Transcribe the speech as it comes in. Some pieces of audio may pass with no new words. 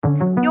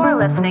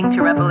listening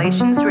to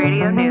Revelations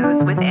Radio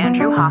News with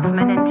Andrew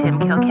Hoffman and Tim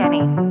Kilkenny,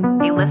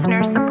 a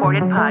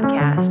listener-supported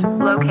podcast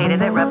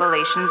located at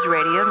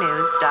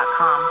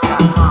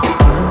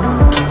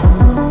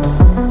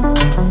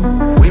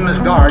revelationsradionews.com. We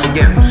must guard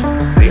against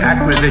the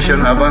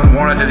acquisition of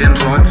unwarranted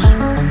influence,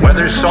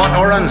 whether sought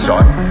or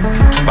unsought,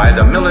 by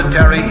the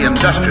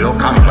military-industrial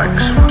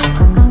complex.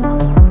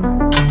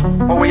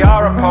 For we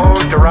are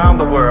opposed around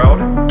the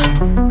world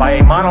by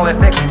a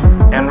monolithic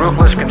and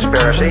ruthless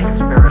conspiracy.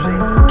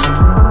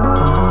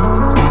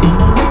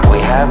 We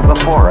have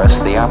before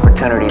us the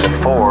opportunity to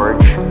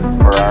forge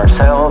for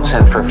ourselves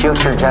and for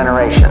future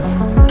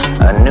generations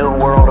a new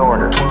world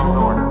order.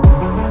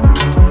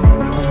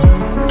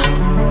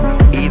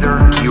 Either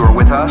you are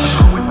with us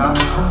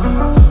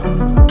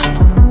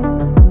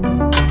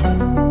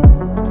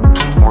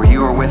or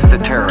you are with the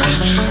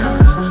terrorists.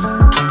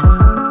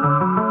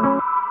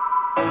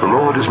 The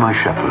Lord is my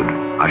shepherd,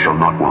 I shall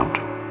not want.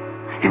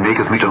 He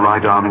maketh me to lie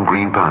down in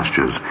green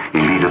pastures.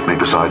 He leadeth me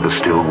beside the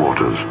still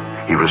waters.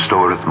 He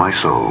restoreth my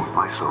soul.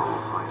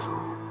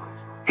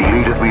 He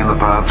leadeth me in the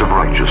paths of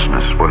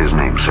righteousness for his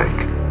name's sake.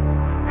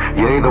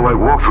 Yea, though I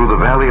walk through the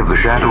valley of the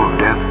shadow of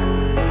death,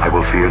 I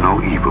will fear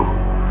no evil,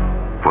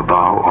 for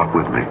thou art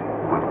with me.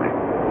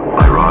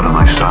 Thy rod and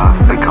thy staff,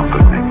 they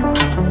comfort me.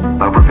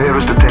 Thou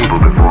preparest a table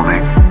before me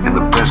in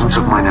the presence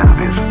of mine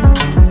enemies.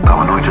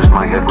 Thou anointest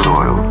my head with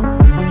oil.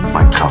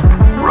 My cup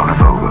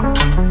runneth over.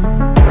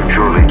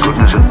 Surely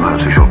goodness and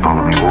mercy shall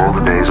follow me all the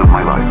days of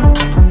my life,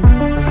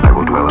 and I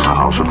will dwell in the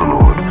house of the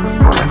Lord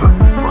forever.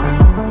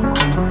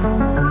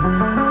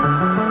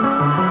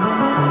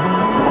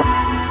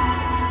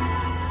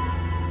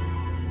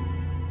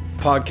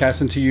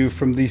 Podcasting to you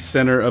from the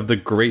center of the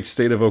great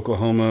state of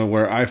Oklahoma,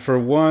 where I, for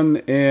one,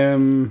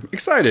 am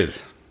excited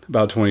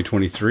about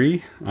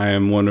 2023. I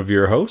am one of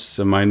your hosts,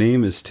 and my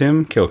name is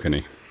Tim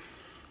Kilkenny.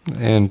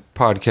 And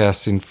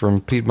podcasting from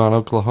Piedmont,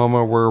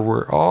 Oklahoma, where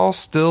we're all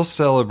still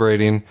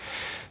celebrating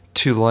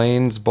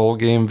Tulane's bowl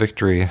game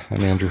victory.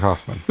 I'm Andrew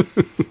Hoffman.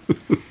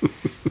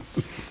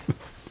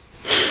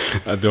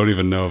 I don't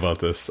even know about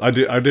this. I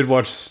did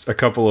watch a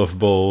couple of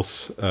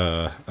bowls.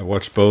 I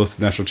watched both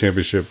national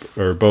championship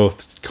or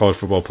both college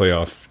football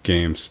playoff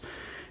games,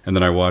 and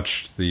then I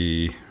watched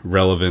the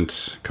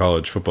relevant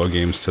college football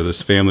games to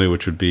this family,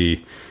 which would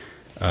be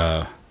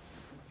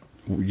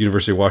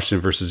University of Washington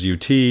versus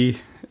UT.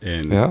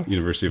 And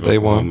University of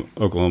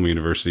Oklahoma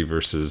University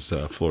versus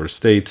Florida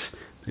State.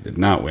 They did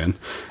not win.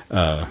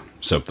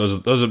 So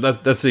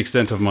that's the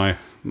extent of my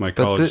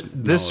college.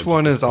 This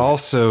one is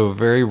also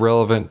very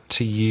relevant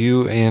to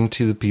you and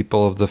to the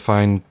people of the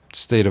fine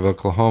state of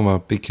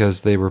Oklahoma because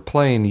they were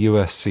playing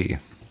USC.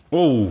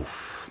 Oh,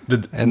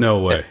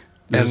 no way!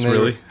 This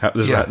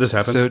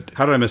happened. So,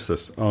 how did I miss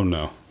this? Oh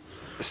no!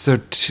 So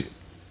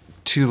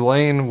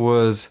Tulane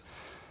was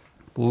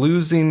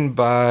losing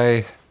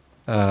by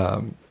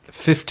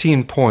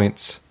 15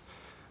 points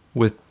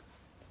with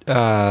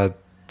 3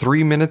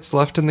 minutes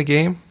left in the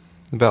game.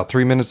 About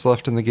 3 minutes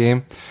left in the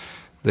game.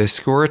 They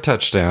score a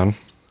touchdown,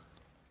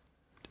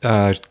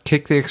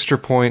 kick the extra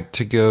point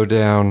to go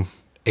down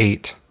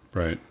 8.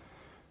 Right.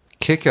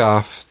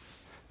 Kickoff.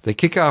 They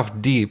kick off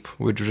deep,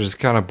 which was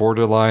kind of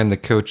borderline. The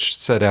coach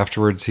said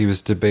afterwards he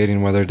was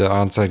debating whether to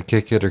onside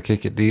kick it or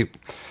kick it deep.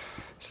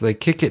 So they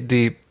kick it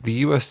deep.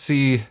 The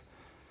USC,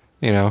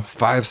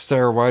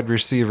 5-star wide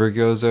receiver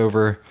goes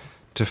over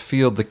to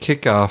field the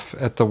kickoff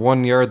at the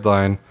 1 yard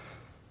line,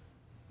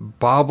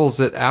 bobbles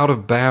it out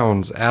of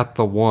bounds at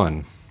the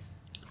 1.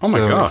 Oh my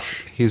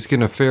gosh. He's going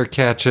to fair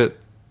catch it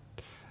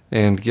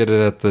and get it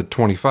at the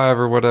 25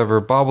 or whatever,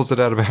 bobbles it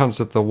out of bounds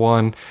at the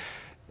 1.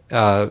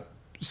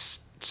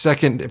 First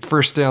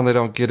down, they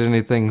don't get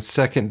anything.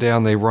 Second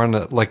down, they run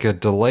like a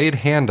delayed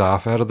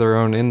handoff out of their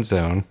own end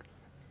zone.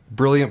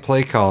 Brilliant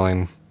play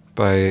calling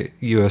by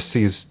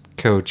USC's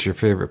coach, your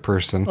favorite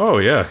person. Oh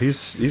yeah,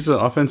 he's an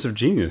offensive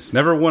genius.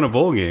 Never won a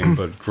bowl game,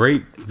 but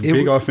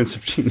big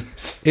offensive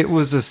genius. It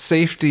was a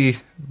safety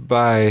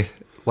by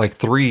like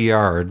 3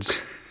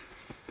 yards.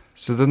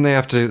 So then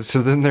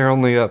they're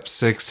only up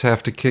 6,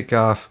 have to kick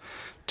off.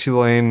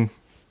 Tulane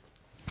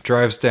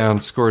drives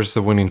down, scores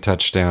the winning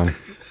touchdown.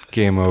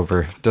 Game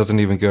over. Doesn't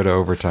even go to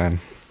overtime.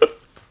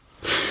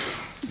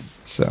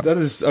 So that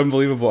is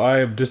unbelievable.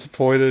 I am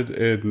disappointed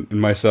in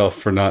myself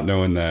for not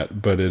knowing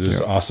that, but it is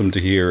awesome to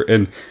hear.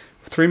 And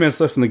 3 minutes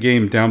left in the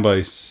game, down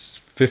by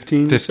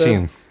 15.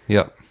 15.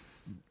 Yep.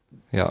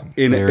 Yeah.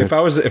 And if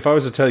I was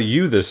to tell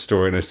you this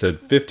story, and I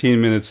said 3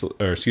 minutes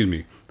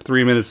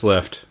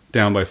left,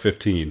 down by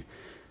 15,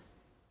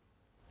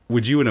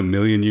 would you in a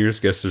million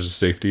years guess there's a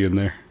safety in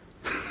there?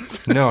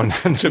 No.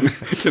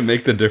 to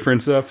make the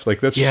difference up,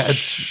 like it's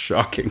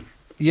shocking.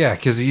 Yeah,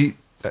 because to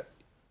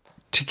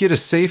get a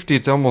safety,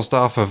 it's almost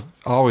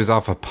always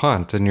off a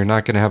punt, and you're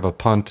not going to have a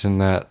punt in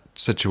that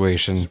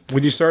situation.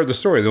 When you start the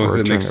story, the only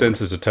thing that makes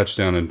sense is a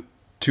touchdown and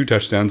 2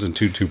 touchdowns and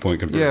 2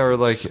 2-point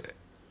conversions.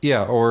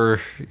 Yeah,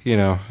 or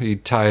you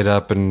tie it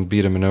up and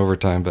beat them in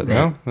overtime. But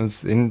no, it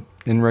was in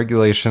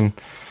regulation.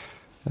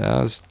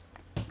 It's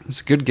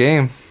a good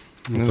game.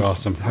 It's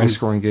awesome. High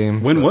scoring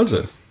game. When was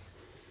it?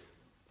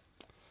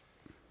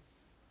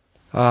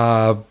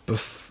 I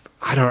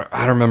don't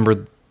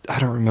remember. I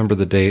don't remember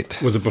the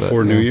date. Was it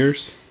before New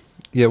Year's?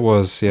 Yeah, it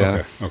was.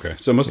 Yeah. Okay.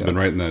 So it must have been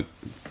right in that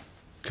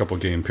couple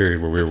game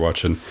period where we were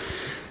watching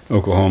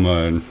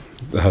Oklahoma and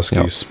the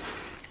Huskies. Yep.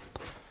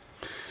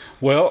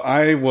 Well,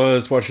 I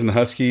was watching the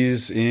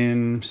Huskies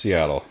in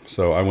Seattle,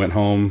 so I went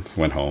home.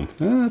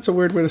 That's a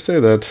weird way to say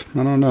that.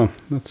 I don't know.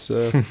 That's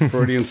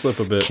Freudian slip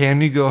a bit.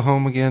 Can you go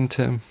home again,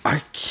 Tim?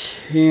 I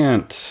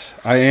can't.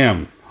 I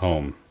am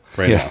home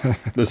right now.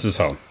 This is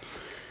home.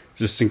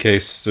 Just in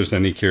case there's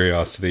any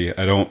curiosity,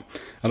 I don't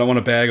want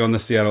to bag on the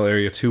Seattle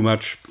area too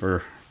much.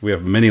 We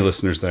have many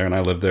listeners there, and I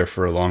lived there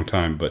for a long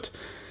time. But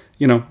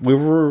my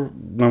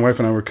wife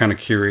and I were kind of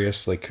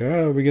curious, like,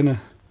 are we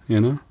gonna,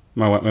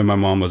 My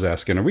mom was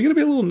asking, are we going to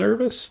be a little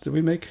nervous? Did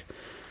we make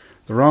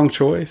the wrong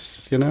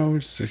choice?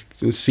 Just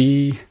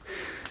see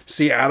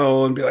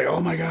Seattle and be like, oh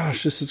my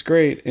gosh, this is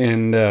great.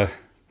 And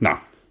no,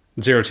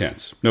 0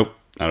 chance. Nope,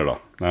 not at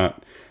all.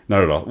 Not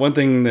at all. One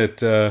thing that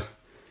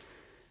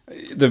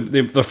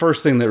the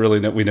first thing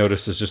that we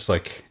noticed is just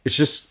like,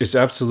 it's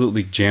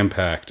absolutely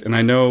jam-packed. And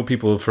I know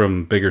people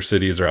from bigger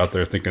cities are out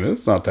there thinking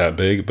it's not that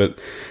big, but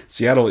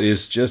Seattle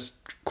is just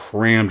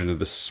crammed into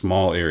this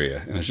small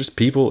area, and it's just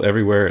people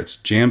everywhere. It's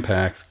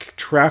jam-packed.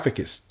 Traffic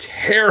is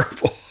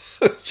terrible.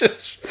 It's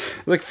just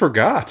like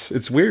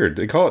it's weird.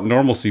 They call it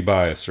normalcy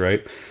bias,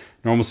 right?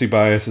 Normalcy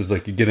bias is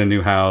like you get a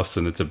new house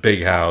and it's a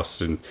big house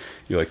and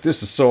you're like,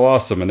 this is so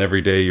awesome, and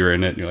every day you're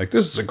in it and you're like,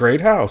 this is a great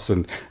house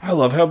and I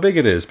love how big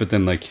it is. But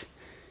then like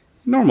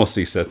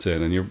normalcy sets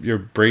in and your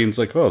brain's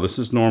like, oh, this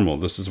is normal,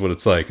 this is what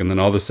it's like. And then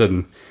all of a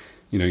sudden,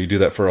 you do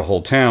that for a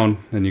whole town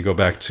and you go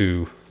back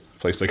to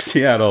place like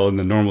Seattle and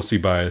the normalcy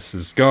bias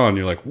is gone.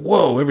 You're like,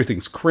 whoa,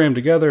 everything's crammed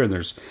together and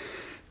there's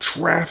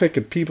traffic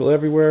and people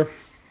everywhere.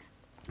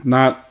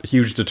 Not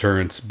huge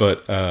deterrents,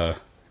 but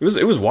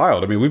it was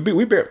wild. I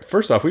mean,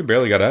 first off, we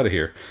barely got out of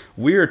here.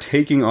 We are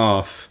taking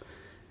off,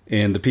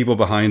 and the people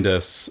behind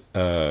us,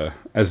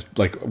 as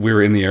like we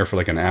were in the air for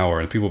like an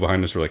hour, and people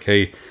behind us were like,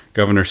 hey,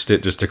 Governor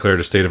Stitt just declared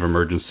a state of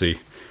emergency.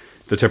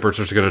 The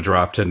temperatures are going to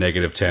drop to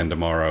 -10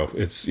 tomorrow.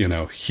 It's,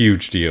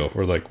 huge deal.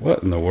 We're like,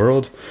 what in the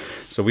world?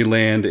 So we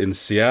land in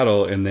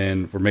Seattle, and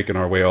then we're making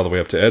our way all the way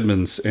up to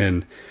Edmonds.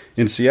 And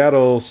in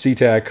Seattle,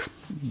 SeaTac,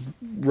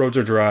 roads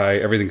are dry.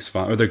 Everything's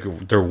fine. Or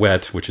they're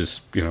wet, which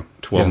is,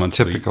 12 months.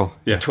 Typical.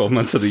 12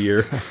 months of the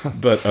year,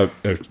 but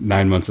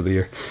 9 months of the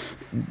year.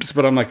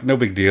 But I'm like, no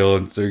big deal.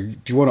 And so, do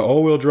you want an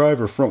all-wheel drive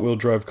or front-wheel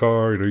drive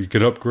car? You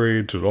can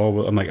upgrade to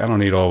all-wheel. I'm like, I don't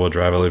need all-wheel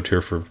drive. I lived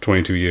here for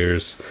 22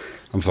 years.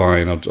 I'm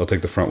fine. I'll take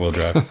the front wheel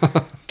drive.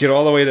 Get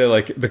all the way to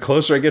like the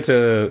closer I get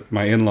to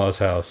my in-laws'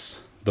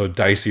 house, the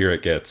dicier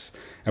it gets.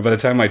 And by the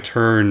time I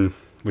turn,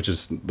 which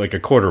is like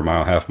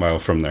a half mile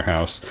from their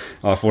house,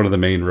 off one of the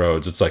main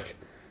roads, it's like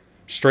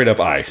straight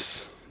up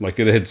ice. Like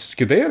they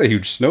had a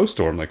huge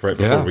snowstorm like right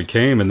before we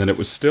came, and then it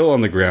was still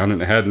on the ground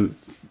and it hadn't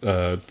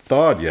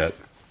thawed yet.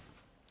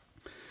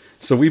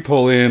 So we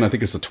pull in. I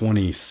think it's the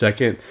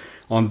 22nd.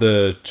 On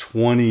the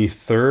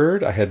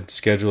 23rd, I had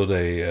scheduled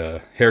a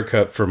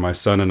haircut for my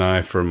son and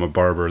I from a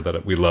barber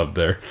that we loved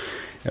there.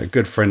 A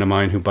good friend of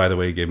mine who, by the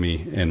way, gave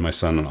me and my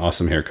son an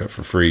awesome haircut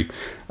for free.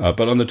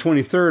 But on the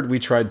 23rd, we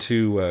tried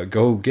to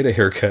go get a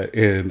haircut,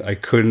 and I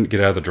couldn't get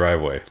out of the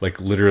driveway. Like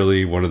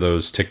literally one of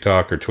those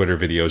TikTok or Twitter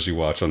videos you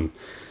watch on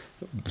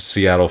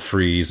Seattle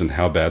freeze and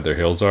how bad their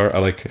hills are.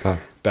 I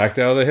backed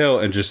out of the hill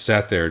and just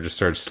sat there and just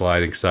started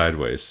sliding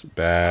sideways,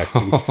 back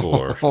and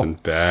forth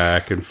and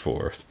back and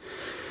forth.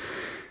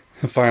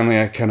 And finally,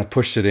 I kind of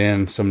pushed it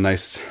in. Some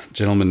nice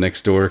gentleman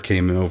next door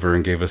came over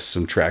and gave us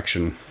some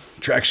traction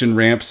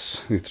ramps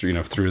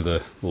through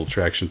the little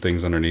traction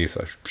things underneath.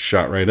 I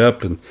shot right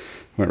up and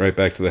went right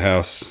back to the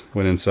house.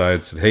 Went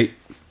inside, said, "Hey,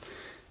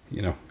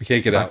 we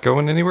can't get out. Not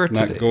going anywhere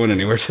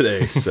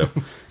today." So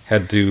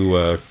had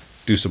to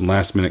do some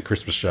last minute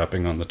Christmas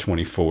shopping on the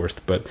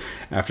 24th. But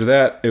after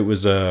that, it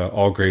was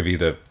all gravy.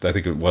 I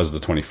think it was the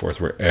 24th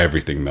where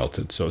everything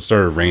melted. So it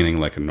started raining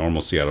like a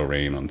normal Seattle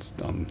rain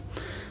on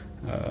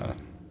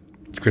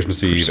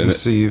Christmas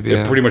Eve.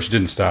 It pretty much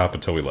didn't stop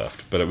until we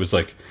left, but it was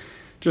like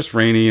just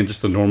rainy and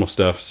just the normal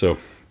stuff. So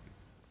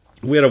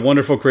we had a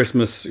wonderful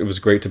Christmas. It was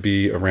great to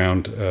be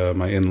around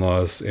my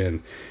in-laws,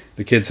 and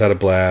the kids had a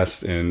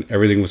blast, and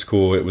everything was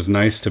cool. It was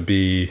nice to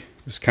be.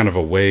 It was kind of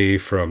away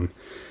from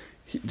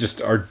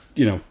just our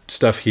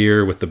stuff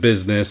here with the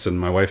business, and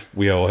my wife.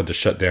 We all had to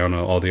shut down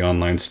all the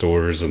online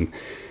stores, and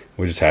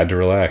we just had to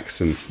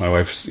relax. And my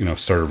wife,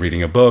 started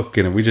reading a book,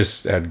 and we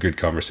just had good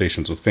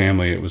conversations with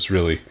family. It was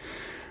really,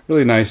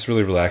 really nice,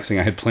 really relaxing.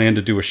 I had planned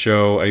to do a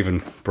show. I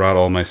even brought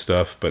all my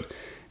stuff, but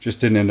just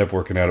didn't end up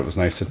working out. It was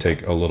nice to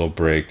take a little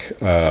break.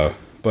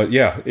 But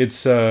yeah,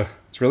 it's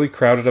really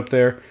crowded up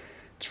there.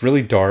 It's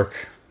really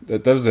dark.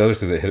 That was the other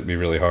thing that hit me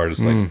really hard.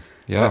 It's like,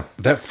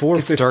 that 4:15.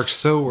 It's dark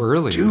so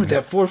early. Dude,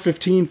 that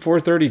 4:15,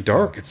 4:30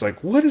 dark. It's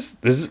like, what is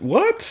this?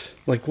 What?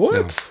 Like, what?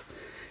 Yeah.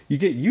 You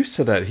get used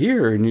to that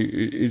here, and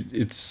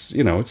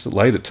it's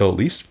light until at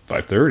least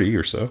 5:30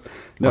 or so.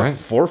 No, right.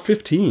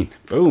 4:15,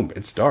 boom,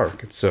 it's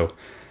dark. And so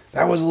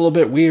that was a little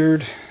bit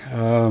weird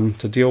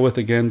to deal with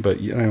again.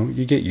 But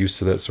you get used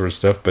to that sort of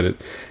stuff. But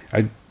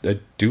I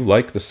do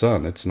like the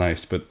sun. It's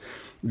nice. But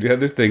the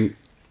other thing,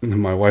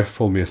 my wife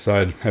pulled me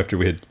aside after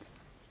we had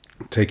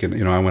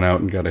taken, I went out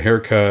and got a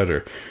haircut,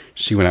 or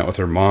she went out with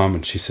her mom,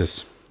 and she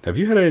says, "Have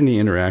you had any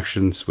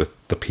interactions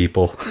with the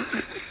people?"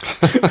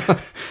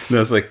 And I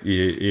was like,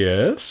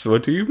 "Yes.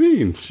 What do you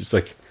mean?" She's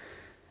like,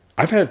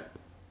 "I've had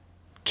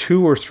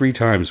 2 or 3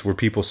 times where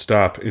people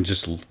stop and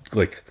just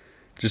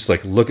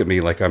look at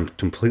me like I'm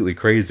completely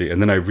crazy,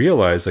 and then I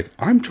realize like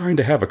I'm trying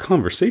to have a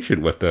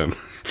conversation with them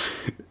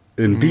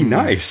and be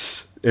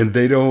nice, and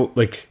they don't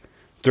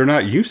they're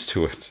not used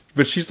to it."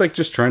 But she's like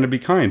just trying to be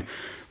kind.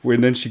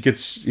 And then she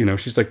gets,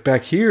 she's like,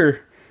 "Back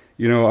here,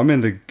 I'm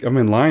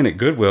in line at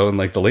Goodwill, and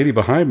like the lady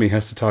behind me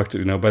has to talk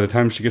to, by the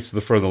time she gets to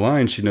the front of the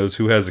line, she knows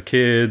who has the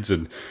kids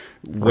and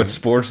what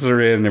sports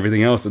they're in and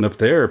everything else. And up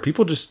there,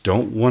 people just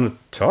don't want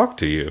to talk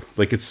to you.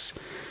 Like, it's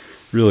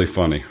really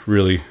funny,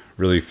 really,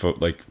 really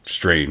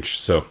strange.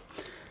 So,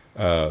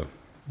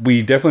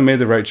 we definitely made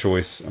the right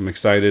choice. I'm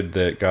excited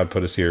that God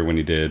put us here when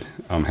he did.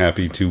 I'm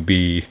happy to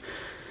be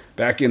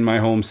back in my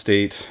home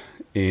state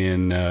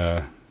in,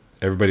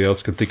 everybody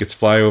else can think it's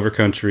flyover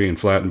country and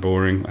flat and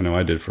boring. I know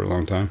I did for a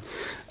long time.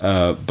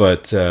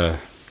 But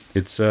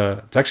it's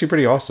actually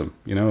pretty awesome.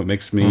 It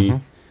makes me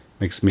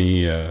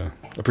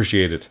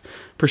appreciate it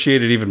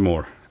even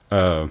more.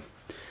 It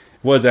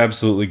was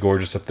absolutely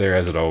gorgeous up there,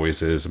 as it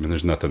always is. I mean,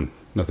 there's nothing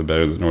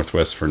better than the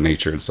Northwest for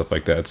nature and stuff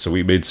like that. So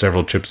we made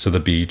several trips to the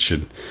beach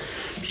and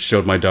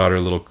showed my daughter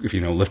a little,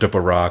 lift up a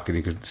rock and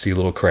you could see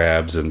little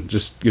crabs and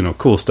just,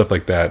 cool stuff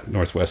like that,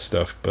 Northwest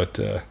stuff. But,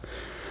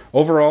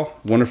 overall,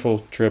 wonderful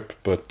trip,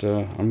 but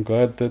I'm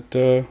glad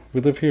that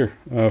we live here.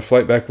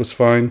 Flight back was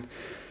fine.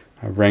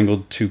 I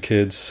wrangled 2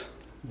 kids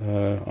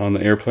on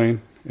the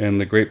airplane,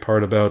 and the great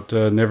part about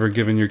never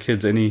giving your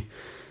kids any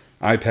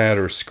iPad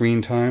or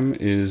screen time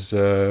is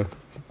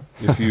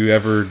if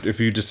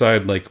you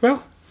decide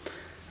well,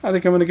 I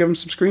think I'm going to give them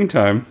some screen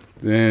time,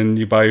 then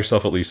you buy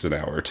yourself at least an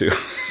hour or 2.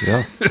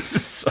 Yeah.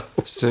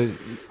 So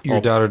your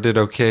daughter did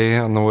okay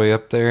on the way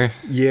up there?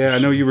 Yeah, I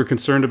know you were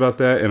concerned about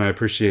that, and I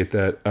appreciate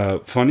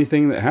that. Funny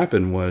thing that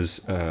happened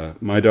was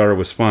my daughter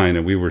was fine,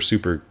 and we were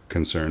super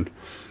concerned.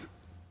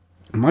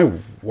 My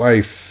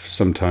wife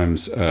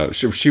sometimes,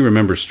 she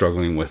remembers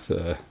struggling with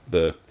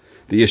the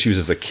issues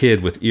as a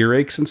kid with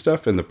earaches and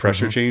stuff, and the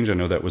pressure change. I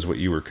know that was what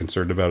you were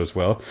concerned about as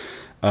well.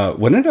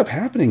 What ended up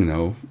happening,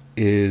 though,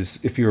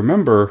 is if you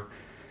remember,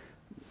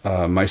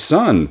 my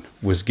son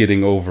was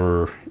getting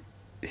over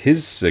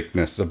his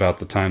sickness about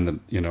the time that,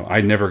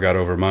 I never got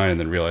over mine and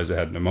then realized I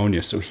had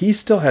pneumonia. So he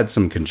still had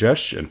some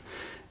congestion,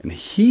 and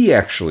he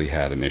actually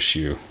had an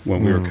issue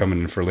when we were coming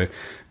in for land.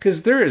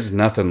 Because there is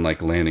nothing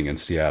like landing in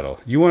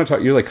Seattle. You want to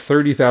talk, you're like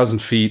 30,000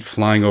 feet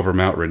flying over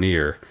Mount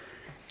Rainier,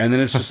 and then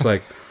it's just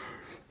like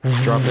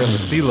drop down to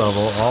sea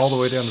level, all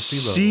the way down to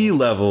sea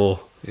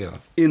level. Yeah.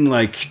 In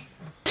like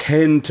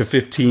 10 to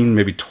 15,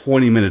 maybe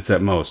 20 minutes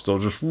at most. They'll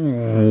just.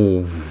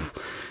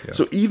 Yeah.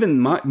 So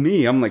even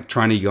me, I'm like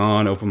trying to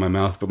yawn, open my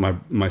mouth, but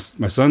my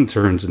son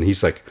turns and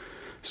he's like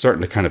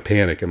starting to kind of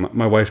panic. And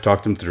my wife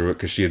talked him through it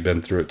because she had been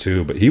through it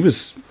too. But he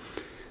was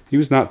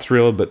not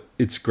thrilled. But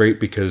it's great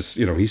because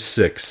he's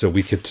sick, so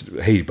we could.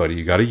 Hey, buddy,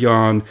 you got to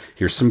yawn.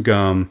 Here's some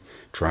gum.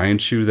 Try and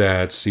chew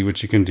that. See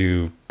what you can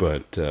do.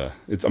 But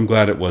I'm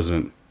glad it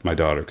wasn't my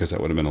daughter, because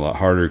that would have been a lot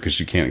harder because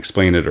you can't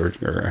explain it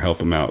or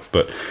help him out.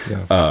 But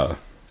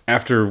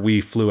after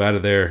we flew out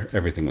of there,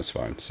 everything was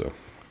fine. So.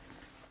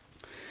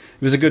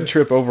 It was a good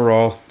trip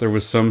overall. There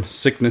was some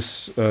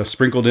sickness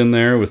sprinkled in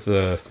there with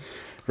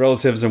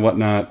relatives and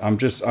whatnot.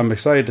 I'm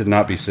excited to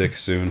not be sick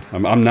soon.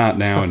 I'm not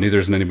now, and neither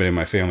is anybody in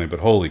my family, but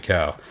holy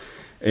cow.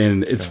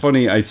 And it's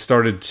funny, I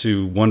started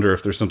to wonder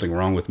if there's something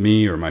wrong with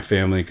me or my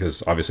family,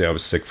 because obviously I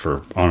was sick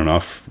for on and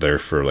off there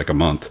for like a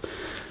month.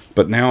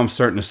 But now I'm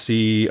starting to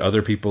see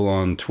other people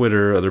on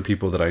Twitter, other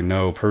people that I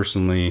know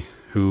personally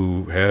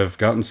who have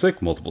gotten sick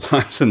multiple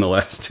times in the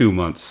last 2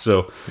 months.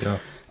 So yeah.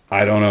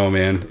 I don't know,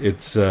 man.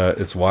 It's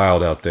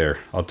wild out there.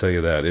 I'll tell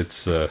you that.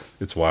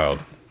 It's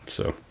wild.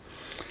 So,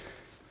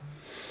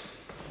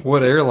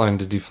 what airline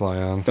did you fly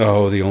on?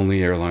 Oh, the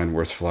only airline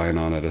worth flying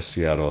on out of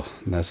Seattle,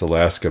 and that's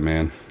Alaska,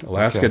 man.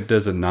 Alaska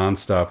does a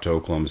nonstop to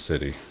Oklahoma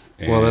City.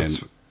 Well,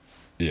 that's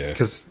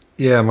because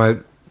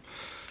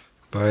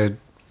by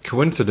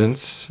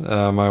coincidence,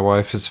 my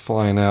wife is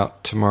flying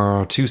out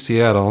tomorrow to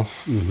Seattle,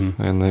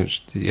 and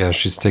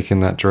she's taking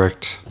that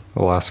direct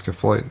Alaska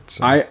flight.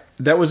 So.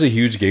 That was a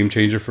huge game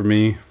changer for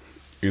me,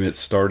 and it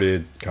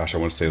started, I want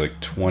to say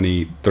like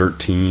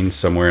 2013,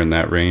 somewhere in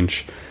that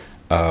range,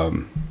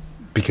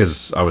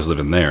 because I was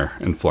living there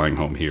and flying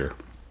home here.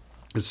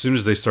 As soon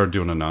as they started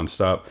doing a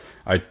nonstop,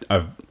 I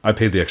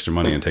paid the extra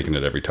money and taken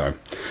it every time,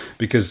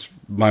 because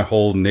my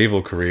whole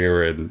naval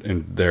career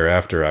and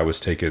thereafter I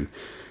was taking.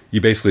 You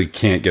basically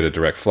can't get a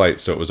direct flight,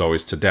 so it was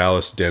always to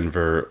Dallas,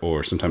 Denver,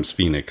 or sometimes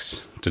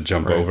Phoenix to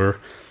jump over.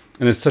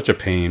 And it's such a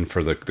pain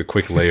for the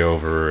quick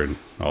layover and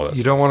all that.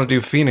 You don't want to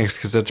do Phoenix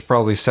because that's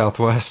probably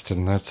Southwest,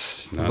 and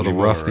that's a little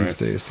rough these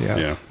days.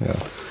 Yeah.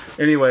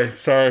 Anyway,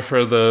 sorry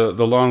for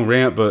the long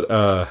rant,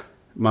 but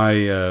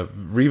my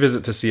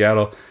revisit to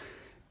Seattle,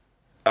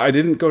 I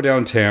didn't go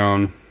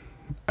downtown.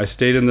 I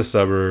stayed in the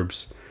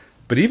suburbs.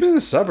 But even in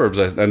the suburbs,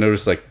 I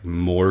noticed like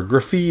more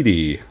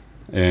graffiti.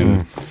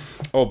 And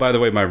oh, by the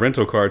way, my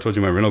rental car, I told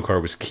you my rental car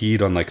was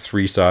keyed on like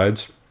 3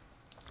 sides.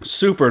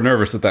 Super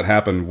nervous that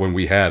happened when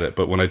we had it.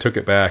 But when I took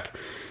it back,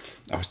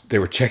 they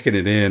were checking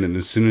it in. And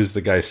as soon as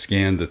the guy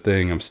scanned the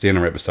thing, I'm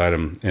standing right beside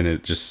him. And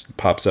it just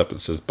pops up.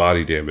 It says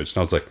body damage. And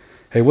I was like,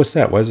 hey, what's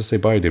that? Why does it say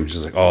body damage?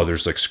 He's like, oh,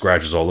 there's like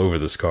scratches all over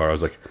this car. I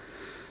was like,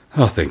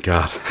 oh, thank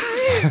God.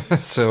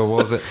 So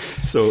was it?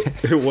 So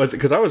it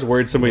wasn't, because I was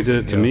worried somebody did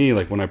it to me,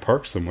 like when I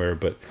parked somewhere.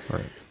 But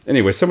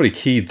anyway, somebody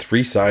keyed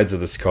 3 sides of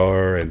this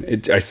car,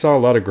 and I saw a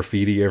lot of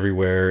graffiti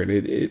everywhere,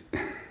 and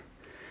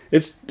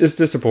it's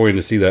disappointing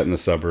to see that in the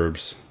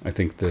suburbs. I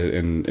think that,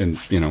 and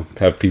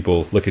have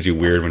people look at you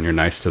weird when you're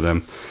nice to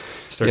them.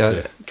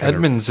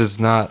 Edmonds is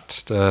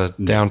not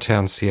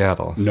downtown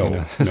Seattle.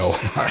 No,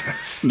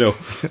 no.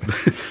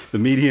 The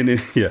median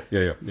is yeah.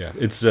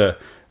 It's a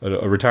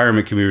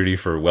retirement community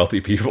for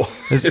wealthy people.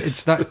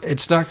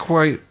 It's not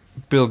quite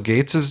Bill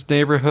Gates's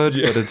neighborhood,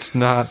 but it's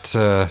not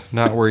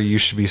where you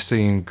should be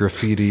seeing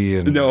graffiti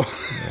and no.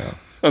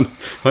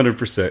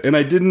 100%. And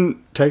I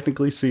didn't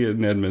technically see it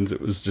in Edmonds. It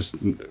was just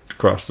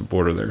across the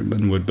border there in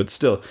Linwood. But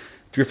still,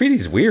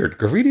 graffiti's weird.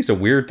 Graffiti's a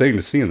weird thing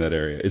to see in that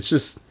area. It's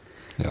just,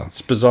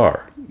 it's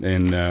bizarre.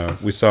 And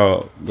we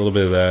saw a little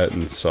bit of that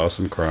and saw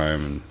some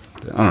crime. And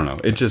I don't know.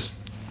 It just,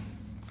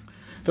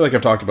 I feel like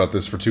I've talked about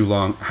this for too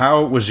long.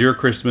 How was your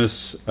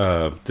Christmas?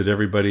 Did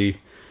everybody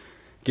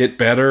get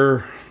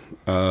better?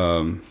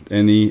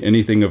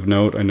 Anything of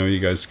note? I know you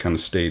guys kind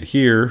of stayed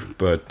here,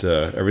 but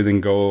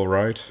everything go all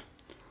right?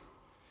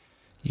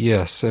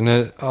 Yes,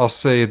 and I'll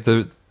say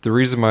the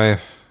reason my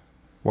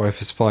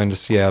wife is flying to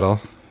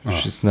Seattle,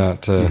 she's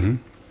not,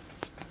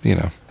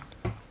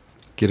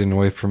 getting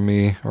away from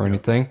me or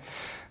anything,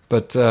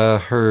 but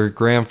her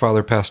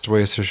grandfather passed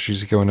away, so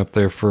she's going up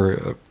there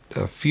for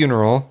a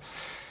funeral,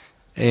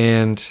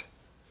 and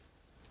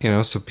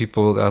so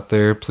people out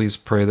there, please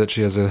pray that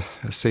she has a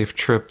safe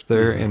trip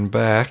there and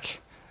back,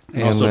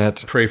 and also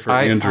that pray for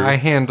Andrew. I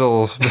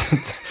handle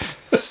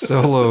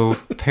solo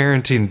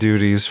parenting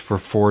duties for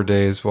 4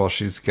 days while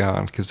she's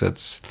gone, because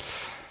it's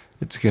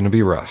going to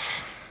be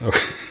rough.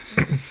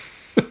 Okay.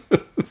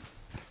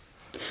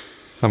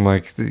 I'm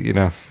like,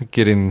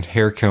 getting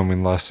hair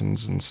combing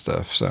lessons and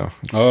stuff. So,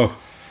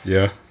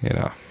 yeah.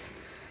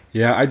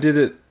 Yeah, I did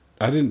it.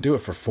 I didn't do it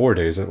for 4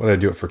 days. What did I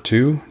do it for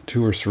 2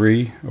 or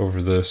 3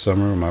 over the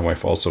summer? My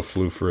wife also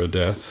flew for a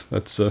death.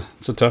 It's a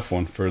tough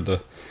one for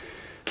the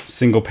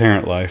single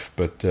parent life,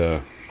 but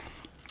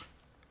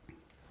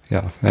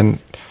and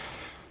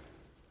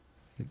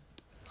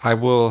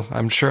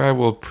I'm sure I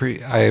will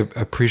I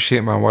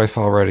appreciate my wife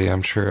already.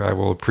 I'm sure I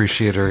will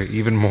appreciate her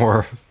even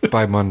more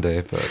by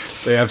Monday. But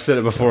I've said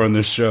it before on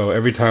this show.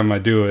 Every time I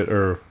do it,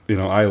 or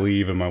I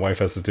leave and my wife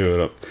has to do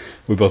it,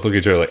 we both look at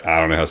each other like, I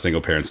don't know how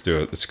single parents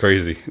do it. It's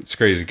crazy.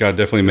 God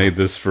definitely made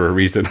this for a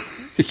reason.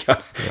 You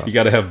got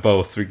to have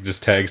both. We can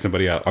just tag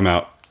somebody out. I'm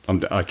out.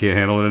 I can't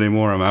handle it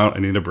anymore. I'm out.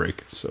 I need a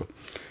break. So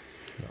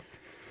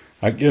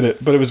I get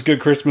it. But it was a good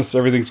Christmas.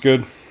 Everything's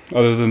good.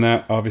 Other than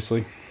that,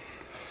 obviously.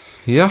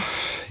 Yeah.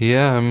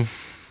 I'm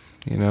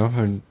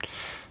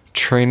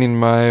training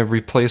my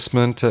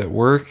replacement at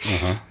work,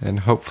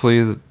 and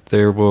hopefully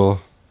there will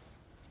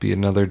be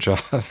another job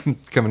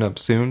coming up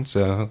soon.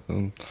 So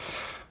we'll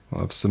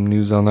have some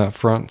news on that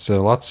front.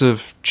 So lots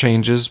of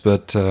changes,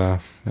 but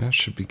it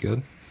should be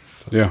good.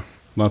 Yeah,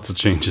 lots of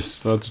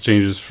changes. Lots of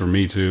changes for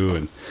me too,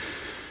 and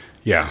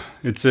yeah,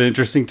 it's an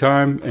interesting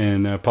time,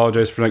 and I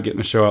apologize for not getting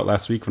a show out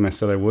last week when I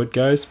said I would,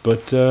 guys,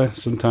 but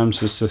sometimes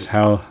this is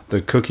how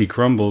the cookie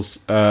crumbles.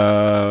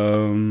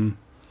 Where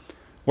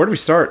do we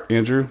start,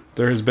 Andrew?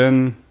 There has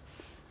been,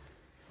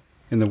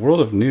 in the world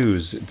of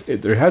news,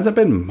 there hasn't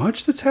been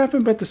much that's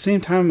happened, but at the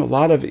same time, a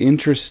lot of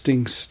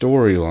interesting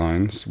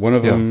storylines. One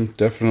of them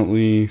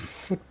definitely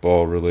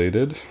football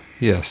related.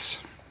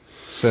 Yes.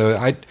 So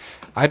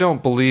I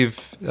don't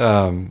believe...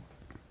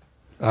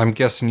 I'm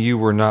guessing you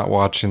were not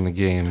watching the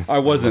game. I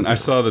wasn't. I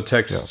saw the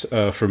text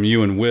from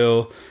you and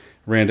Will,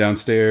 ran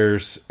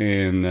downstairs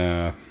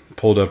and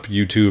pulled up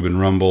YouTube and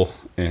Rumble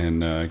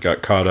and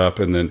got caught up.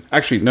 And then,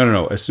 actually,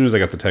 no. As soon as I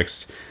got the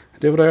text, I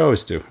did what I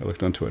always do. I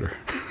looked on Twitter.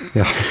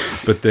 Yeah.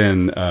 But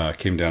then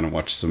came down and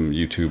watched some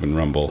YouTube and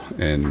Rumble.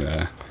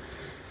 And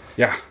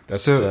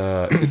that's...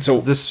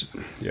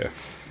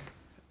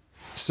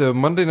 So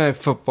Monday Night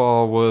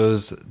Football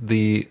was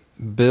the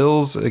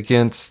Bills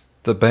against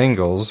the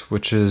Bengals,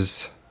 which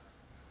is,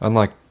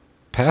 unlike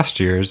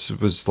past years,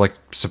 was like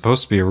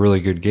supposed to be a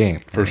really good game.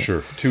 For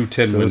sure. 2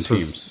 10-win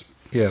teams.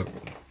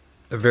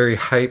 A very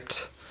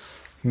hyped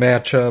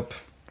matchup.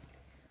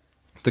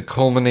 The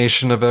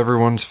culmination of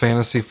everyone's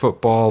fantasy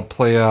football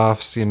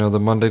playoffs, the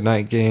Monday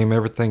night game,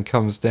 everything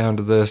comes down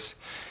to this.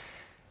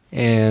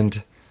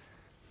 And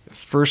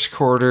first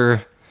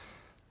quarter,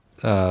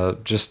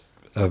 just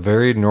a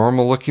very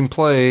normal looking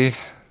play.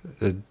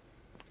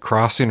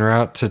 crossing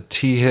route to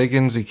T.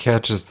 Higgins. He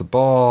catches the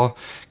ball,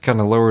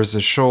 kind of lowers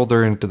his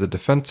shoulder into the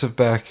defensive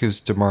back, who's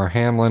Damar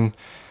Hamlin.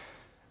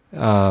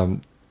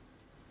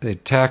 They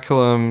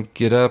tackle him,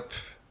 get up.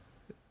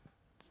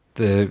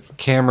 The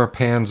camera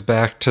pans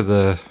back to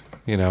the,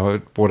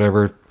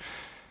 whatever,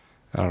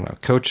 I don't know,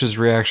 coach's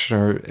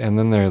reaction, and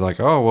then they're like,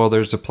 oh, well,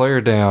 there's a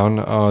player down.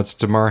 Oh, it's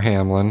Damar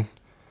Hamlin.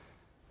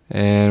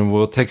 And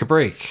we'll take a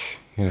break,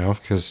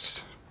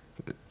 because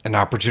an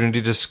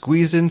opportunity to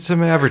squeeze in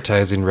some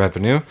advertising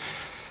revenue.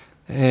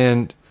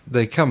 And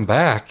they come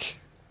back,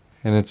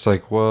 and it's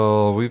like,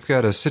 well, we've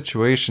got a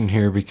situation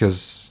here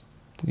because,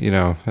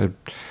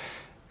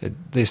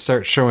 they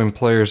start showing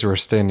players who are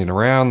standing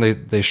around.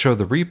 They show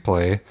the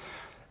replay,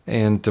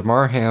 and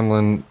Damar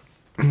Hamlin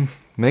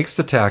makes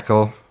the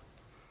tackle.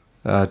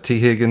 T.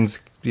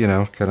 Higgins,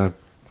 kind of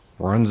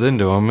runs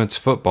into him. It's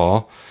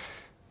football.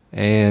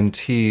 And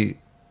he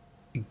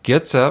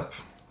gets up,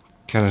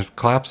 kind of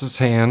claps his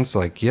hands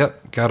like,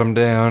 yep, got him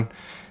down,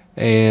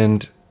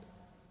 and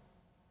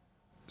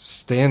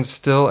stands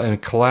still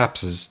and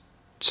collapses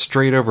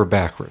straight over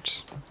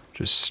backwards,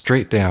 just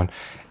straight down.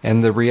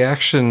 And the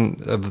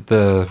reaction of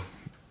the,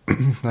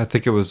 I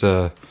think it was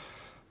a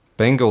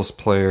Bengals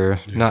player,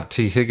 not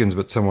T. Higgins,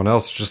 but someone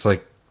else, just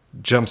like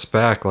jumps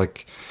back,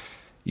 like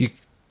you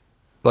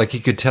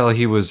could tell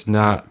he was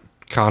not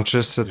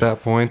conscious at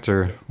that point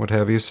or what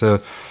have you.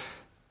 So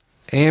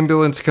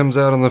ambulance comes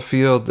out on the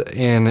field,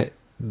 and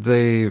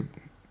they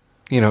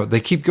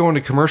keep going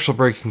to commercial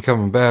break and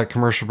coming back,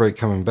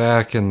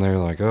 and they're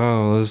like,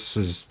 oh, this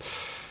is,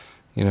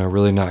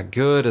 really not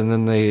good. And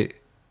then they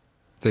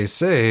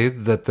say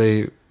that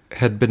they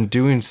had been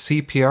doing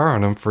CPR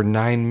on him for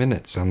 9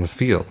 minutes on the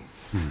field.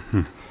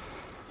 Mm-hmm.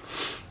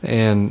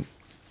 And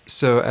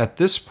so at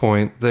this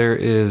point, there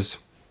is,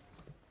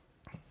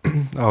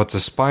 it's a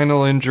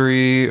spinal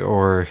injury,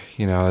 or,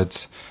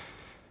 it's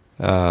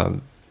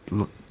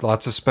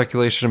lots of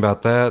speculation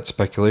about that,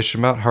 speculation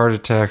about heart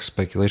attack,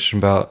 speculation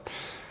about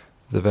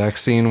the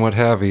vaccine, what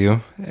have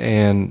you.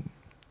 And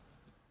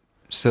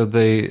so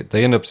they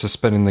end up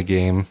suspending the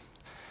game.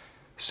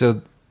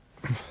 So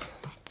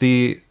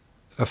the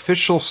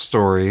official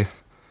story,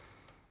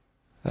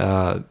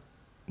 9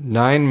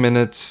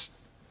 minutes,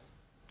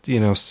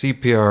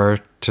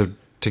 CPR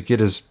to get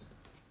his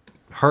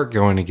heart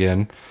going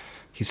again.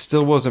 He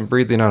still wasn't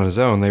breathing on his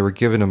own. They were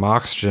giving him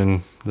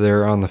oxygen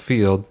there on the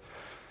field.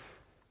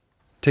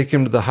 Take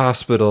him to the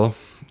hospital,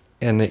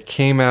 and it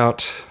came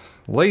out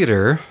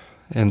later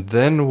and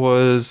then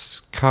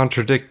was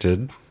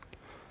contradicted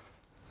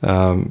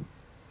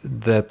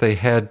that they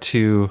had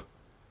to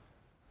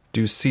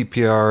do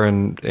CPR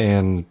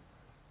and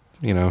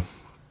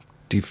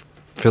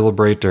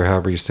defibrillate, or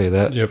however you say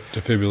that. Yep,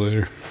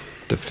 defibrillator.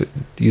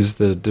 Use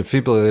the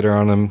defibrillator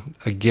on him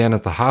again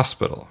at the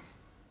hospital,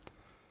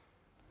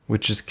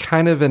 which is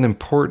kind of an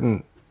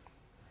important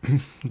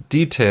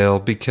detail,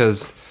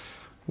 because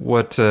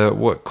what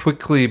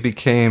quickly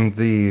became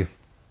the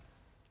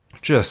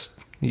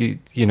you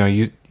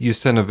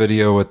sent a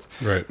video with,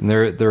 right, and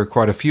there were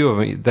quite a few of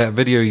them. That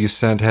video you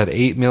sent had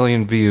 8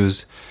 million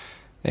views,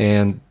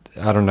 and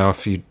I don't know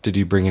if did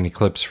you bring any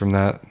clips from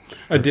that?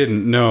 I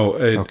didn't. No.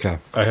 Okay.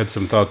 I had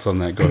some thoughts on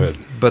that. Go ahead.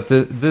 But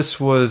this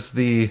was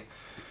the,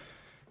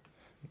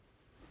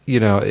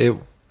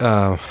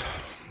 so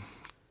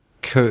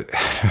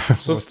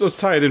let's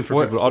tie it in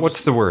for people.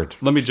 What's the word?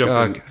 Let me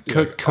jump in.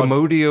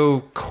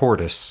 Commodio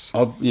cordis.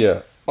 I'll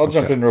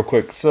jump in real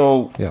quick.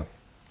 So yeah.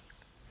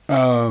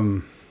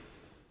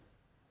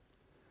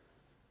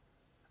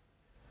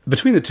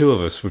 Between the two of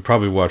us, we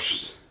probably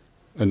watched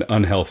an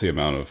unhealthy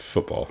amount of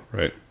football,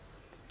 right?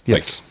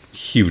 Yes. Like,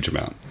 huge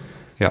amount.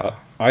 Yeah.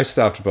 I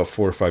stopped about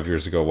 4 or 5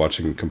 years ago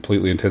watching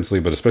completely intensely,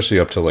 but especially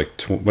up to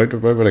right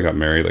when I got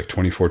married, like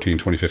 2014,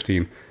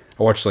 2015.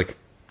 I watched like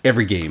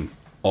every game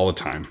all the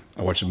time.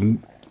 I watched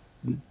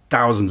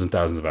thousands and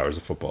thousands of hours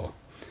of football.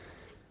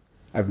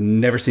 I've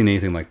never seen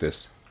anything like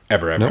this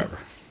ever.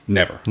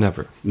 Never.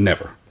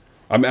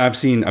 I mean, I've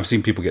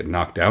seen people get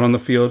knocked down on the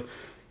field.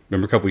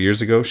 Remember a couple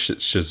years ago,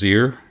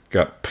 Shazier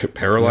got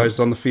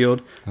paralyzed on the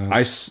field.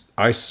 Nice.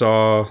 I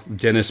saw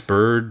Dennis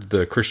Byrd,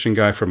 the Christian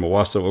guy from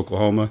Owasso,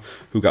 Oklahoma,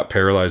 who got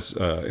paralyzed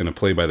in a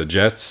play by the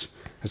Jets.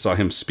 I saw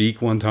him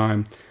speak one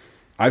time.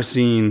 I've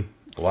seen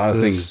a lot of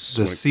things.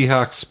 The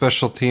Seahawks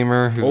special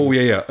teamer.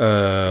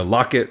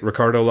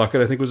 Ricardo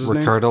Lockett, I think was his name.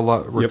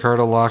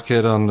 Ricardo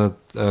Lockett on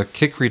the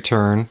kick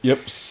return.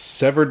 Yep,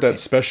 severed that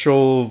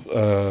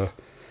special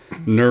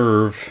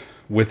nerve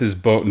with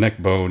his neck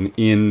bone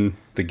in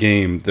the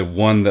game. The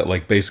one that,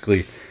 like,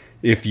 basically,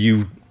 if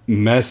you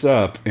mess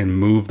up and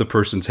move the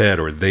person's head,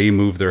 or they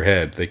move their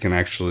head, they can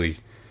actually,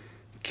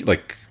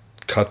 like,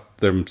 cut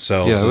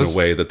themselves in a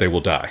way that they will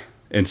die.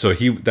 And so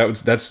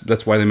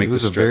that's why they make. It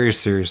was a very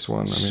serious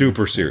one.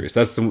 Super serious.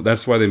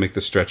 That's why they make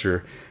the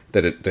stretcher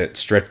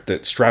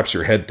that straps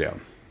your head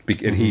down.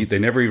 And they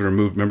never even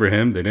removed. Remember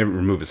him? They never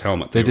removed his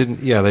helmet. They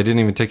didn't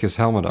even take his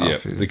helmet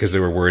off. Yeah, because they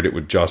were worried it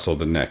would jostle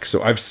the neck.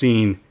 So I've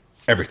seen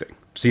everything,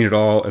 seen it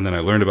all, and then I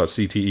learned about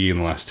CTE in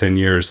the last 10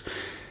 years,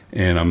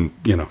 and I'm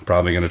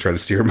probably going to try to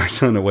steer my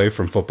son away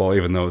from football,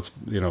 even though it's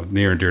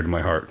near and dear to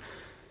my heart.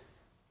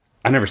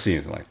 I never seen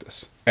anything like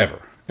this ever,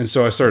 and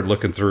so I started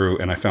looking through,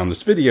 and I found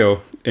this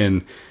video.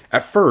 And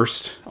at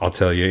first, I'll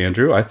tell you,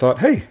 Andrew, I thought,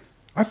 hey,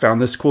 I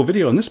found this cool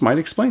video, and this might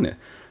explain it.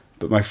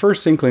 But my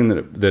first inkling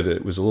that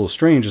it was a little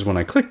strange is when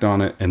I clicked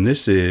on it, and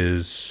this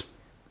is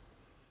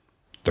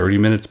 30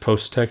 minutes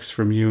post text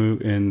from you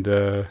and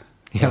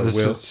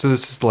this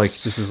is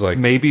like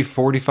maybe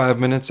 45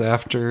 minutes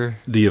after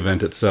the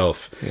event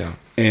itself. Yeah.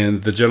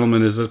 And the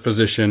gentleman is a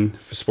physician,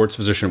 a sports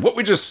physician. What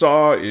we just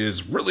saw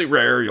is really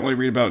rare. You only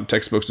read about it in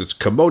textbooks. It's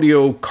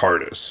Commotio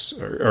cordis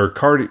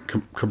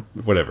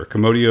whatever.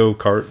 Commotio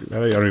card. I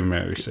don't even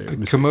remember how you say it.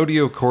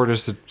 Commotio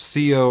cordis.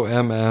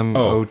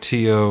 COMMOTO.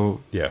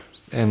 Yeah.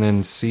 And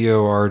then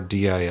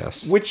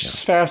CORDIS. Which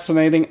is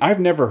fascinating. I've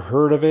never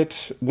heard of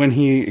it. When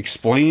he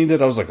explained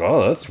it, I was like,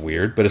 oh, that's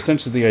weird. But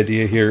essentially the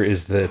idea here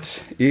is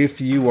that if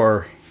you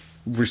are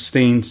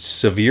sustained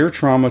severe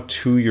trauma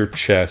to your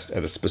chest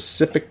at a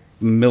specific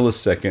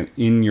millisecond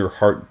in your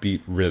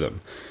heartbeat rhythm,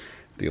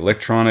 the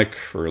electronic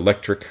or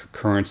electric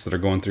currents that are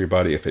going through your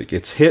body, if it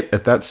gets hit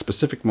at that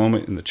specific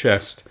moment in the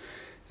chest,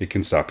 it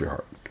can stop your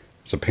heart.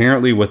 It's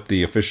apparently what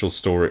the official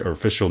story or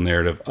official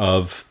narrative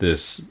of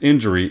this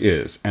injury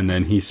is. And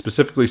then he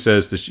specifically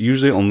says this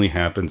usually only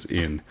happens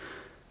in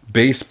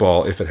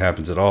baseball, if it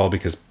happens at all,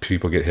 because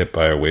people get hit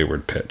by a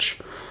wayward pitch.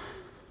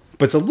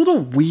 But it's a little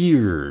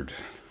weird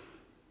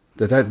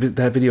that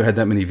video had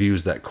that many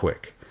views that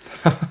quick.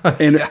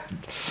 And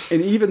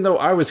even though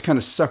I was kind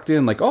of sucked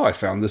in, like, oh, I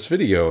found this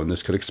video and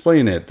this could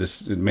explain it.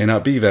 It may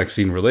not be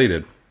vaccine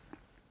related.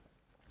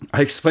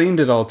 I explained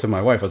it all to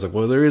my wife. I was like,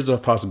 well, there is a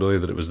possibility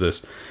that it was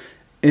this.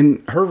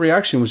 And her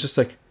reaction was just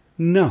like,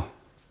 no.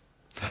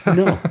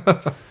 And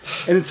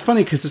it's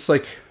funny because it's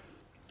like,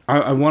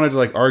 I wanted to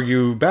like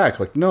argue back,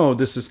 like, no,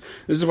 this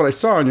is what I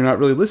saw, and you're not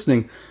really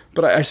listening.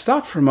 But I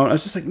stopped for a moment. I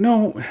was just like,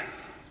 no,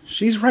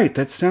 she's right.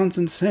 That sounds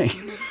insane.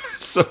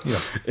 So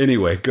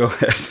anyway, go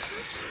ahead.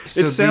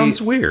 So it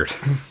sounds weird.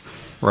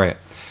 Right.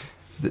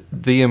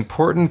 The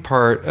important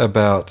part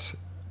about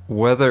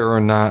whether or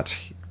not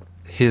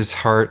his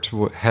heart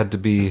had to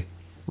be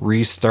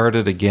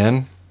restarted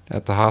again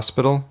at the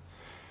hospital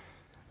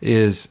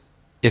is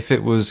if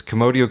it was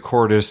Commotio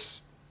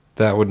cordis,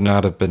 that would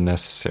not have been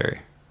necessary,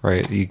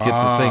 right? You get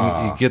the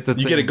thing.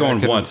 You get it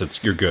going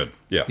once. You're good.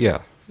 Yeah.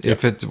 Yeah.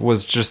 If it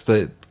was just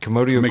the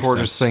Commotio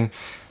cordis thing,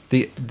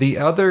 the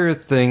other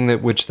thing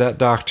which that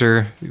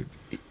doctor,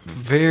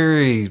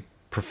 very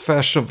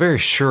professional, very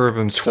sure of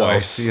himself,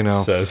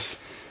 twice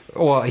says.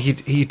 Well,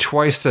 he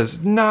twice says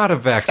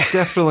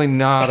definitely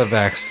not a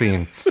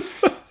vaccine,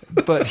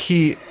 but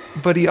he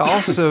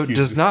also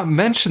does not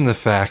mention the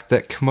fact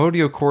that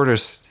Commotio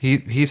cordis.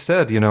 He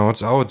said,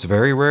 it's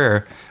very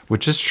rare,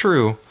 which is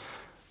true,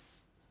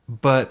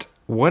 but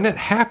when it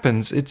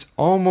happens, it's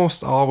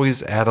almost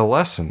always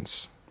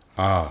adolescents.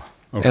 Ah,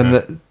 okay.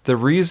 And the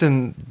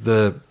reason,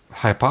 the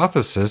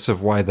hypothesis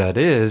of why that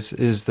is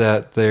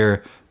that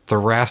their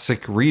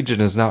thoracic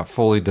region is not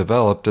fully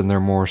developed and they're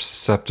more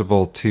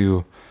susceptible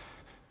to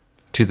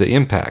the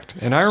impact.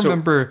 And I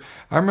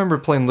remember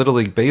playing Little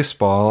League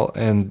Baseball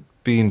and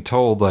being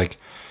told, like,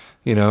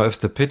 if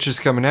the pitch is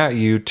coming at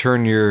you,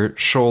 turn your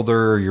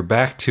shoulder or your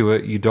back to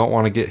it. You don't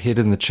want to get hit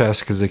in the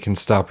chest because it can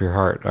stop your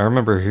heart. I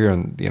remember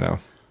hearing,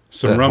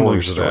 some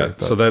rumblings of that.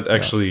 But, so that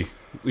actually,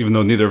 even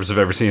though neither of us have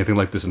ever seen anything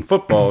like this in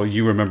football,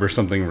 you remember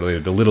something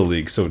related to Little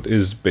League. So it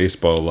is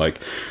baseball like.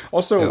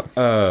 Also,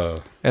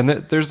 and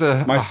there's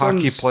a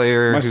hockey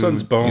player. My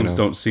son's bones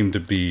don't seem to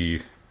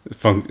be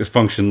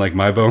function like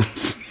my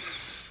bones.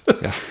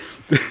 Yeah.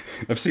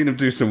 I've seen him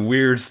do some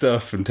weird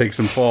stuff and take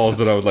some falls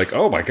that I was like,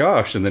 oh my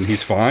gosh, and then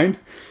he's fine.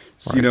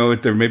 So,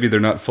 right. Maybe they're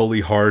not fully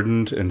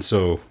hardened, and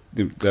so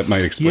that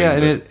might explain. Yeah,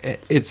 and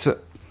it's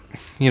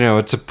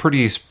a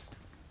pretty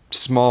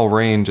small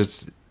range.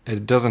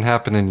 It doesn't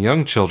happen in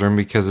young children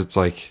because it's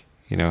like,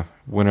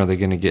 when are they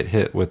going to get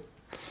hit with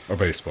a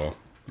baseball,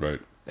 right?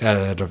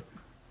 At a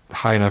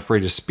high enough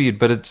rate of speed,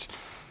 but it's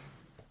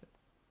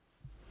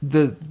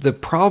the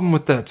problem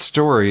with that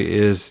story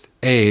is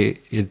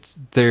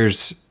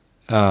there's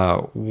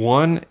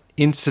one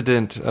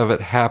incident of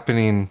it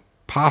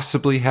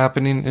possibly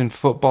happening in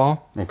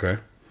football. Okay.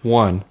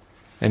 One,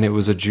 and it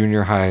was a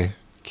junior high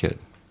kid.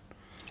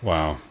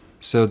 Wow.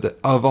 So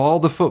of all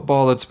the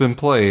football that's been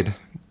played,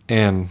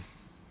 and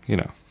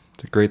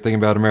the great thing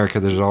about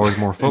America, there's always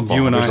more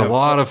football. There's a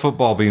lot of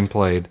football being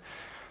played.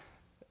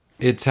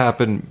 It's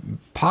happened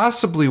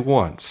possibly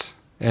once,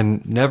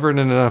 and never in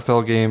an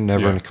NFL game,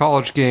 never in a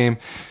college game,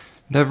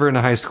 never in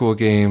a high school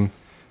game,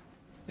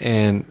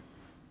 and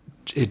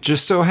it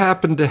just so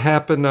happened to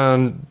happen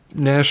on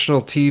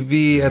national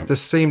TV at the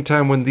same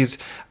time when these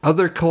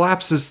other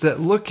collapses that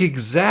look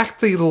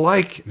exactly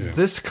like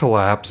this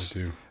collapse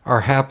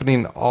are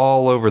happening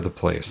all over the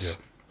place. Yeah.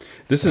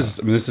 This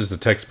is the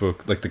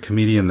textbook, like the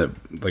comedian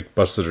that like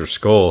busted her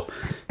skull.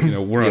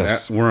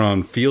 We're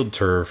on field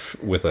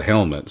turf with a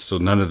helmet, so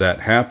none of that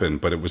happened.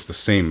 But it was the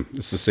same.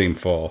 It's the same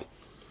fall.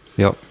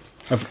 Yep.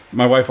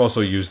 My wife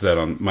also used that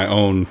on my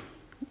own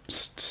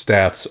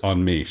stats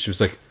on me. She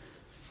was like,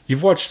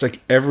 "You've watched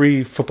like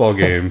every football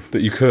game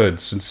that you could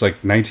since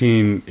like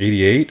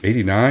 1988,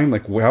 89.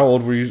 Like, how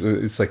old were you?"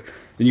 It's like,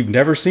 and you've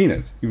never seen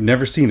it. You've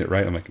never seen it,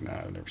 right? I'm like, "Nah,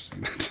 I've never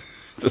seen it."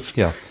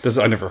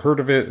 I never heard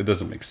of it. It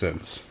doesn't make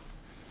sense.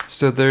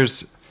 So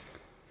there's.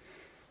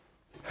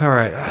 All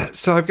right,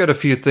 so I've got a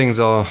few things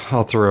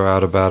I'll throw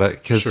out about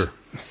it because. Sure.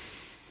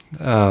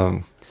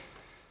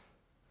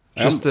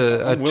 Just I'm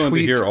a willing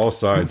tweet. to hear all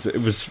sides.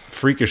 It was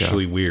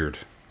freakishly weird.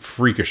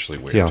 Freakishly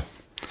weird. Yeah.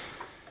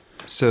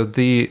 So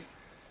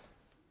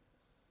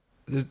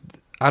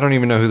I don't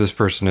even know who this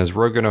person is.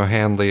 Rogan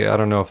O'Handley. I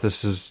don't know if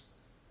this is.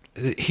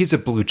 He's a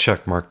blue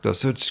check mark though,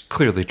 so it's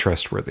clearly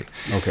trustworthy.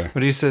 Okay.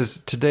 But he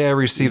says today I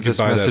received this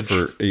buy message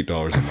that for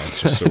 $8 a month,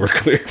 just so we're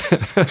clear.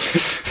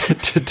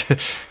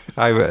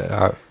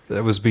 I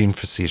was being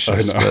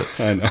facetious.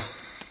 I know.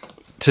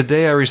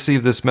 Today I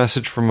received this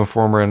message from a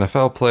former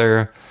NFL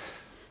player,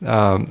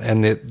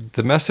 and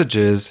the message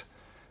is,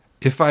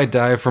 if I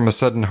die from a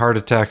sudden heart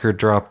attack or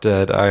drop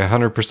dead, I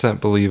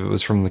 100% believe it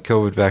was from the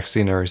COVID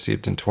vaccine I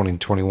received in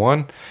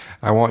 2021.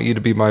 I want you to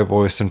be my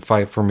voice and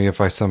fight for me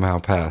if I somehow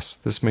pass.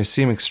 This may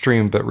seem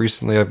extreme, but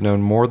recently I've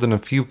known more than a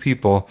few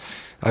people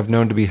I've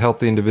known to be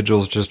healthy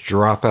individuals just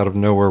drop out of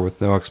nowhere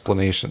with no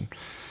explanation.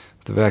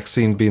 The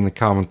vaccine being the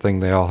common thing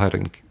they all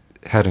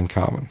had in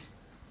common.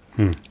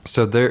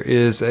 So there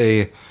is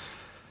a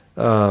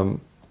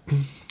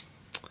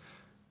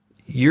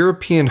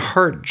European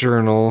Heart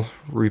Journal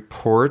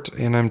report,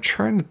 and I'm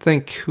trying to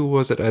think who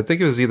was it. I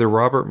think it was either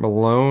Robert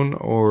Malone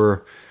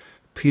or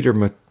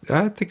Peter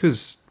I think it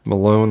was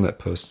Malone that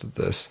posted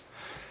this.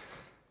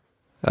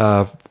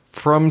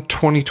 From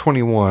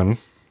 2021,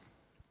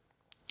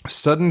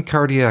 sudden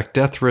cardiac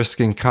death risk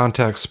in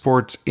contact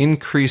sports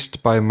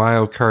increased by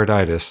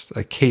myocarditis,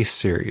 a case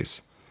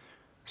series.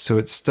 So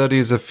it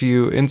studies a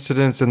few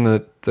incidents, and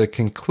the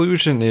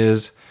conclusion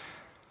is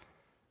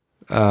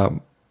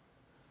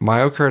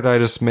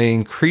myocarditis may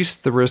increase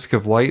the risk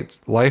of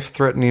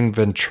life-threatening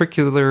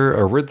ventricular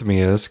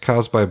arrhythmias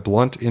caused by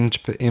blunt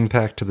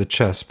impact to the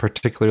chest,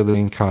 particularly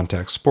in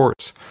contact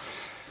sports.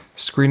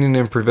 Screening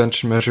and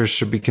prevention measures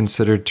should be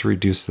considered to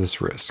reduce this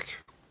risk.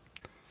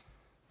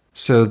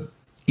 So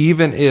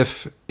even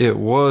if it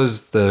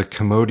was the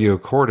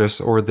commotio cordis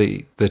or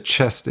the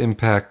chest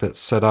impact that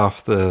set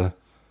off the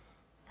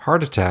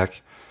heart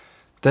attack,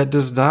 that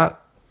does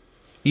not,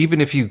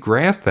 even if you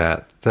grant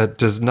that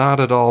does not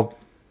at all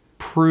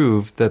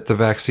prove that the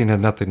vaccine had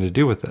nothing to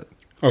do with it.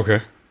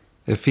 Okay.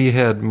 If he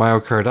had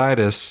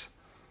myocarditis,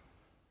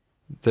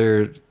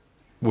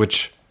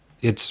 which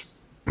it's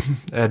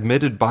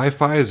admitted by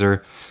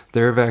Pfizer,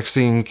 their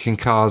vaccine can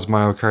cause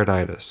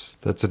myocarditis.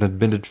 That's an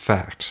admitted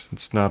fact.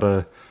 It's not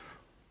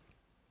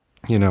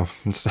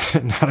it's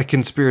not a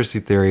conspiracy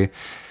theory.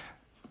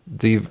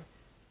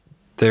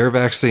 Their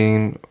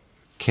vaccine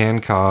can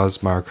cause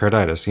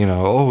myocarditis.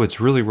 It's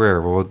really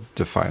rare. We'll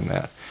define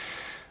that.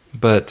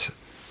 But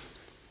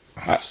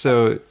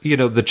so,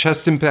 the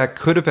chest impact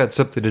could have had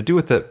something to do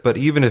with it, but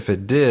even if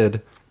it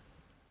did,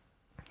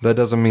 that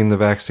doesn't mean the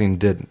vaccine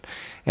didn't.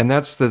 And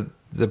that's the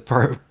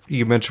part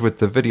you mentioned with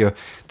the video.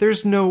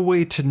 There's no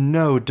way to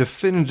know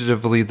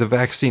definitively the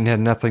vaccine had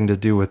nothing to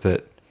do with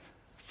it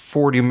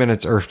 40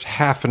 minutes or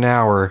half an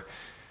hour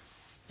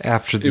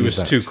after the event. It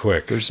was too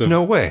quick. There's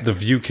no way. The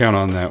view count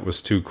on that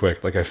was too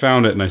quick. Like, I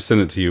found it and I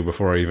sent it to you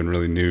before I even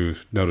really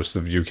noticed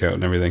the view count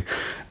and everything.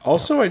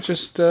 Also, I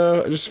just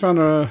found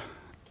a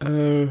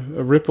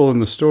ripple in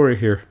the story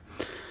here.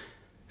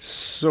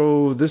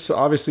 So this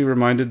obviously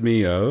reminded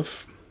me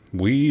of,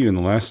 we in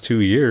the last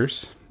 2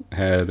 years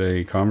had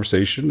a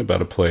conversation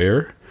about a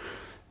player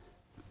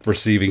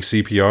receiving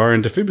CPR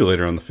and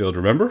defibrillator on the field.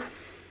 Remember?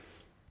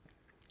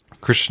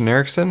 Christian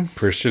Eriksen.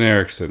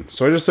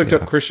 So I just looked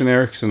up Christian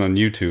Eriksen on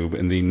YouTube,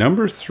 and the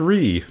number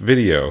 3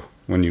 video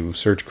when you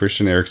search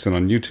Christian Eriksen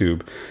on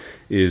YouTube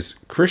is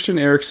Christian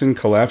Eriksen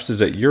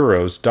collapses at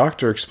Euros.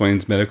 Doctor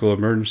explains medical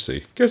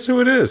emergency. Guess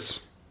who it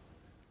is?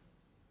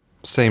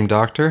 Same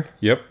doctor?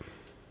 Yep.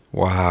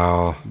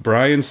 Wow.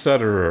 Brian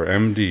Sutterer,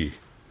 MD.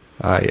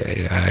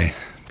 Aye.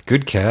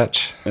 Good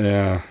catch.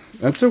 Yeah.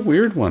 That's a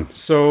weird one.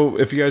 So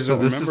if you guys don't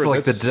remember... So this is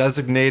like the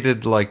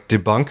designated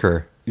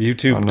debunker.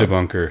 YouTube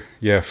debunker.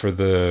 Yeah, for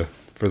the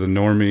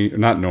normie...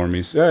 Not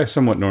normies.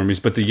 Somewhat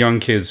normies, but the young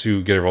kids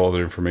who get all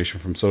their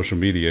information from social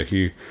media.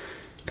 He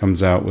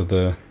comes out with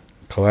a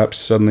collapse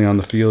suddenly on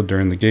the field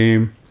during the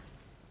game.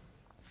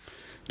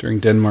 During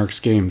Denmark's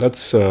game.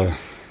 That's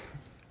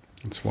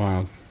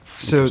wild.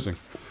 So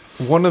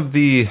one of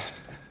the,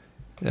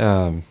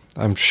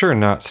 I'm sure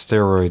not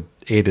steroid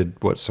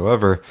aided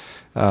whatsoever,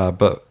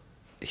 but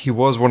he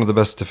was one of the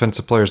best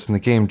defensive players in the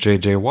game,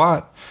 J.J.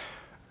 Watt,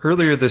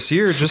 earlier this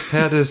year just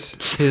had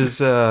his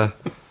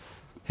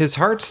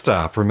heart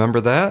stop.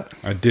 Remember that?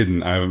 I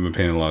didn't. I haven't been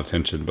paying a lot of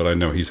attention, but I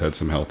know he's had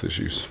some health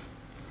issues.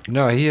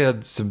 No, he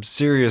had some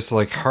serious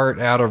heart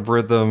out of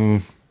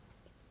rhythm,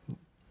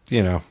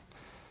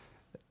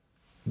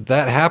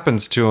 that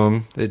happens to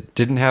him. It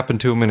didn't happen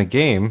to him in a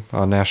game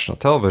on national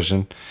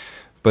television,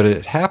 but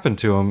it happened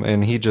to him,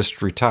 and he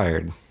just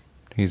retired.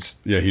 He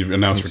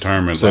announced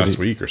retirement last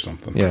week or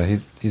something. Yeah,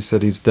 he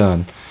said he's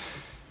done.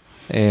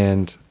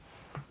 And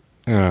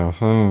I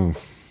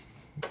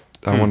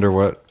wonder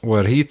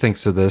what he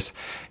thinks of this.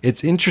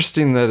 It's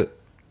interesting that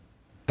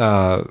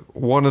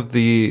one of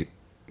the,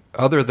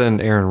 other than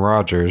Aaron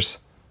Rodgers,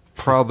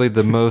 probably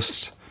the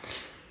most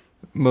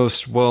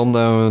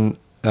well-known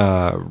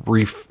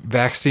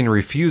vaccine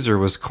refuser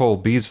was Cole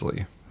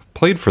Beasley,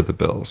 played for the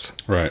Bills.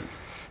 Right.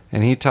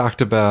 And he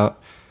talked about,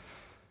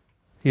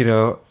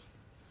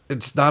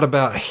 it's not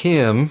about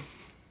him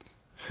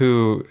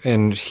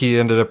and he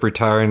ended up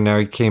retiring. Now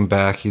he came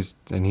back. He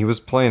was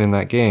playing in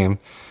that game.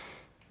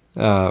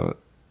 He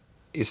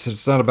said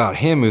it's not about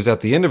him who's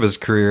at the end of his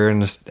career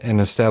and an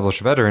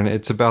established veteran.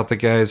 It's about the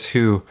guys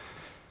who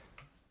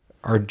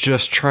are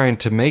just trying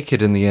to make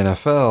it in the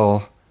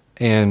NFL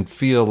and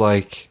feel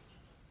like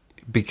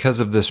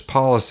because of this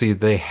policy,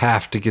 they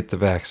have to get the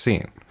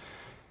vaccine.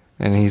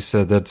 And he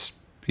said that's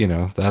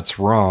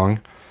wrong.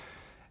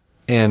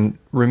 And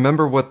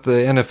remember what the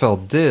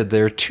NFL did.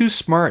 They're too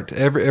smart.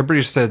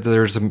 Everybody said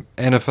there's an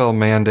NFL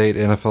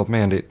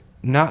mandate.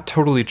 Not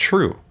totally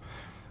true.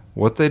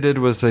 What they did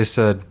was they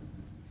said,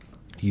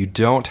 you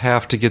don't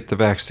have to get the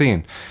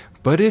vaccine.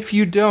 But if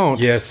you don't,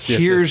 here's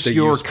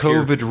your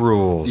COVID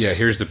rules. Yeah,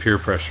 here's the peer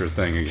pressure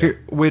thing again.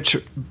 Which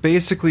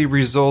basically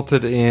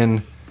resulted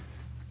in,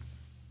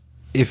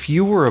 if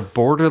you were a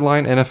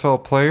borderline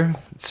NFL player,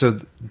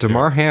 so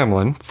DeMar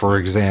Hamlin, for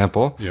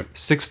example,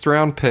 6th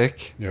round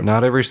pick,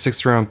 not every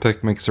 6th round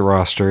pick makes a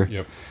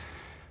roster.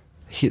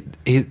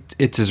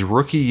 It's his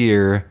rookie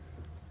year,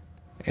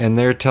 and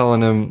they're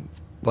telling him,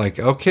 like,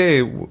 okay,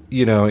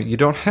 you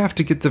don't have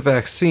to get the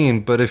vaccine,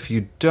 but if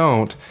you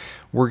don't,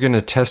 we're going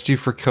to test you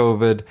for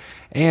COVID.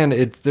 And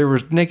there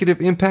were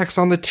negative impacts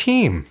on the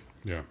team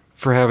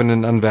for having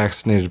an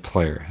unvaccinated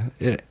player.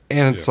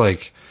 It's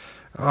like,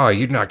 oh,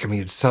 you're not going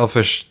to be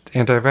selfish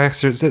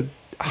anti-vaxxers.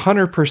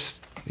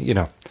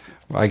 100%,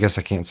 I guess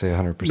I can't say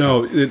 100%.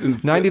 No.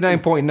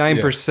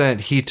 99.9%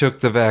 he took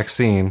the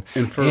vaccine.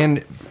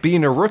 And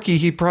being a rookie,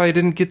 he probably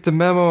didn't get the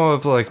memo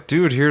of like,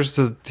 dude, here's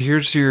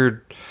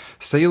your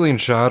saline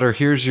shot, or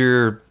here's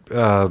your,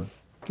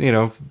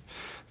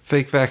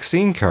 fake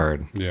vaccine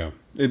card. Yeah.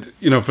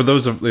 For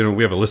those of,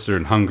 we have a listener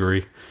in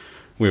Hungary.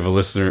 We have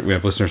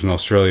listeners in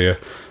Australia.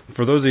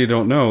 For those of you who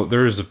don't know,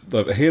 there's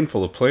a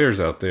handful of players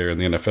out there in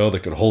the NFL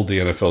that could hold the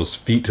NFL's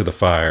feet to the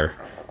fire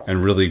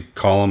and really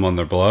call them on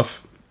their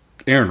bluff.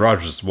 Aaron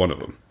Rodgers is one of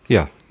them.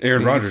 Yeah.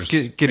 Aaron Rodgers.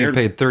 Getting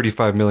paid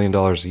 $35 million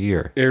a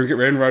year.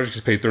 Aaron Rodgers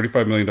gets paid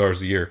 $35 million a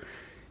year.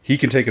 He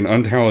can take an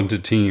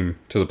untalented team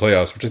to the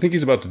playoffs, which I think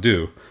he's about to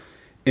do.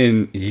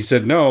 And he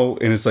said no,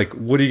 and it's like,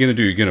 what are you going to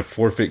do? You're going to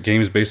forfeit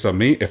games based on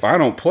me? If I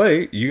don't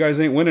play, you guys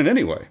ain't winning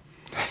anyway.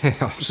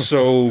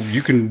 So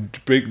you can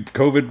break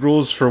COVID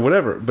rules for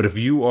whatever. But if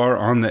you are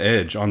on the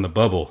edge, on the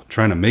bubble,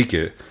 trying to make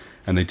it,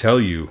 and they tell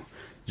you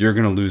you're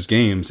going to lose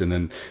games, and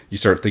then you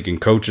start thinking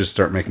coaches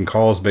start making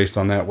calls based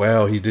on that.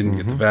 Well, he didn't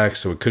get the vax,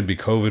 so it could be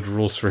COVID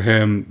rules for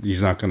him.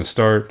 He's not going to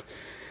start.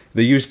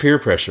 They use peer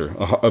pressure,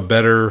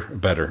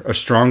 a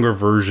stronger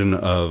version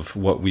of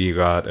what we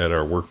got at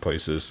our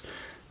workplaces.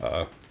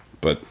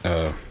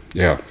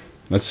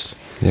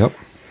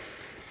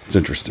 It's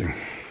interesting.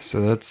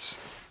 So that's,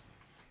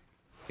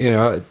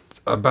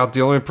 about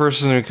the only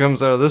person who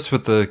comes out of this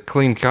with a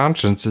clean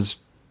conscience is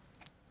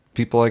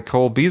people like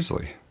Cole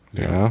Beasley.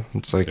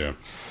 It's like,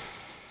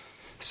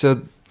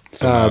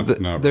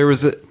 there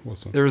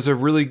was a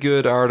really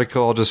good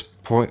article. I'll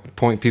just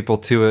point people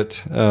to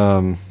it.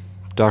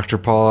 Dr.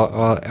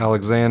 Paul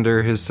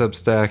Alexander, his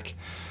Substack.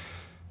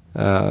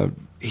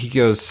 He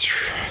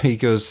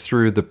goes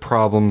through the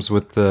problems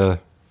with the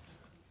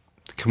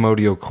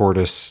commotio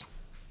cordis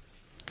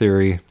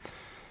theory,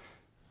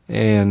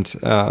 and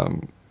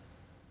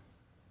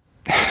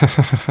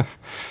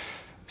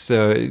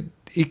so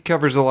he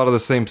covers a lot of the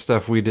same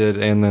stuff we did,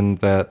 and then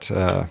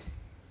that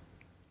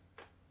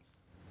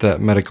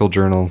medical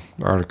journal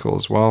article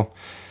as well.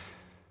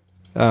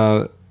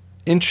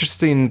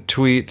 Interesting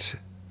tweet.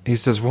 He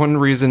says, one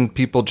reason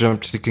people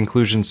jump to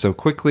conclusions so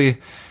quickly,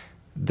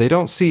 they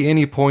don't see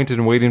any point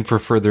in waiting for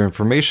further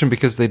information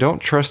because they don't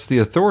trust the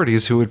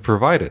authorities who would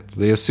provide it.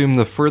 They assume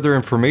the further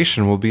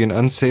information will be an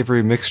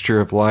unsavory mixture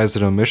of lies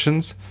and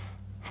omissions.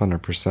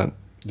 100%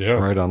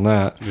 right on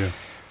that. Yeah.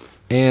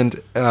 And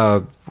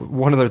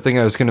one other thing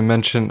I was going to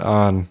mention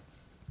on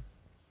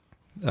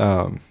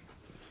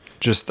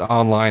just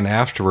online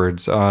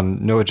afterwards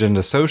on No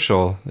Agenda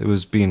Social, it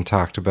was being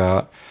talked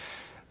about,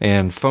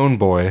 and Phone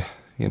Boy,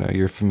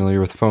 you're familiar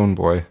with Phone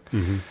Boy,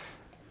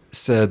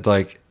 said,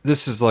 like,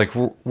 this is like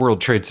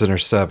World Trade Center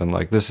 7.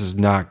 Like, this is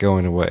not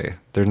going away.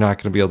 They're not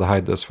going to be able to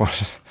hide this one.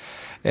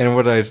 And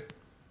what I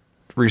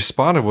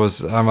responded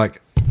was, I'm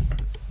like,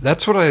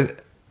 that's what I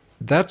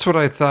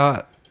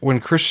thought when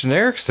Christian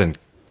Eriksen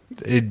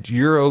in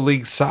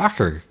EuroLeague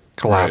soccer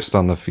collapsed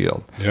on the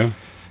field. Yeah.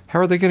 How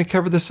are they going to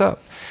cover this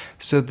up?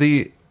 So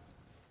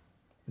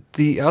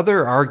the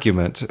other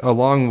argument,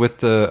 along with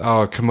the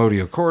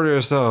Commotio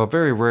cordis,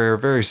 very rare,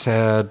 very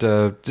sad,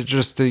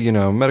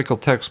 medical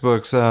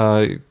textbooks,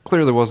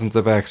 clearly wasn't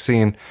the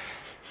vaccine.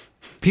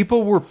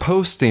 People were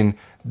posting,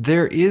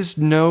 there is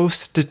no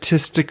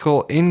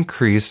statistical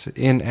increase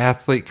in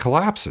athlete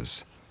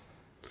collapses.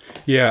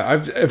 Yeah,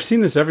 I've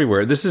seen this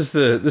everywhere. This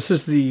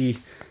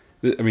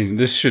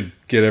should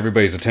get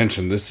everybody's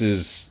attention. This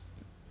is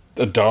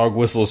a dog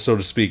whistle, so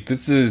to speak.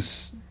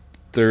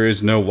 There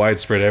is no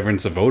widespread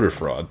evidence of voter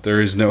fraud.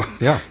 There is no,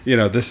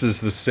 this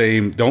is the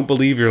same. Don't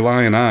believe your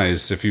lying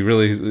eyes. If you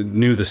really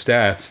knew the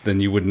stats,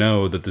 then you would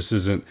know that this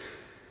isn't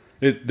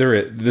it.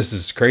 This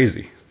is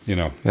crazy.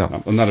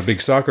 I'm not a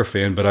big soccer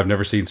fan, but I've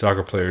never seen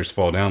soccer players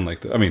fall down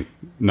like that. I mean,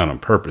 not on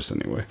purpose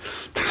anyway.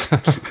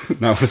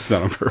 No, it's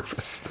not on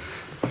purpose.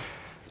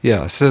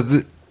 Yeah.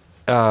 So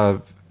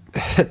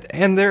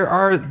and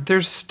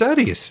there's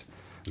studies.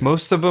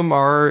 Most of them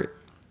are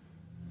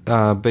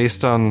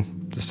based on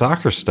the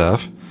soccer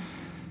stuff,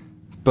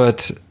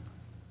 but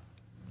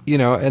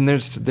and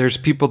there's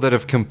people that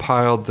have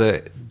compiled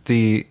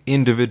the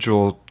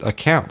individual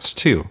accounts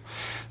too.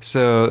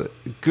 So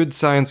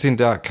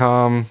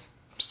goodsciencing.com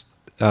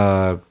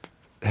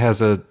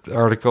has an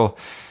article,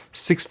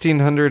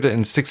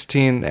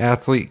 1,616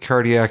 athlete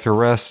cardiac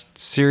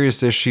arrests,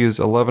 serious issues,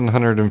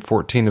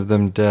 1,114 of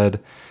them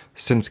dead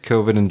since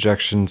COVID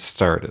injections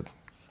started.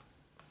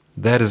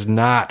 That is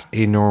not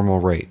a normal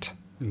rate.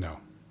 No.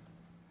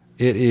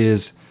 It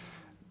is,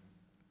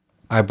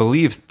 I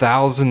believe,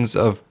 thousands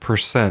of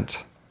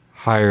 %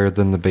 higher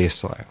than the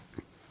baseline.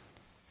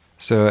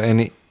 So,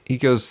 and he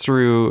goes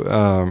through,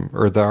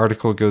 or the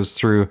article goes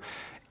through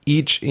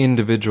each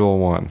individual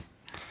one.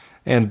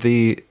 And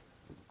did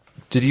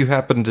you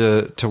happen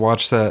to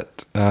watch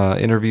that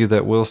interview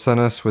that Will sent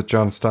us with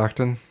John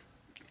Stockton?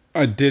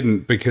 I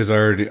didn't because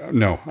I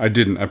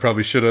didn't. I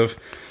probably should have.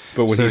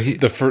 But when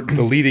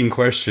the leading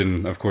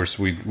question, of course,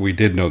 we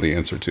did know the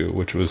answer to,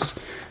 which was,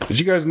 did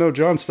you guys know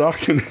John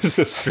Stockton is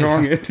a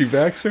strong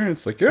anti-vaxxer? And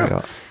it's like,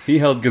 yeah. He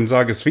held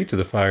Gonzaga's feet to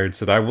the fire and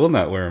said, I will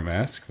not wear a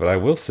mask, but I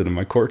will sit in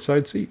my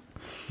courtside seat.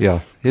 Yeah.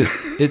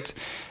 It's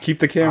keep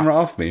the camera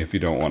off me if you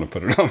don't want to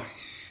put it on me.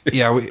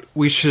 Yeah,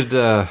 we should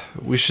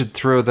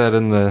throw that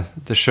in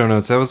the show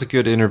notes. That was a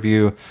good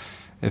interview.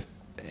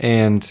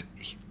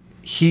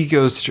 He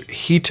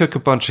took a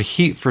bunch of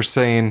heat for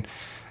saying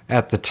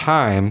at the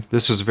time,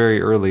 this was very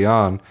early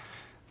on,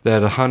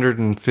 that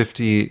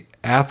 150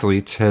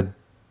 athletes had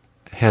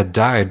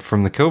died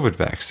from the COVID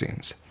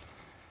vaccines.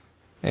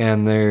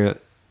 And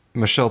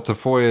Michelle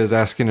Tafoya is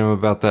asking him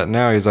about that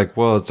now. He's like,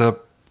 well, it's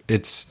up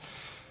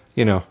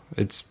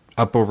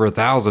over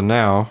 1,000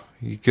 now.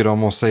 You could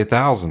almost say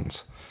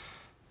thousands.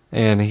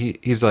 And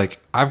he's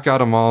like, I've got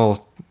them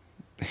all.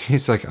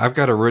 He's like, I've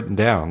got it written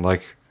down,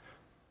 like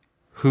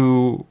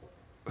who,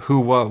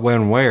 what,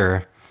 when,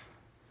 where,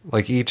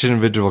 like each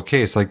individual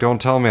case. Like, don't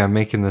tell me I'm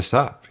making this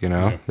up,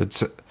 Yeah.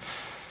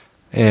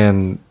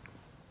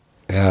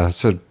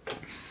 So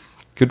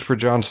good for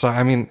John Stockton.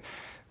 I mean,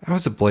 I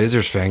was a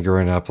Blazers fan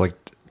growing up. Like,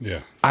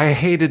 yeah, I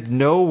hated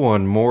no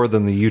one more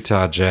than the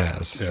Utah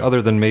Jazz,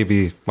 other than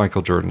maybe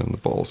Michael Jordan and the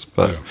Bulls.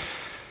 But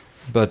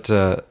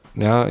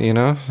now,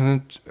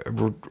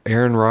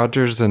 Aaron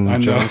Rodgers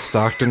and John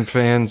Stockton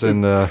fans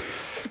and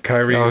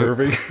Kyrie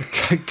Irving.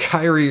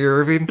 Kyrie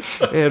Irving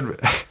and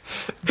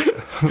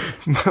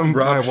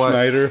Rob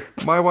Schneider.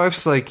 My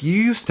wife's like, you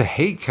used to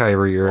hate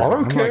Kyrie Irving. I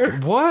don't care.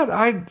 Like, what?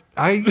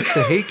 I used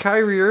to hate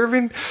Kyrie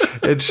Irving?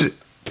 And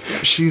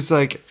she's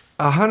like,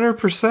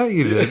 100%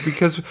 you did,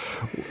 because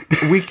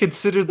we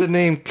considered the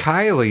name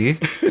Kylie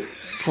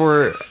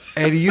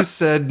and you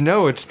said,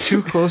 no, it's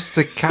too close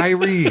to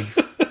Kyrie.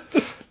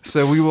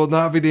 So we will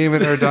not be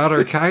naming our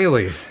daughter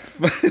Kylie.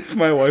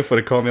 My wife would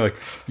have called me like,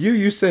 you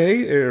used to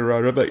hate Aaron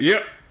Rodgers. I'm like,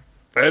 yep,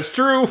 that's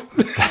true.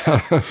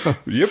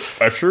 Yep,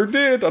 I sure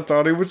did. I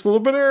thought he was a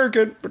little bit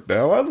arrogant, but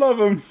now I love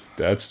him.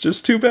 That's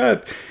just too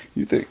bad.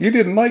 You think you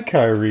didn't like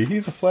Kyrie?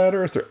 He's a flat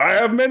earther. I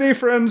have many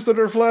friends that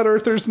are flat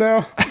earthers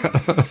now.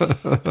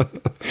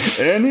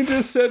 And he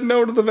just said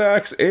no to the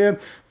vax. And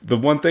the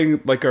one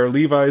thing, like our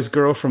Levi's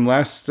girl from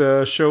last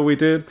show we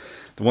did,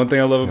 the one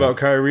thing I love about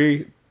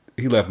Kyrie,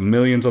 he left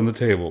millions on the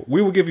table.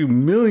 We will give you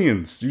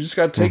millions. You just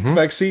got to take the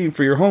vaccine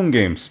for your home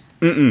games.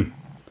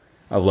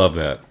 I love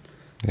that.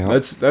 Yep.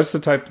 That's the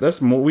type.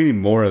 We need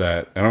more of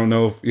that. I don't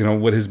know if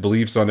what his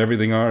beliefs on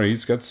everything are.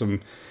 He's got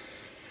some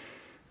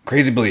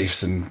crazy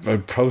beliefs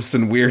and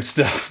posting weird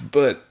stuff.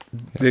 But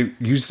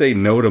you say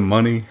no to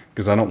money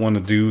because I don't want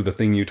to do the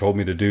thing you told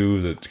me to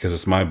do because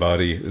it's my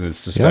body and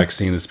it's this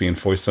vaccine that's being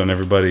foisted on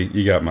everybody.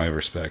 You got my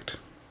respect.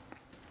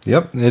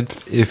 Yep.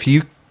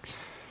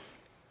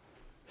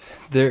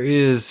 There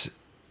is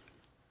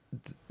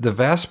the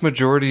vast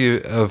majority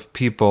of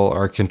people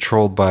are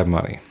controlled by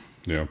money.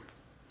 Yeah.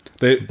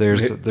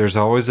 There's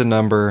always a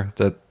number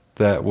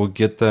that will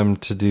get them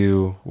to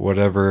do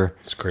whatever.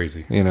 It's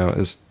crazy.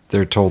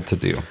 they're told to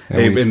do.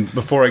 And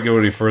before I go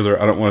any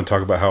further, I don't want to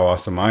talk about how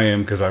awesome I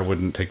am because I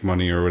wouldn't take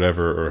money or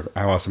whatever, or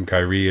how awesome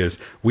Kyrie is.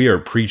 We are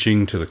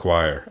preaching to the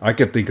choir. I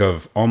could think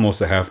of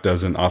almost a half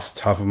dozen off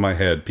the top of my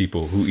head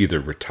people who either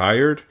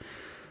retired,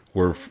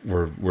 were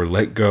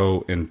let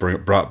go and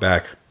brought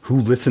back, who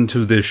listened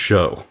to this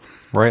show.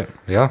 Right,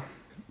 yeah.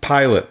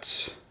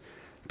 Pilots,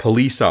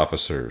 police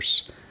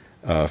officers,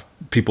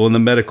 people in the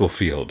medical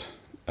field,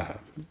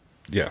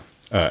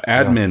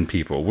 admin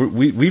people.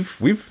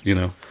 We've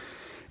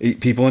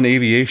people in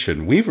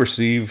aviation. We've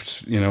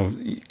received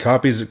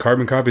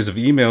carbon copies of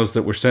emails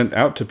that were sent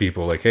out to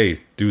people like,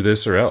 hey, do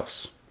this or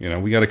else.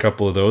 We got a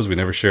couple of those. We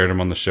never shared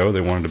them on the show.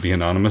 They wanted to be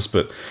anonymous,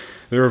 but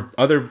there are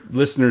other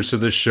listeners to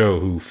this show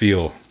who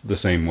feel the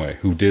same way,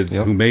 who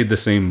made the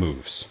same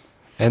moves.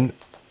 And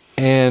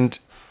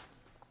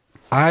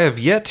I have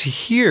yet to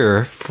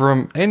hear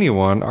from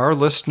anyone, our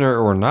listener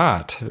or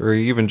not, or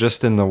even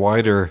just in the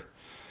wider,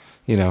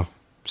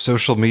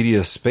 social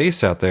media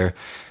space out there.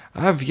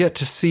 I've yet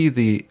to see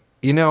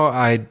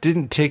I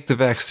didn't take the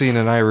vaccine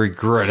and I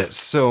regret it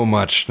so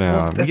much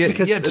now. Well,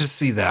 yet to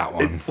see that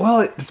one.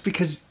 It's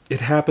because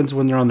it happens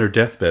when they're on their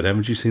deathbed.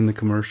 Haven't you seen the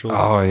commercials?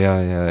 Oh,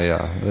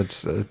 yeah.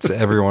 It's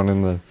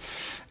everyone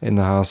in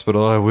the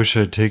hospital. I wish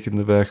I'd taken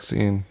the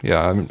vaccine.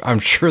 Yeah, I'm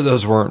sure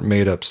those weren't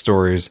made up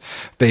stories.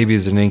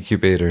 Babies in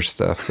incubator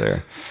stuff there.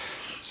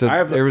 So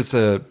there was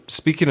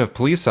speaking of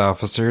police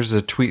officers,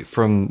 a tweet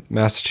from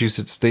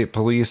Massachusetts State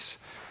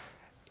Police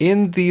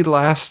in the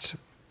last,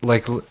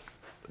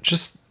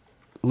 just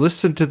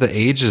listen to the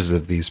ages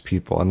of these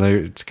people. And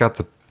it's got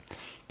the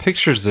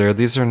pictures there.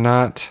 These are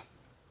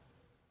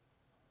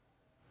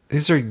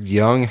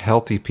young,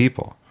 healthy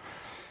people.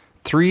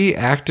 3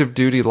 active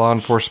duty law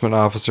enforcement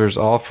officers,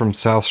 all from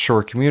South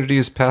Shore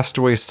communities, passed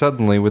away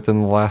suddenly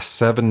within the last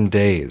 7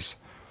 days.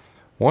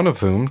 One of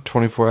whom,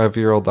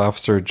 25-year-old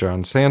Officer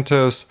John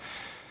Santos,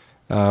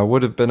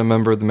 would have been a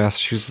member of the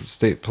Massachusetts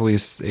State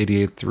Police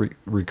 88th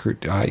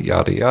recruit,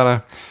 yada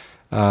yada.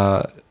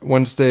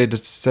 Wednesday,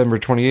 December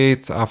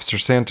 28th, Officer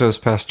Santos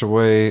passed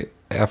away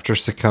after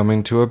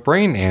succumbing to a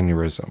brain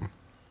aneurysm.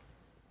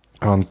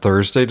 On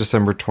Thursday,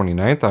 December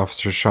 29th,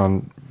 Officer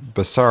Sean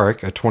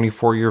Basarik, a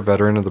 24-year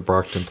veteran of the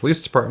Brockton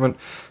Police Department,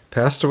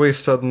 passed away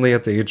suddenly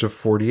at the age of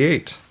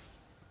 48.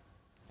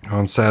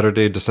 On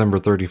Saturday, December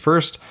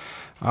 31st,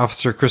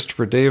 Officer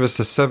Christopher Davis,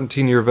 a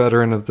 17-year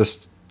veteran of the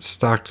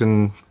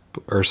Stoughton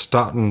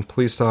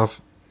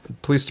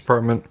Police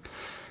Department,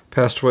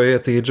 passed away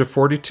at the age of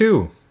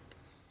 42.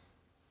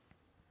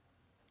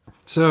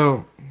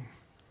 So,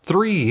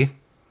 3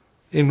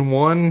 in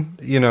one,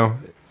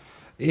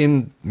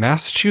 in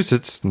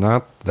Massachusetts,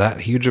 not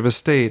that huge of a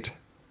state,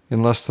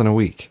 in less than a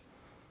week.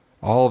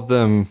 All of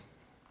them,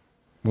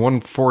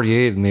 one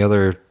 48 and the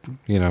other,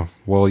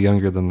 well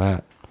younger than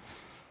that.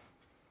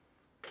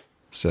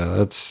 So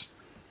that's,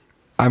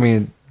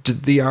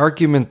 the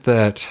argument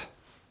that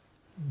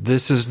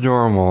this is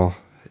normal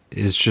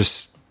is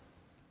just,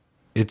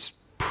 it's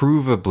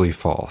provably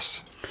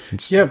false.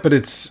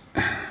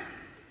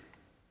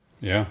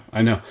 Yeah,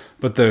 I know.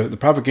 But the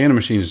propaganda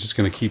machine is just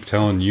going to keep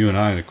telling you and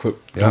I to quit,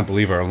 don't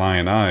believe our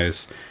lying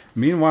eyes.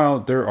 Meanwhile,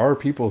 there are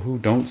people who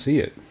don't see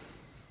it.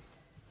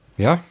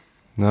 Yeah,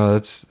 no,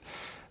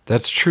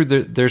 that's true.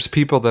 There's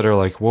people that are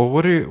like, well,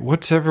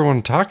 what's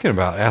everyone talking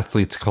about?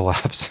 Athletes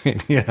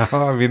collapsing,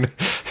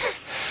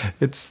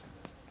 it's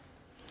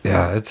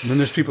And then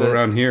there's people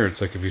around here.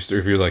 It's like if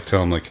you're like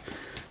tell them like,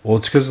 well,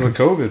 it's because of the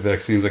COVID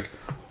vaccines. Like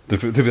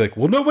they'll be like,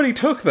 well, nobody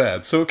took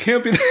that, so it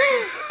can't be.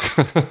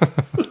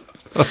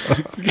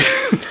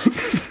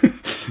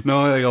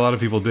 No, like a lot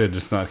of people did,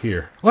 just not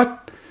here.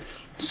 What?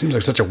 Seems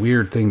like such a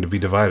weird thing to be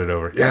divided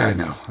over. Yeah, I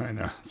know.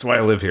 That's why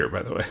I live here,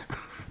 by the way.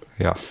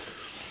 Yeah.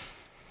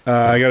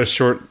 I got a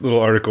short little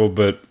article,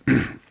 but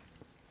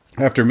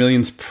after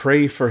millions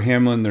pray for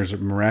Hamlin, there's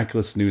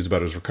miraculous news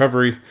about his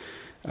recovery.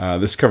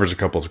 This covers a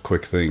couple of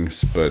quick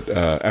things, but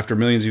after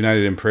millions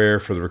united in prayer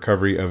for the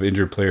recovery of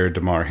injured player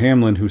Damar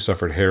Hamlin, who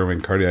suffered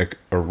harrowing cardiac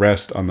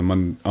arrest on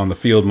the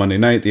field Monday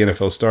night, the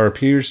NFL star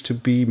appears to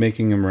be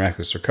making a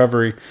miraculous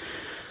recovery.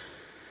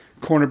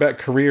 Cornerback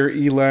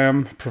Kareem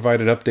Elam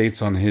provided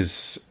updates on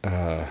his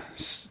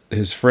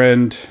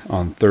friend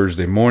on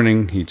Thursday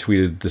morning. He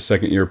tweeted, "The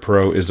second-year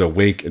pro is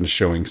awake and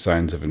showing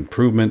signs of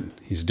improvement.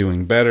 He's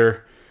doing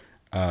better.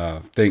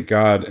 Thank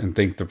God and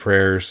thank the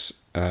prayers.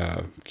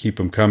 Keep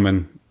them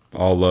coming.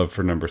 All love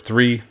for number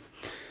 3.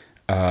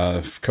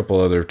 A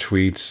couple other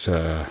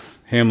tweets.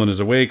 Hamlin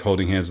is awake,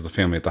 holding hands with the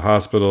family at the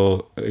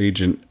hospital.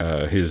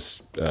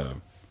 His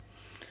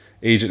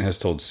agent has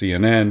told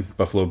CNN.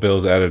 Buffalo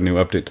Bills added a new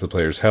update to the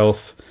player's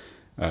health.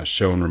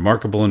 Shown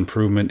remarkable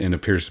improvement and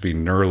appears to be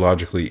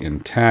neurologically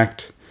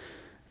intact.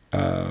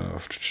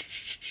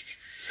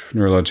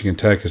 Neurologically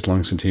intact. His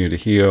lungs continue to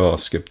heal. I'll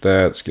skip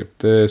that. Skip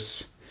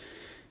this.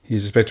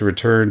 He's expected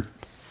to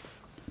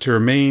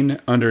remain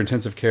under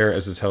intensive care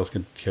as his health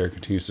care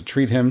continues to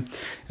treat him.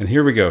 And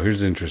here we go.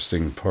 Here's the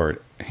interesting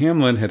part.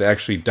 Hamlin had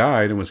actually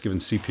died and was given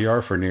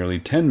CPR for nearly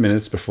 10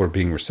 minutes before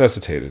being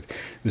resuscitated.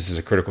 This is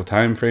a critical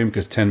time frame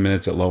because 10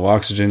 minutes at low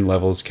oxygen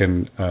levels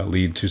can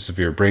lead to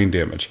severe brain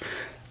damage.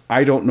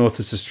 I don't know if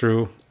this is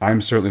true.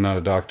 I'm certainly not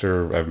a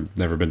doctor. I've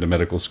never been to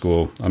medical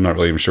school. I'm not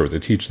really even sure what they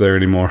teach there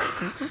anymore.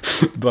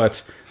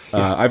 But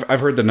I've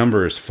heard the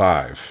number is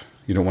 5.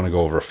 You don't want to go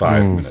over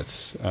 5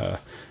 minutes.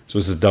 So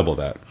this is double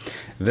that.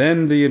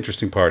 Then the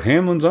interesting part,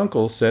 Hamlin's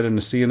uncle said in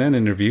a CNN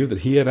interview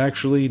that he had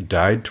actually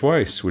died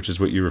twice, which is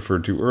what you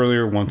referred to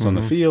earlier, once on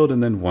the field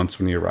and then once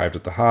when he arrived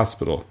at the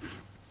hospital.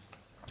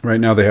 Right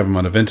now they have him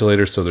on a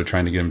ventilator, so they're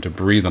trying to get him to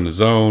breathe on his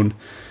own.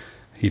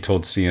 He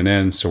told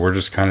CNN, so we're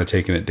just kind of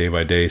taking it day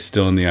by day,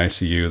 still in the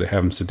ICU. They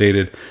have him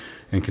sedated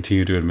and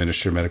continue to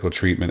administer medical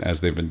treatment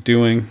as they've been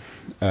doing.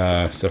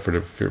 Suffered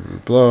a fear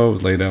blow,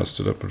 laid out,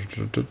 stood up.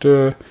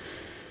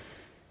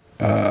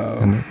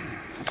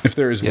 If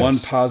there is one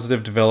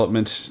positive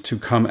development to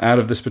come out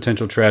of this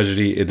potential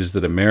tragedy, it is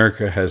that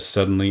America has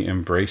suddenly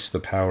embraced the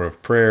power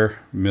of prayer.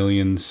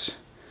 Millions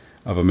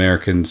of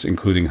Americans,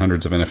 including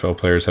hundreds of NFL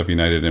players, have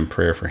united in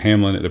prayer for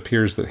Hamlin. It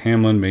appears that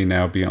Hamlin may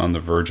now be on the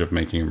verge of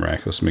making a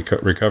miraculous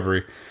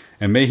recovery,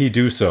 and may he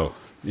do so.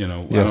 You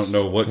know, I don't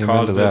know what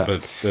caused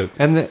it, but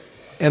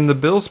and the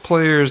Bills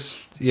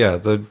players,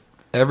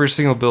 every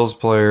single Bills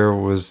player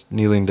was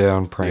kneeling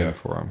down praying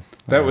for him.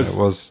 That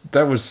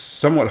was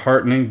somewhat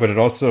heartening, but it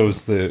also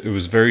was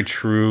very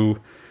true,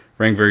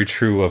 rang very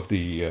true of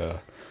the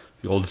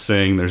old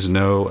saying, "There's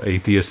no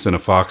atheist in a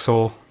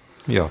foxhole."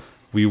 Yeah.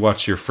 We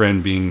watch your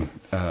friend being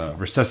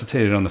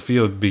resuscitated on the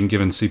field, being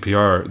given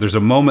CPR. There's a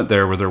moment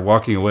there where they're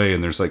walking away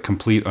and there's like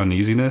complete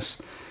uneasiness.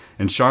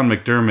 And Sean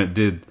McDermott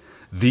did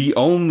the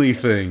only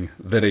thing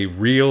that a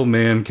real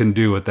man can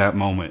do at that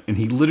moment. And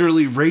he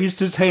literally raised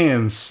his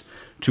hands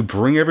to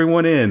bring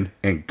everyone in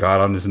and got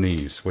on his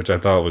knees, which I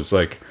thought was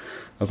like,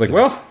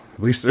 well,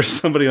 at least there's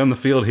somebody on the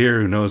field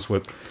here who knows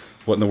what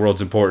in the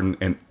world's important.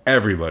 And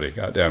everybody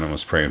got down and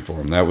was praying for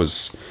him. That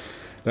was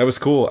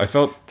cool. I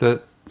felt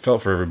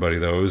for everybody,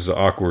 though. It was an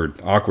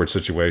awkward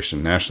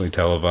situation. Nationally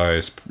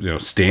televised,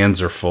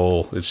 stands are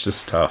full. It's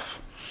just tough.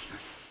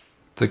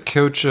 The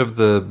coach of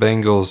the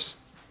Bengals,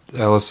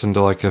 I listened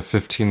to like a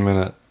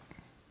 15-minute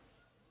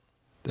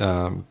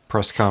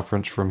press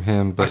conference from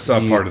him. But I saw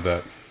part of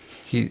that.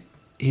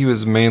 He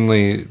was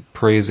mainly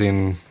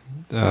praising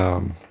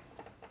the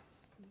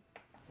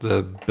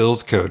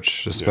Bills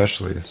coach,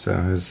 especially. Yeah.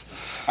 So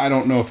I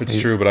don't know if it's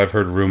true, but I've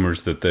heard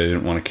rumors that they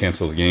didn't want to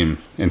cancel the game,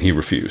 and he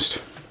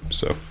refused.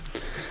 So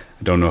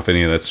I don't know if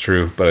any of that's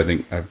true, but I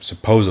think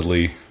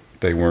supposedly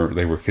they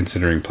were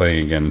considering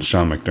playing again.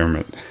 Sean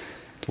McDermott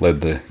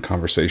led the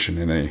conversation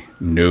in a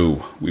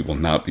no, we will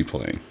not be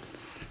playing.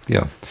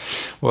 Yeah.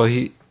 Well,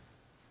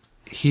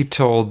 he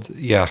told,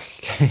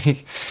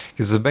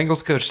 because the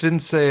Bengals coach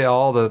didn't say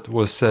all that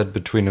was said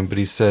between them, but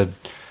he said,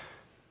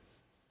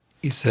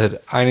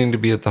 I need to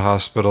be at the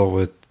hospital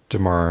with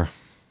Damar.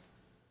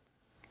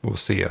 We'll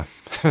see ya.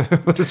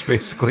 Was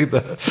basically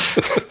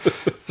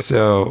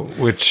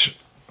which,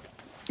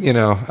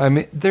 I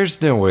mean,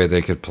 there's no way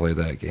they could play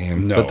that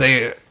game. No. But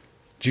did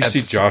you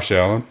see Josh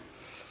Allen?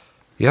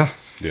 Yeah.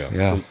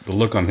 Yeah. The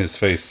look on his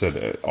face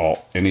said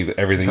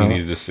everything you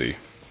needed to see.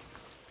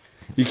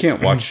 You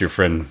can't watch your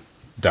friend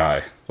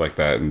die like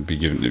that and be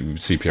given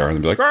CPR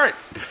and be like, all right,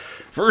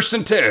 1st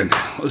and 10,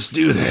 let's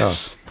do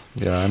this.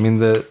 Yeah. I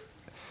mean,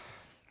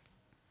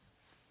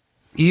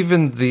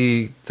 even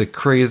the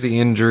crazy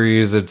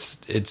injuries,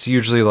 it's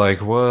usually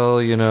like, well,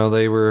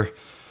 they were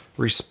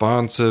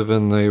responsive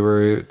and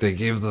they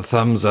gave the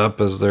thumbs up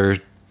as they're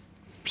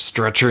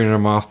stretching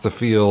him off the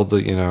field,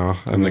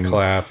 the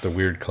clap, the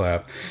weird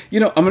clap. I'm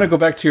going to go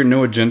back to your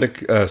no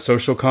agenda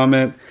social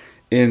comment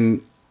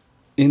in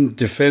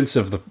defense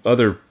of the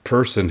other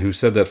person who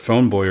said that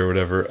phone boy or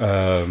whatever.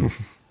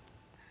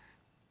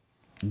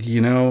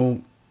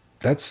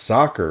 That's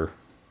soccer.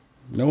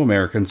 No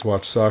Americans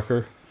watch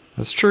soccer.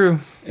 That's true.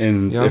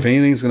 And if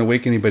anything's going to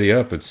wake anybody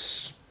up,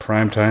 it's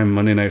primetime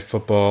Monday Night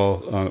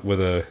Football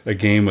with a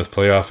game with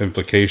playoff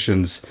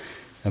implications,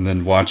 and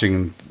then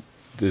watching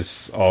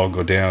this all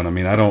go down. I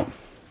mean, I don't...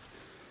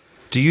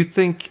 Do you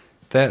think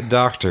that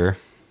doctor,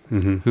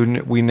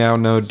 who we now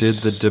know did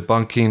the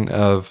debunking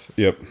of...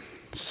 Yep.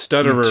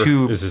 Stutterer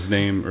YouTube, is his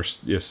name, or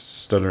yes,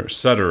 Stutterer.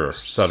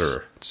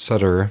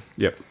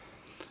 Yep.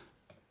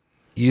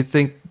 You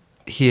think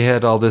he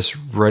had all this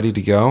ready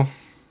to go?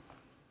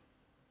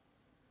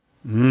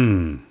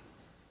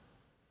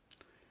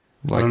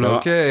 Like,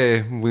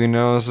 okay, we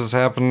know this is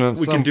happening at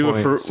some point.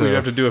 We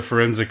have to do a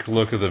forensic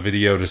look of the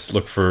video. Just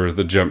look for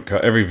the jump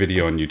cut. Every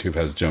video on YouTube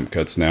has jump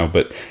cuts now,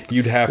 but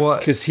you'd have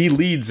because he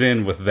leads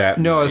in with that.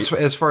 No,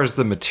 as far as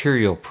the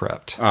material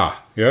prepped.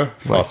 Yeah,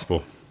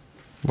 possible.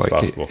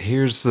 Possible.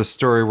 Here's the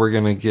story we're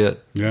gonna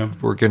get. Yeah,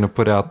 we're gonna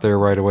put out there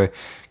right away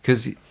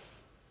because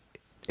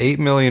 8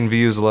 million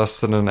views less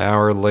than an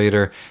hour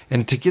later,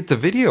 and to get the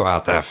video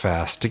out that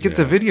fast,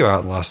 the video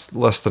out in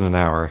less than an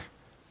hour,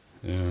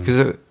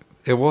 because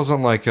it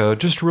wasn't like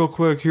just real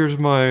quick. Here's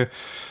my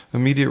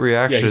immediate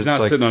reaction. Yeah, he's not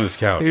It's like, sitting on his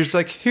couch. He's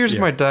like, here's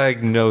my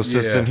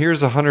diagnosis, Yeah. and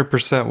here's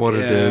 100% what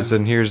it is,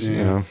 and here's,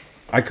 you know.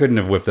 I couldn't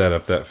have whipped that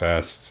up that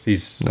fast.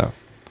 No.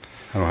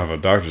 I don't have a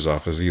doctor's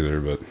office either,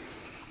 but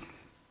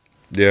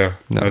yeah,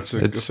 No, that's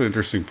an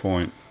interesting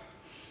point.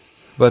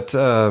 But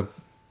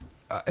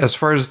as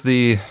far as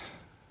the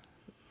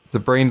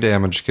brain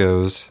damage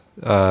goes,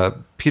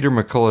 Peter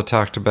McCullough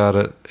talked about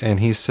it, and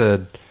he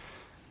said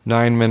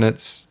 9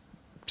 minutes,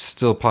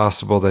 still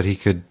possible that he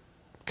could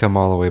come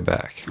all the way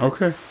back.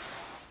 Okay,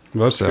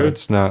 well, that's So good.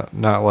 it's not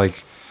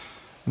like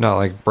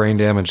brain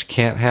damage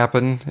can't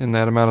happen in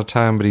that amount of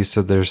time, but he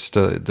said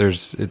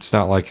it's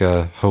not like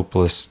a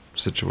hopeless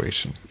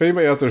situation. If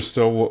anybody out there's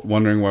still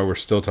wondering why we're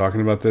still talking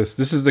about this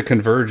is the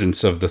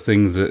convergence of the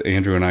things that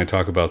Andrew and I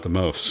talk about the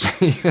most.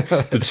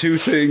 The two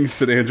things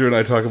that Andrew and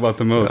I talk about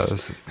the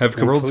most have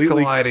worlds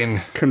completely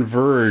colliding.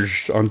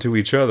 converged onto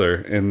each other,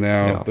 and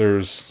now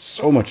there's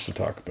so much to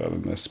talk about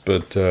in this.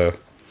 But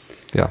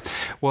yeah,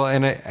 well,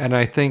 and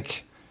I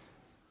think,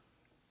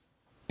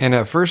 and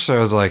at first I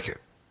was like,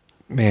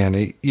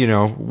 man, you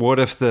know, what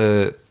if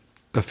the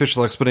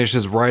official explanation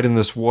is right in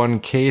this one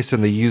case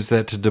and they use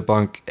that to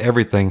debunk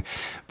everything?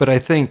 But I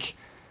think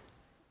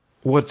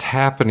what's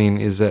happening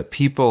is that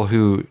people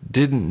who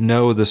didn't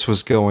know this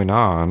was going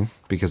on,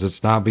 because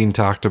it's not being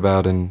talked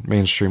about in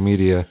mainstream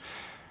media,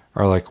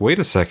 are like, wait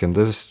a second,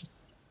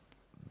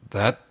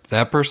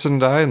 that person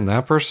died and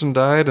that person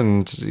died,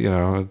 and you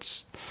know,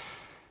 it's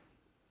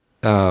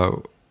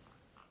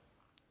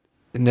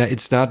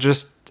not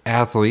just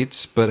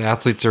athletes, but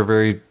athletes are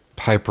very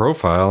high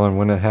profile, and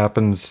when it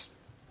happens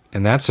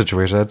in that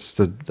situation, that's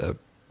the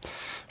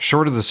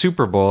short of the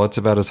Super Bowl, it's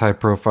about as high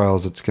profile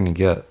as it's going to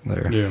get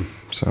there. yeah,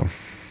 So,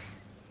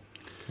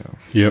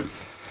 yep.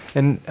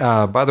 and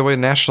by the way,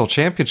 national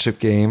championship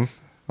game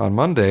on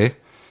Monday,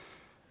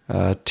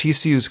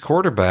 TCU's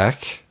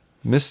quarterback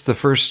missed the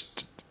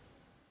first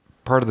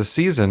part of the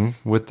season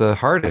with the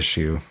heart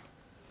issue.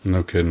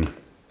 No kidding.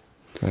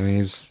 And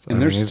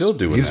they're still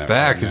doing He's that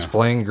back. right He's now.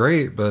 playing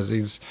great, but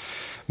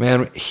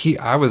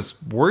I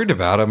was worried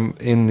about him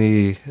in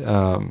the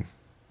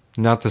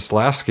not this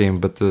last game,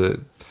 but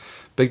the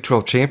Big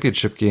 12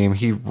 championship game.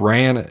 He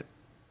ran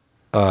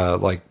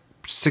like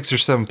 6 or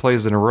 7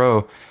 plays in a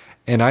row,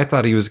 and I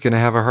thought he was going to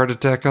have a heart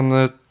attack on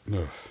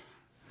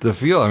the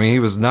field. I mean, he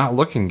was not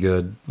looking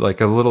good. Like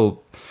a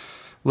little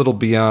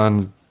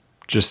beyond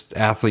just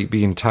athlete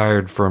being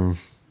tired from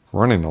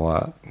running a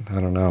lot. I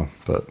don't know,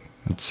 but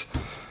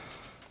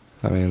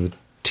the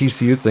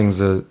TCU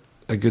thing's a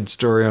good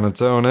story on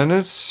its own, and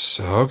it's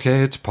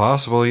okay. It's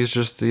possible he's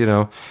just, you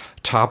know,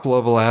 top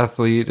level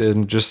athlete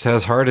and just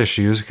has heart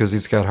issues because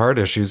he's got heart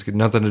issues, got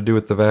nothing to do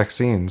with the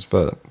vaccines.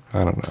 But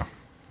I don't know.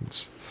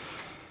 It's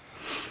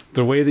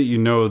The way that you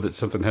know that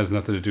something has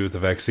nothing to do with the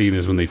vaccine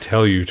is when they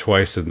tell you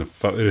twice in a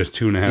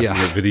 2.5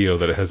 minute video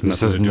that it has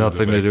this nothing, has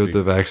nothing to do with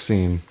the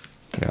vaccine.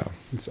 vaccine. Yeah,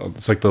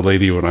 It's like the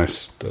lady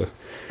the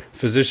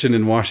physician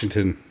in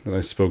Washington that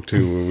I spoke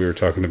to when we were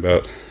talking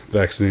about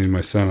vaccinating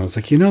my son. I was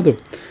like, you know,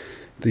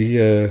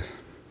 the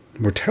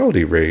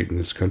mortality rate in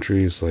this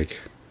country is like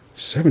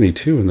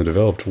 72 in the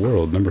developed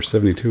world, number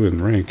 72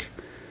 in rank.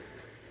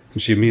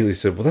 And she immediately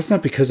said, well, that's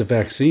not because of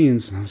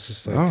vaccines. And I was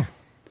just like, oh,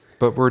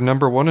 but we're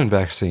number 1 in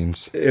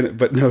vaccines.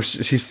 but no,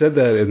 she said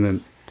that, and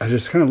then I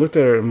just kind of looked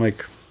at her and I'm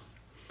like,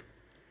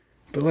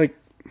 but like,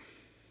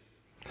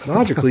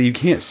 logically, you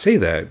can't say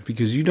that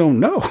because you don't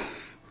know.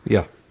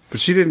 Yeah. But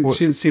she didn't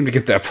seem to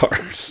get that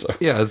part. So.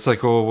 Yeah, it's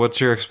like, well, what's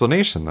your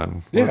explanation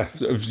then? Yeah,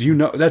 you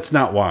know, that's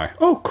not why.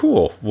 Oh,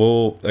 cool.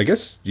 Well, I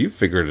guess you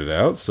figured it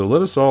out. So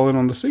let us all in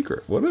on the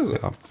secret. What is it?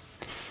 Yeah.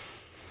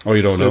 Oh,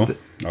 you don't So know?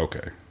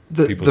 Okay.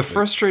 The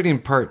frustrating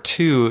part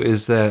too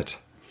is that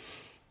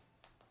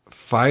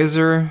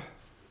Pfizer,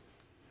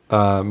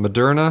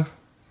 Moderna,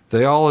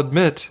 they all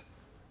admit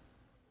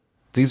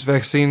these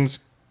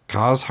vaccines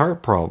cause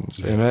heart problems.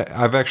 Yeah. And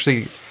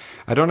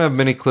I don't have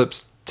many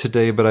clips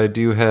today, but I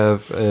do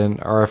have an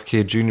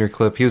RFK Jr.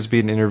 clip. He was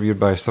being interviewed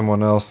by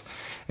someone else,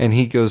 and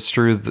he goes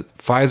through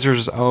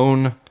Pfizer's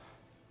own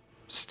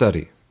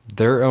study,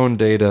 their own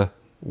data,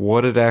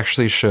 what it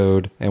actually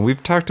showed. And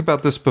we've talked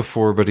about this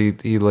before, but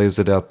he lays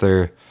it out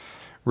there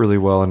really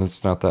well, and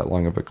it's not that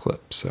long of a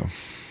clip. So,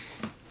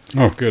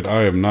 oh, good.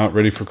 I am not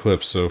ready for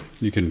clips, so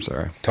you can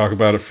talk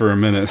about it for a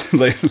minute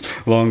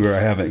longer.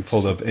 I haven't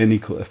pulled up any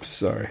clips.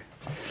 Sorry.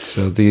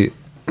 So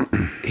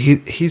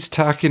he's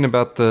talking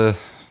about the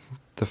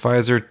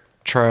Pfizer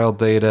trial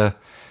data,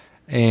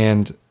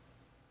 and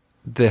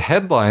the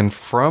headline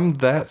from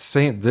this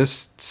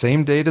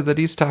same data that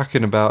he's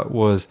talking about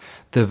was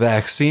the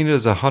vaccine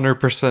is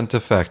 100%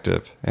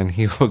 effective, and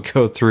he will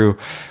go through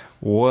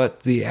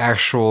what the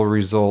actual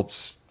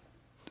results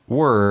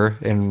were,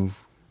 and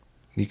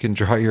you can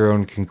draw your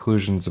own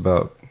conclusions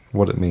about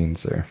what it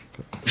means there.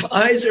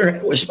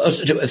 Pfizer was supposed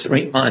to do a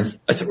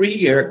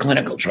 3-year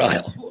clinical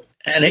trial,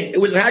 and it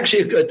was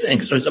actually a good thing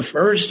because it was the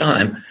first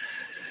time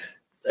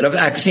that a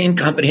vaccine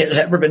company has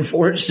ever been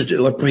forced to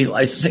do a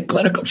pre-licensing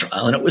clinical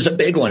trial. And it was a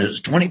big one. It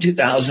was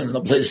 22,000 in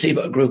the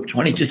placebo group,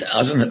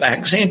 22,000 in the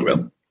vaccine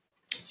group.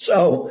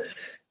 So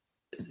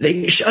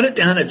They shut it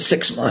down at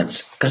 6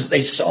 months because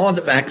they saw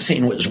the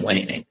vaccine was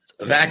waning.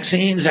 The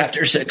vaccines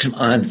after 6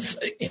 months,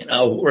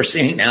 we're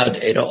seeing now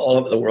data all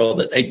over the world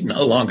that they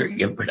no longer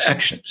give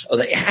protection. So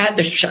they had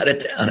to shut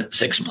it down at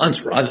 6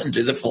 months rather than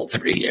do the full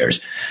 3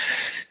 years.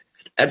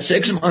 At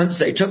 6 months,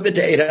 they took the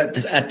data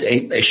to that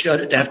date, they showed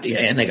it to FDA,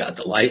 and they got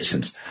the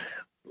license.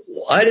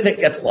 Why did they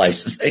get the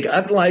license? They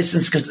got the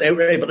license because they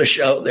were able to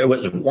show there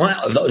was one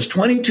of those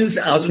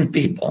 22,000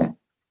 people,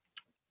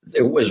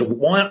 there was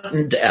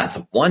one death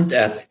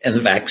in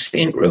the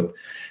vaccine group,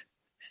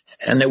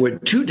 and there were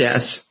 2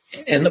 deaths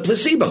in the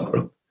placebo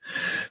group.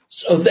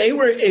 So they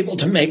were able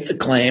to make the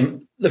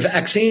claim the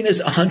vaccine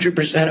is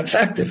 100%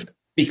 effective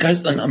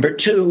because the number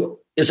 2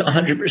 is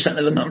 100%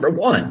 of the number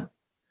 1.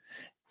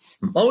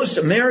 Most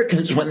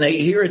Americans, when they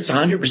hear it's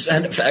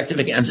 100% effective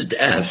against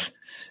death,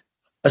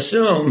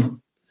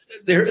 assume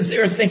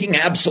they're thinking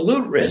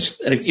absolute risk,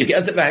 that if you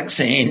get the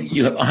vaccine,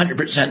 you have a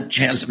 100%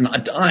 chance of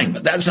not dying.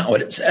 But that's not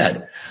what it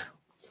said.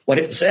 What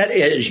it said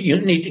is you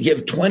need to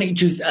give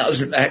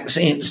 22,000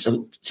 vaccines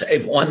to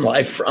save 1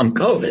 life from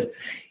COVID.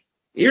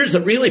 Here's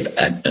the really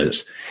bad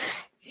news.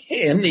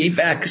 In the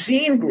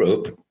vaccine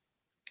group,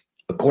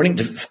 according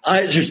to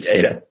Pfizer's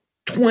data,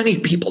 20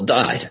 people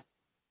died.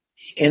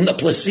 In the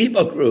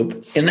placebo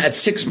group, in that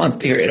 6-month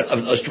period,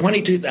 of those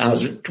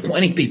 22,000,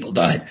 20 people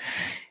died.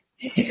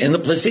 In the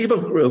placebo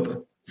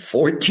group,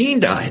 14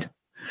 died.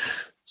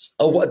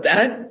 So what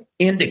that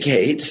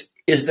indicates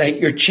is that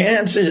your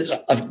chances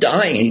of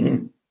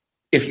dying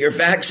if you're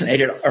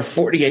vaccinated are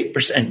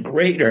 48%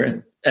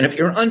 greater than if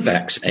you're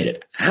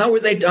unvaccinated. How are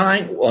they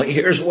dying? Well,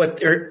 here's what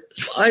their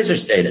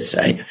Pfizer's data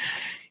say.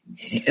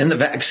 In the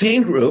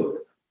vaccine group,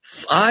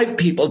 5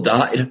 people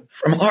died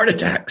from heart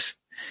attacks.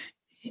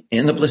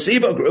 In the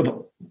placebo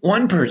group,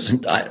 1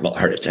 person died of a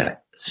heart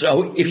attack.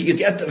 So if you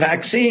get the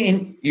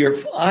vaccine, you're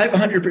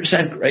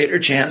 500% greater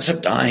chance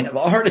of dying of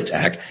a heart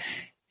attack.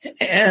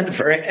 And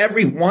for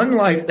every 1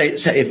 life they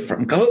save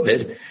from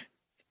COVID,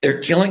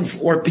 they're killing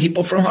 4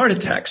 people from heart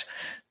attacks.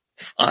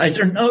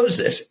 Pfizer knows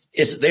this.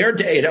 It's their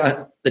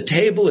data. The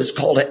table is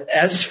called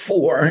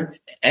S4.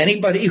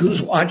 Anybody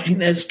who's watching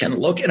this can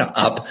look it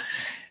up.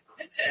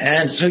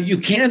 And so you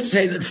can't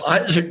say that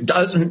Pfizer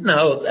doesn't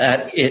know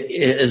that it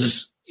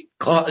is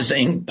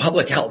causing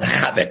public health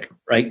havoc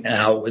right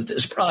now with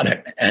this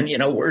product. And,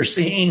 we're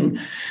seeing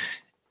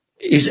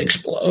these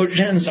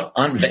explosions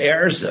on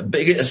VAERS, the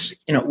biggest,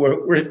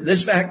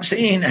 this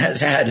vaccine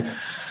has had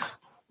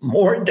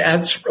more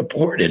deaths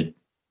reported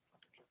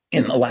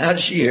in the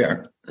last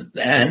year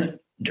than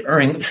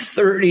during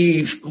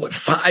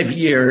 35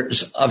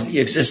 years of the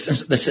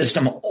existence of the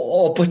system,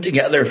 all put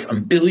together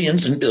from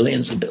billions and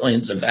billions and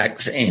billions of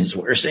vaccines.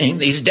 We're seeing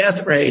these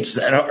death rates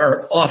that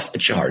are off the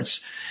charts.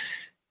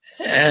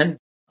 And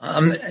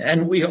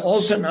we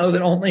also know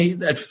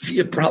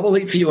that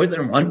probably fewer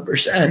than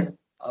 1%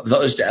 of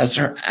those deaths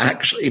are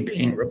actually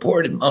being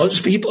reported.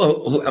 Most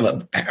people who have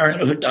a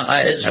parent who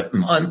dies a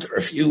month or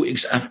a few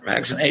weeks after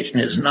vaccination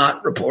is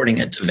not reporting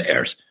it to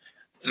VAERS.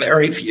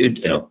 Very few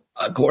do.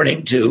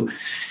 According to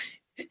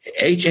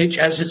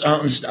HHS's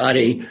own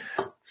study,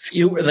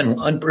 fewer than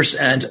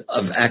 1%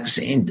 of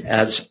vaccine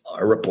deaths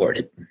are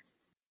reported.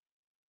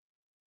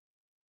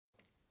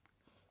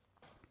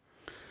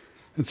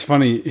 It's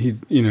funny,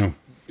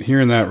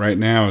 hearing that right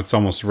now, it's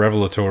almost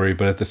revelatory,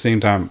 but at the same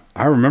time,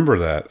 I remember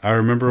that. I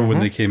remember when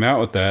they came out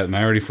with that, and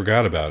I already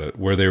forgot about it,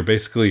 where they were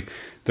basically,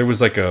 there was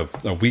like a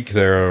week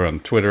there on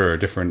Twitter or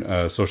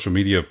different social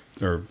media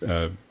or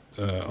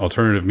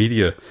alternative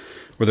media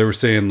where they were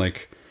saying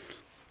like,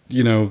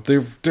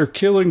 they're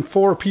killing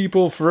 4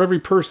 people for every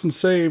person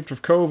saved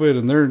of COVID,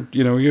 and they're,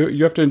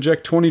 you have to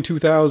inject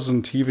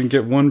 22,000 to even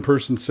get 1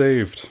 person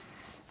saved.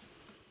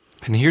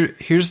 And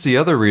here's the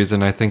other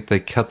reason I think they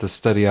cut the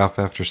study off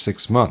after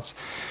 6 months.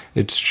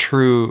 It's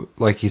true,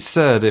 like he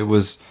said, it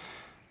was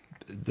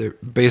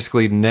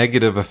basically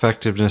negative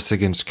effectiveness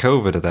against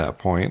COVID at that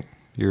point.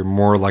 You're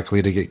more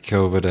likely to get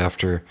COVID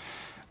after.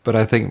 But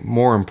I think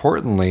more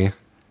importantly,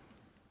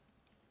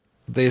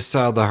 they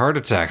saw the heart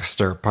attacks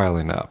start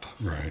piling up.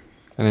 Right.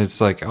 And it's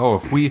like,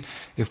 oh,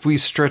 if we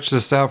stretch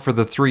this out for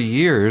the 3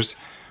 years,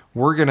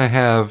 we're going to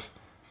have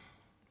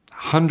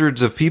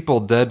hundreds of people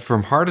dead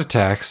from heart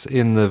attacks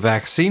in the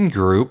vaccine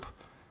group,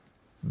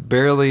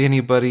 barely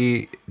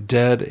anybody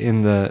dead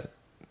in the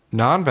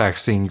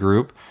non-vaccine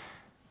group.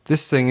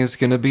 This thing is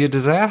going to be a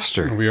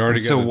disaster. We already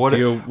got to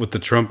deal with the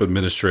Trump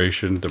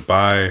administration to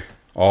buy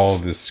all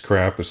this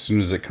crap as soon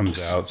as it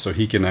comes out, so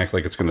he can act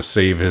like it's going to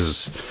save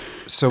his.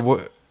 So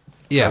what?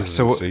 Yeah.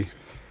 Presidency.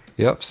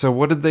 So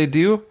what did they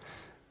do?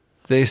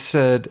 They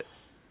said,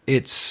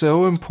 it's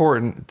so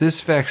important.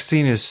 This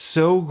vaccine is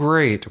so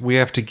great. We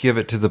have to give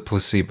it to the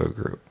placebo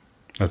group.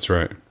 That's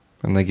right.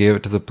 And they gave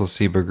it to the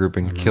placebo group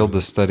and killed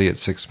the study at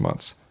 6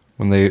 months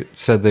when they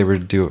said they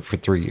would do it for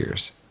 3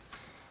 years.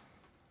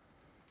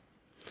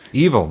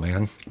 Evil,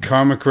 man.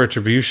 Comic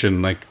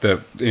retribution, like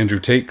that Andrew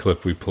Tate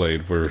clip we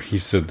played where he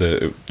said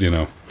that,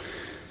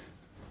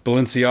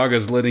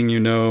 Balenciaga's letting you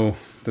know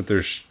that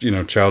there's,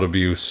 child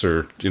abuse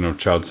or,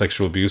 child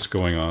sexual abuse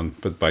going on,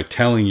 but by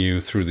telling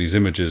you through these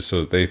images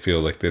so that they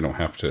feel like they don't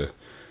have to,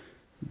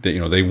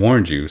 they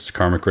warned you. It's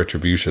karmic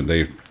retribution.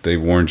 They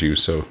warned you.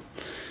 So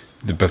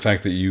the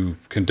fact that you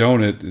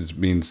condone it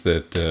means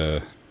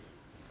that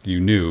you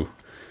knew.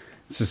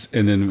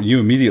 And then you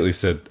immediately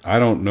said, I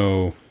don't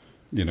know,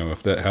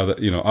 if that, how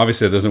that,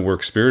 obviously it doesn't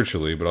work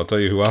spiritually, but I'll tell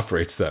you who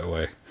operates that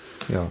way.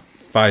 Yeah.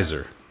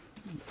 Pfizer.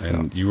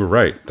 And you were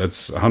right.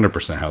 That's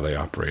 100% how they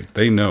operate.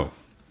 They know.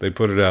 They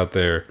put it out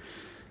there.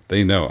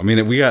 They know. I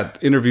mean, we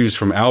got interviews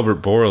from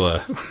Albert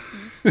Bourla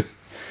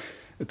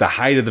at the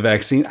height of the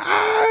vaccine.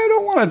 I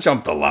don't want to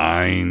jump the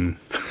line.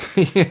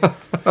 Yeah.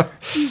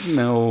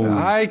 No.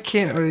 I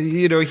can't,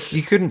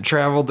 he couldn't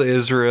travel to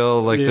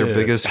Israel like their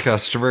biggest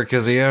customer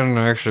because he hadn't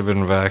actually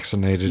been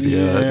vaccinated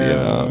yet.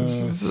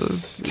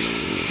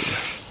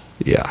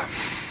 Yeah.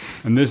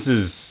 And this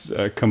is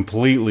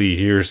completely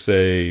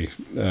hearsay,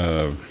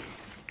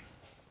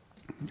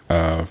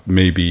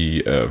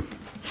 maybe, I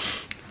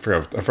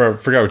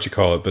forgot what you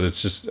call it, but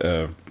it's just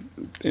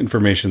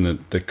information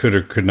that could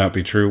or could not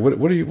be true.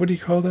 What do you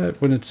call that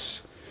when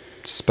it's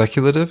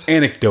speculative?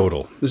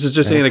 Anecdotal. This is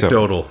just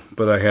anecdotal.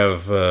 But I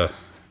have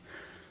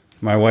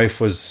my wife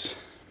was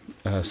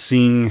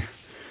seeing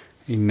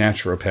a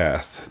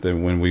naturopath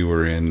when we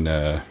were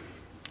in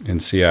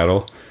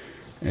Seattle,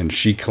 and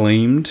she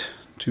claimed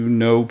to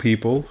know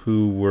people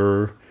who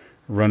were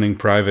running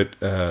private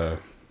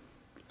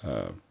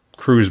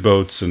cruise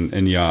boats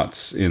and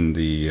yachts in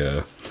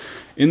the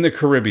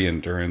Caribbean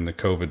during the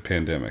COVID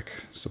pandemic.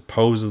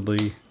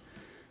 Supposedly,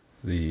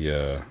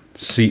 the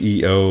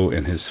CEO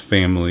and his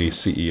family,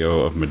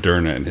 CEO of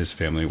Moderna and his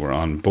family, were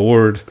on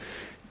board,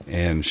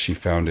 and she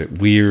found it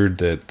weird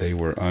that they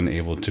were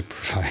unable to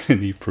provide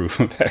any proof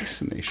of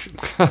vaccination.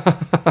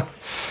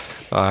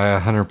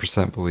 I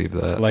 100% believe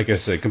that. Like I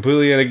said,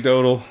 completely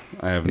anecdotal.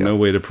 I have no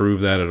way to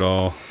prove that at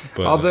all.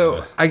 But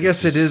although I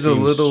guess it is a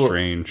little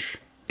strange.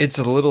 It's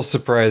a little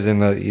surprising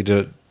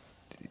that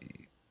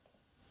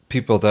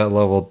people at that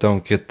level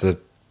don't get the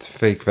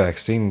fake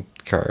vaccine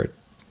card.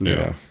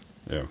 Yeah.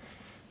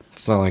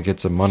 It's not like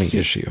it's a money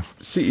issue.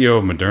 CEO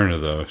of Moderna,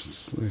 though,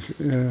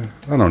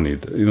 I don't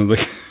need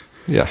that.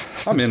 Yeah,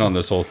 I'm in on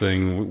this whole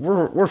thing.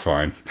 We're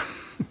fine.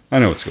 I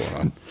know what's going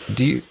on.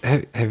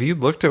 Have you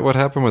looked at what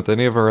happened with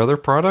any of our other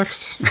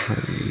products?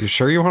 Are you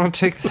sure you want to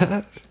take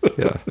that?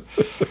 Yeah.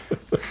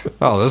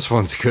 Oh, this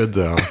one's good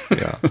though.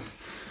 Yeah.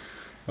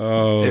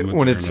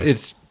 When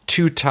it's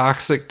too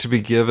toxic to be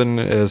given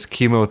as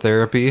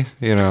chemotherapy,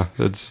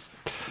 it's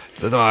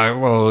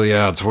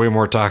it's way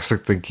more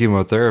toxic than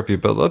chemotherapy.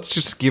 But let's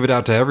just give it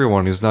out to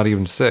everyone who's not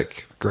even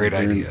sick. Great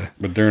idea.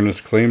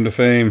 Moderna's claim to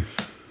fame.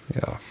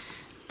 Yeah.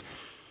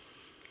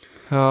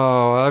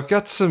 Oh, I've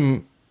got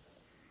some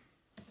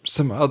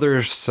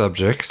other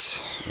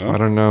subjects. Oh, I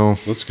don't know.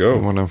 Let's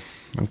go.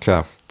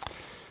 Okay.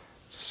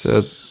 So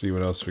let's see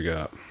what else we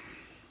got.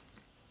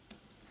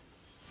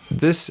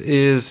 This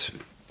is.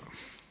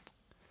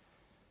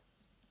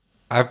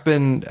 I've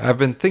been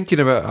thinking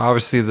about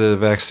obviously the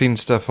vaccine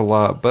stuff a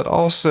lot, but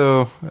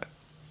also,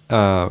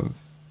 kind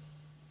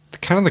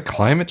of the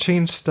climate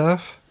change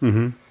stuff.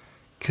 Mm-hmm.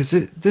 Because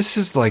this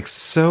is like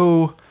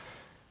so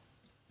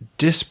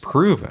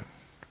disproven.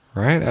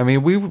 Right? I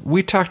mean,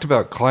 we talked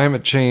about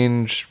climate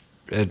change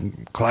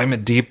and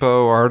Climate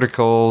Depot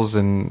articles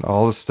and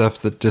all the stuff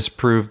that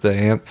disproved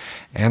the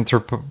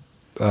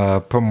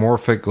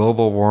anthropomorphic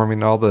global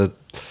warming, all the,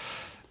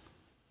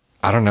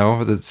 I don't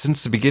know,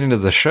 since the beginning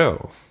of the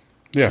show.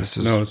 Yeah,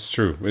 no, it's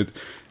true.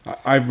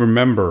 I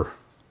remember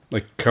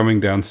like coming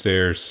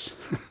downstairs,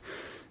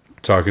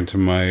 talking to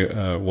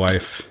my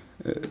wife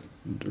at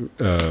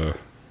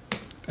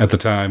the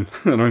time.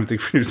 I don't even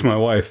think she was my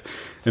wife,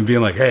 and being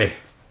like, "Hey,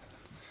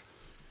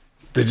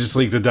 they just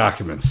leaked the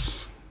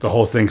documents. The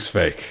whole thing's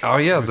fake." Oh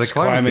yeah, the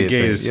Climate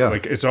Gate is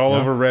like it's all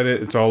over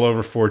Reddit. It's all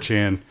over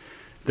 4chan.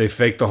 They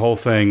faked the whole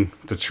thing.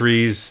 The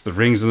trees, the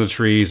rings in the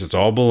trees. It's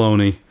all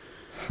baloney.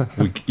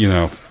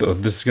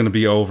 This is going to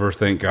be over.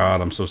 Thank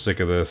God. I'm so sick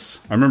of this.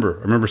 I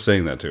remember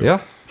saying that too.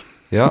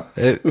 Yeah.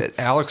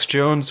 Alex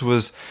Jones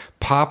was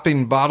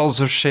popping bottles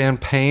of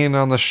champagne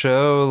on the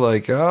show.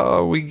 Like,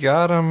 oh, we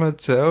got them.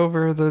 It's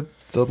over.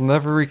 They'll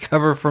never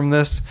recover from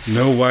this.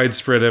 No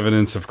widespread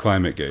evidence of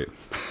ClimateGate.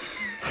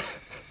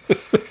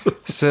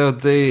 So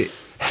there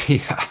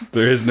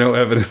is no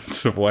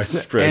evidence of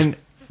widespread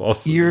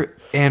falsity.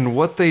 And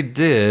what they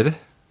did,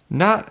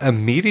 not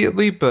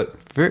immediately, but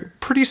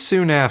pretty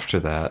soon after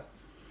that,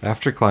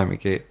 after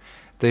ClimateGate,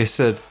 they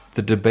said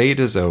the debate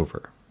is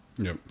over.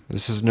 Yep.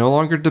 This is no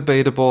longer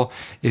debatable.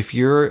 If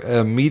you're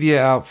a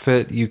media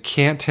outfit, you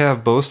can't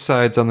have both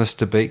sides on this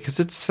debate because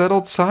it's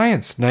settled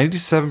science.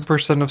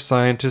 97% of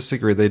scientists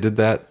agree. They did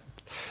that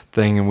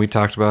thing, and we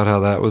talked about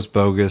how that was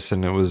bogus,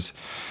 and it was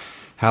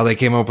how they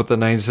came up with the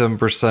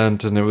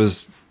 97%, and it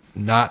was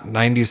not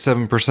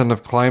 97%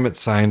 of climate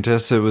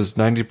scientists. It was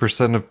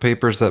 90% of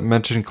papers that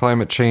mentioned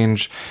climate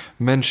change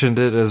mentioned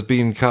it as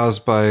being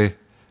caused by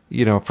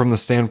from the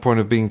standpoint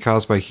of being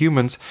caused by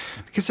humans,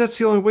 because that's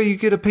the only way you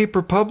get a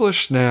paper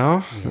published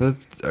now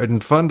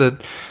and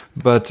funded.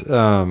 But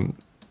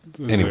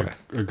anyway,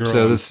 a girl,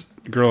 so this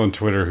girl on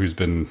Twitter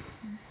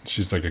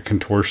she's like a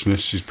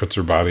contortionist. She puts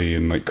her body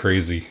in like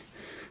crazy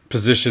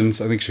positions.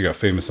 I think she got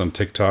famous on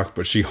TikTok,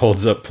 but she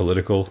holds up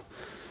political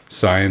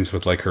signs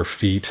with like her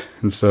feet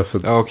and stuff.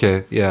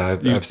 Okay, yeah,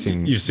 I've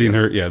seen. You've seen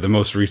her, yeah. The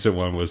most recent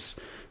one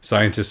was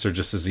scientists are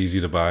just as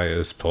easy to buy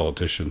as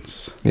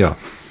politicians. Yeah,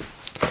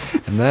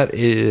 and that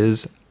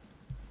is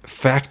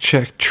fact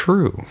check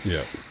true.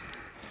 Yeah.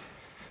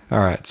 All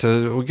right,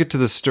 so we'll get to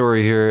the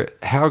story here.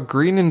 How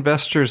green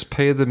investors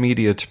pay the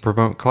media to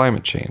promote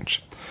climate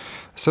change.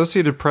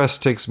 Associated Press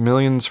takes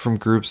millions from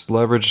groups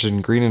leveraged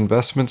in green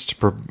investments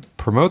to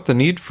promote the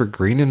need for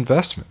green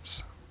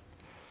investments.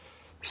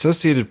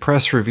 Associated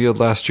Press revealed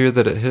last year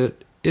that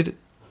it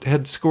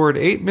had scored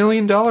 $8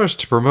 million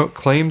to promote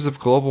claims of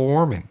global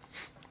warming.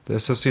 The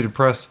Associated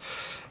Press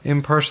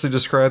impartially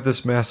described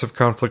this massive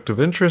conflict of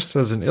interest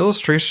as an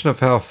illustration of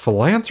how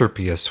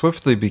philanthropy has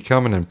swiftly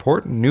become an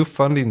important new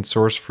funding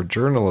source for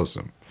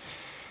journalism.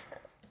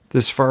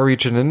 This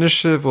far-reaching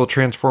initiative will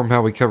transform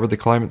how we cover the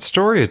climate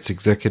story, its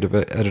executive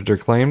editor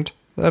claimed.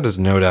 That is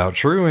no doubt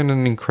true and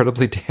an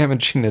incredibly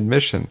damaging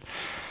admission.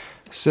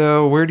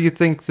 So where do you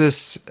think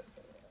this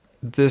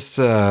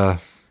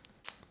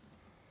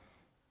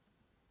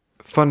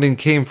funding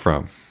came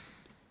from?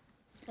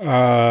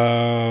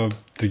 The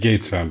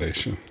Gates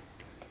Foundation.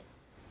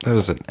 That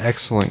is an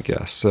excellent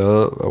guess.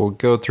 So we'll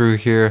go through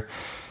here.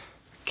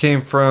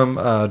 Came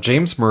from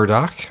James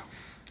Murdoch.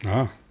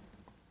 Ah.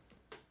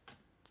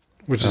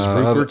 Which is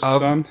Rupert's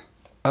son?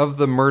 Of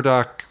the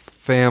Murdoch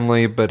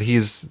family, but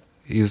he's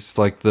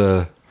like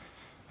the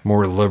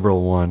more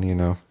liberal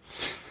one,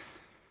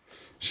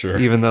 Sure.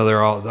 Even though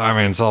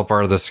it's all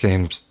part of the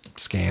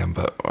scam,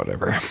 but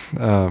whatever.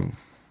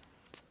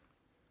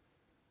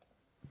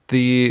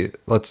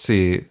 Let's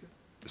see.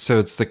 So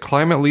it's the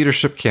Climate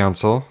Leadership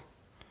Council,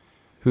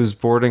 whose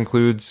board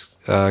includes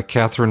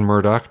Catherine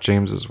Murdoch,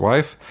 James's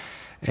wife,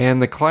 and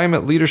the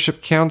Climate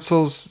Leadership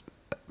Council's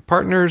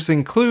partners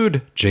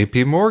include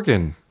J.P.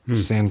 Morgan,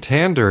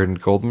 Santander,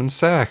 and Goldman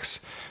Sachs,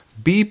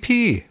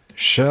 BP,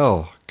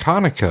 Shell,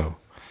 Conoco.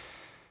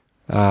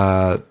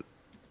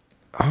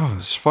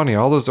 It's funny,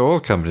 all those oil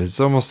companies. It's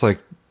almost like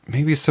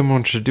maybe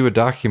someone should do a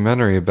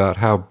documentary about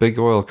how big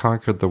oil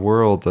conquered the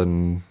world.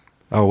 And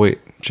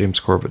James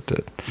Corbett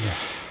did.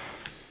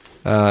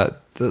 Yeah.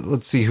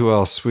 Let's see who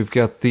else. We've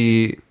got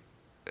the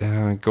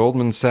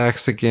Goldman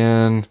Sachs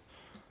again.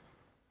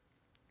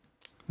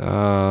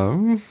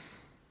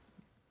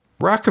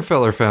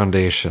 Rockefeller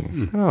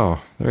Foundation.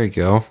 Oh, there you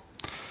go.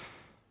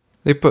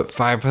 They put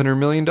 $500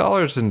 million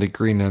into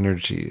green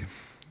energy.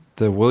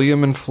 The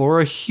William and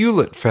Flora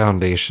Hewlett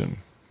Foundation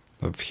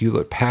of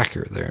Hewlett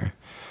Packard there.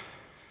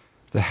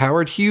 The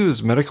Howard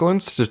Hughes Medical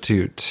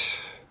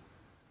Institute.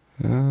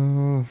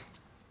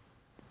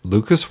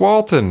 Lucas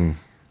Walton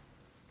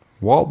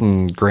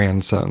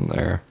grandson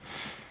there.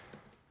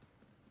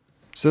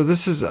 So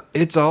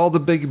it's all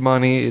the big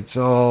money.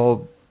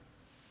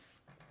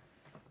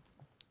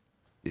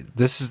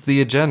 This is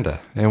the agenda.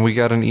 And we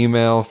got an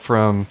email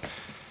from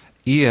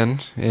Ian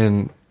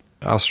in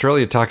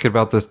Australia talking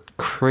about the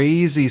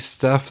crazy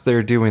stuff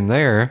they're doing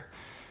there.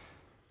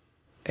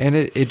 And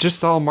it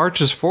just all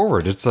marches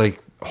forward. It's like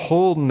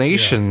whole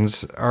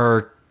nations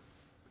are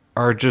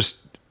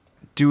just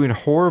doing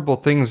horrible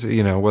things,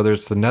 whether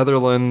it's the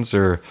Netherlands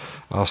or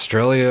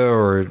Australia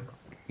or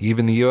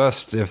even the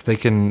US, if they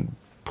can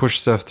push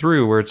stuff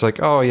through where it's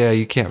like, oh yeah,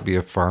 you can't be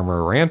a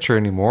farmer or rancher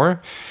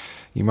anymore.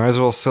 You might as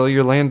well sell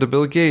your land to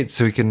Bill Gates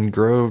so he can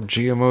grow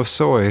GMO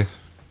soy,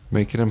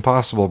 make an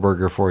Impossible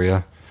Burger for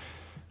you.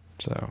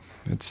 So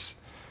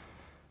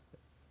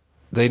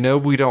they know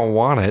we don't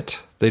want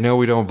it. They know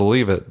we don't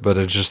believe it, but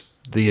it's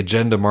just the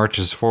agenda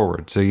marches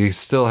forward. So you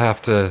still have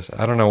to,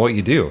 I don't know what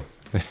you do.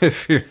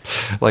 If you're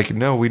like,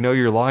 no, we know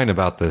you're lying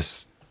about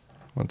this.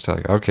 It's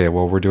like, okay,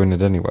 well, we're doing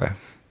it anyway.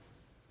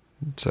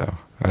 So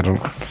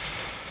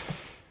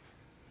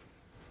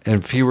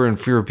and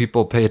fewer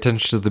people pay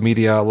attention to the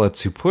media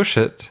outlets who push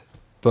it,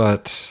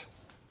 but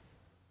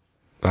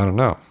I don't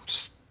know,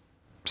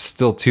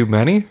 still too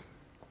many?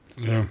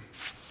 Yeah.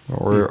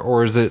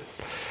 Or is it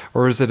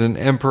an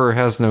emperor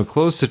has no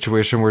clothes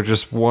situation where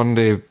just one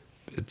day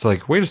it's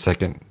like, wait a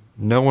second,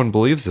 no one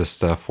believes this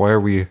stuff. Why are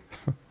we,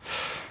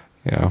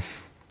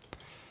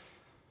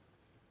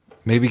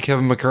 maybe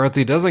Kevin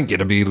McCarthy doesn't get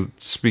to be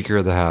Speaker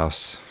of the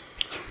House,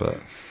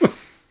 but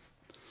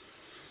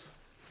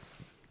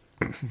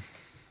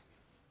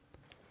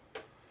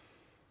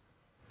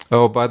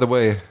oh, by the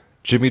way,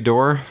 Jimmy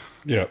Dore.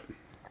 Yep.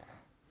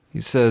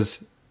 He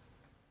says,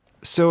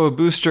 so a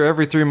booster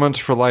every 3 months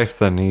for life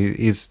then.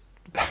 He's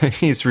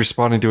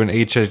responding to an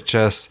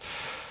HHS.gov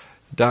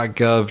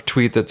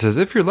tweet that says,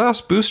 if your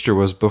last booster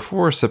was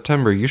before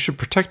September, you should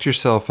protect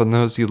yourself and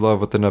those you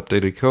love with an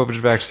updated COVID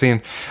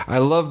vaccine. I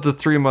love the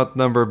 3-month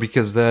number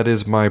because that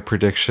is my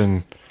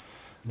prediction.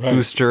 Right.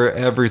 Booster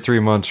every 3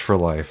 months for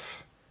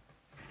life.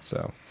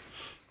 So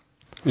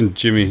And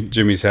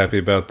Jimmy's happy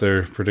about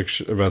their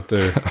prediction about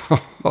their.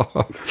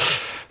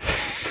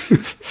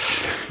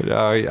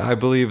 I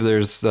believe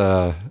there's.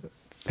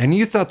 And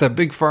you thought that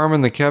Big Pharma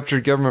and the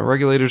captured government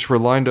regulators were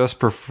lying to us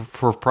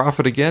for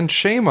profit again?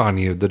 Shame on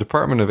you. The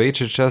Department of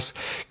HHS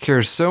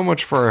cares so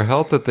much for our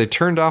health that they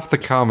turned off the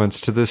comments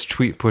to this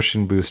tweet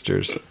pushing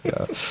boosters.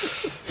 Yeah.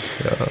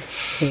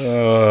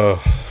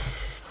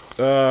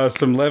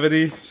 Some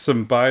levity,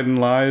 some Biden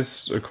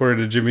lies, according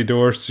to Jimmy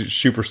Dore.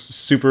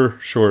 Super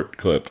short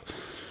clip.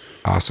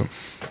 Awesome.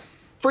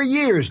 For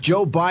years,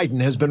 Joe Biden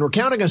has been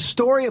recounting a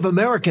story of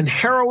American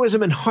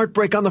heroism and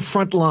heartbreak on the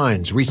front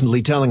lines,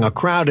 recently telling a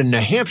crowd in New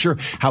Hampshire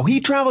how he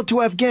traveled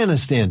to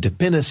Afghanistan to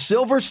pin a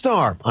silver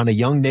star on a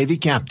young Navy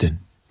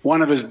captain.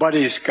 One of his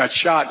buddies got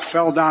shot,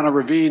 fell down a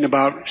ravine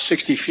about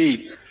 60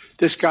 feet.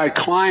 This guy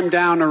climbed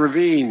down a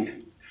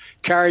ravine,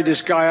 carried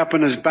this guy up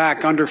on his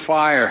back under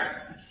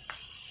fire,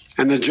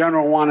 and the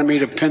general wanted me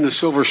to pin the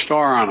silver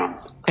star on him.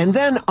 And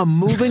then a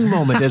moving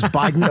moment as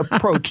Biden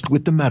approached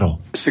with the medal.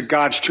 It's the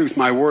God's truth.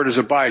 My word is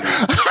a Biden.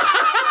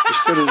 He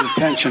stood at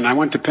attention. I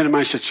went to pin him.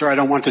 I said, sir, I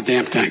don't want the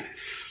damn thing.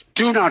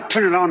 Do not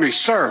pin it on me,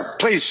 sir.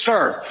 Please,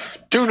 sir.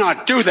 Do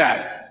not do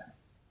that.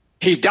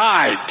 He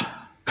died.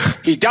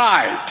 He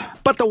died.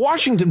 But the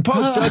Washington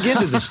Post dug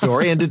into the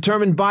story and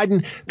determined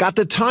Biden got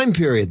the time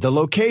period, the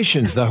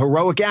location, the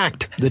heroic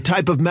act, the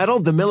type of medal,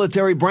 the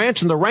military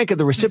branch, and the rank of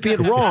the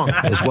recipient wrong,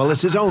 as well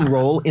as his own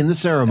role in the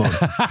ceremony.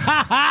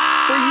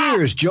 For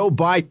years, Joe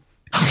Biden...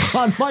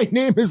 My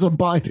name is a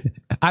Biden.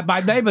 My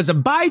name is a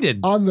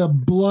Biden. On the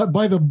blood,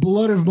 by the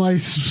blood of my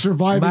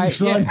surviving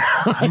son.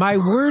 Yeah, my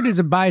word is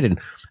a Biden.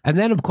 And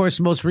then, of course,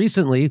 most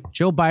recently,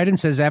 Joe Biden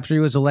says after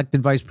he was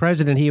elected vice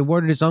president, he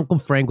awarded his Uncle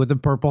Frank with a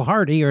Purple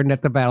Heart he earned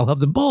at the Battle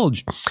of the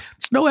Bulge.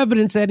 There's no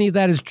evidence any of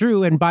that is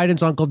true, and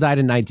Biden's uncle died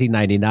in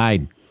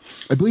 1999.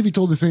 I believe he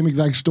told the same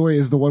exact story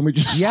as the one we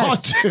just saw,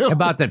 too.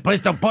 About that.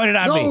 Please don't point it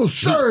at me. No,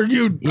 sir,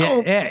 you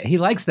don't. Yeah, he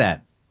likes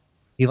that.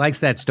 He likes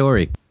that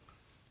story.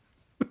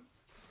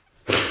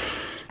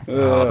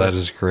 Oh, that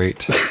is great.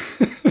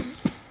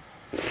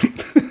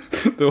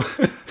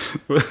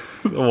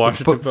 The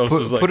Washington Post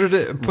is like, put it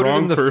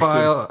in the person,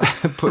 file.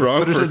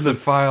 Put it in the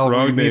file.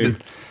 Wrong name.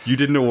 You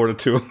didn't award it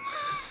to him.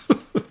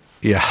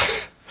 Yeah.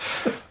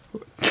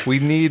 We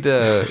need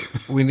a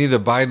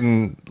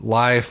Biden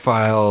live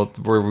file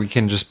where we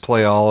can just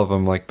play all of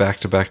them like back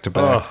to back to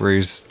back. Where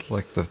he's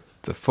like the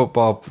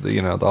football, the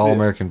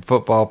All-American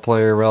football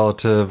player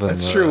relative. And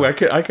that's true. I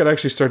could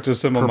actually start to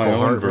assemble my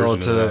own version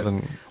relative. Of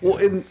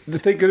that. And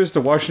thank goodness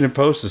the Washington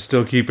Post is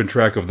still keeping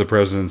track of the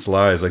president's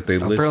lies. Like they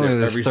apparently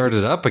they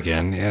started up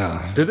again.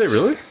 Yeah. Did they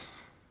really?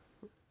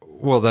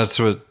 Well, that's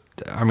what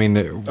I mean.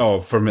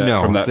 From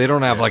that, they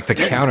don't have like the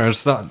counter.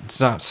 It's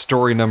not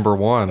story number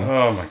one.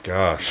 Oh my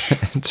gosh!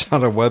 It's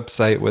not a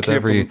website with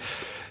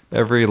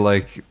every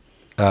like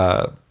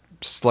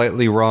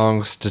slightly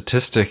wrong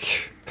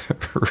statistic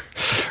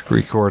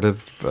recorded.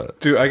 But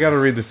dude, I got to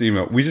read this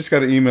email. We just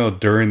got an email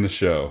during the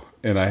show,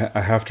 and I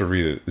have to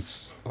read it.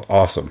 It's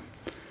awesome.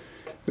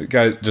 The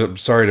guy, I'm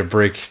sorry to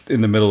break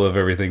in the middle of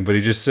everything, but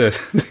he just said,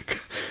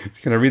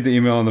 "Can I read the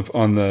email on the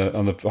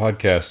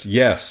podcast?"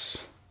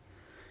 Yes.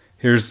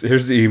 Here's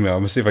the email.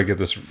 I'm gonna see if I get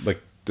this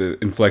like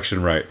the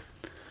inflection right.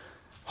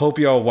 Hope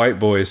y'all white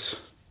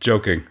boys,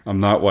 joking, I'm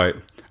not white,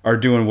 are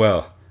doing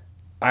well.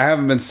 I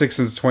haven't been sick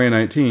since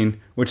 2019,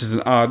 which is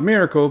an odd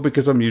miracle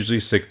because I'm usually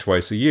sick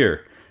twice a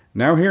year.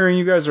 Now hearing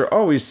you guys are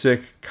always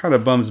sick kind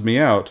of bums me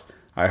out.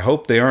 I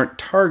hope they aren't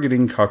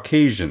targeting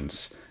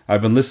Caucasians.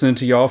 I've been listening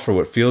to y'all for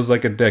what feels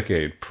like a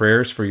decade.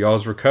 Prayers for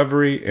y'all's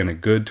recovery and a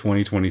good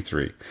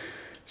 2023.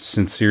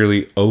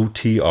 Sincerely,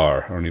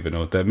 OTR. I don't even know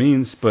what that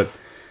means, but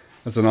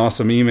that's an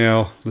awesome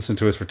email. Listened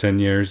to us for 10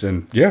 years.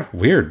 And yeah,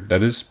 weird.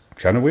 That is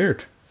kind of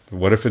weird.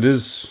 What if it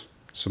is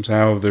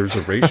somehow there's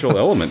a racial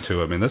element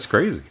to it? I mean, that's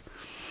crazy.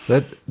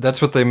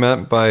 That's what they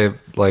meant by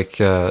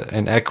like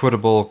an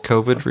equitable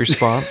COVID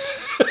response.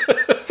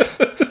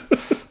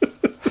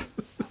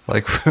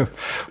 Like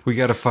we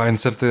got to find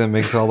something that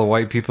makes all the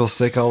white people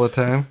sick all the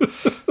time.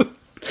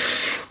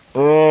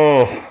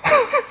 Oh,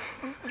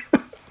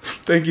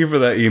 thank you for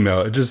that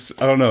email. I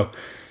don't know.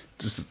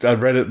 I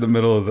read it in the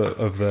middle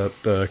of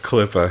that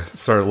clip. I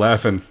started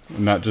laughing,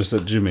 not just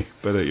at Jimmy,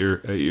 but at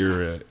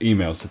your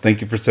email. So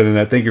thank you for sending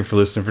that. Thank you for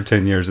listening for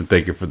 10 years, and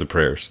thank you for the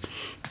prayers.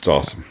 It's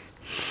awesome.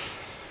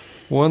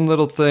 One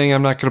little thing,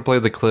 I'm not going to play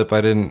the clip.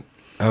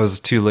 I was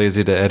too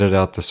lazy to edit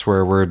out the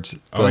swear words.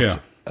 But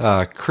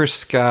Chris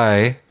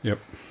Sky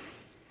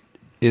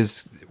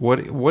is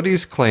what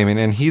he's claiming,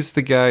 and he's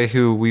the guy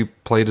who we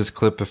played his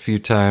clip a few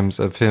times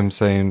of him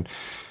saying,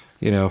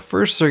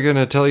 first they're going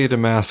to tell you to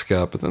mask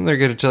up, and then they're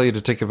going to tell you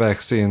to take a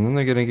vaccine, and then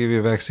they're going to give you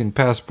a vaccine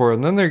passport,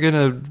 and then they're going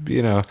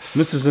to,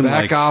 this is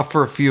back off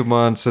for a few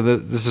months. And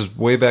this is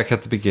way back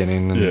at the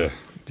beginning.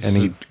 And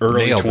he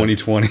early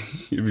 2020,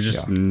 he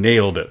just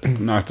nailed it,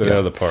 knocked it out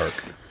of the park.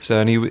 So,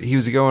 and he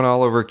was going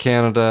all over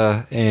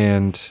Canada,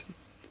 and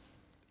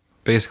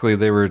basically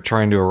they were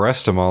trying to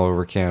arrest him all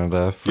over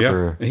Canada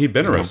for he'd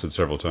been arrested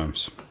several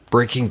times,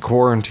 breaking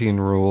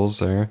quarantine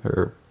rules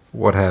or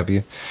what have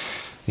you.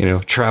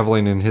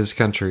 traveling in his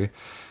country.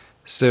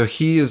 So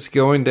he is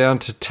going down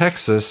to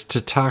Texas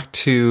to talk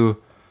to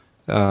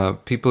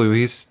people who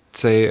he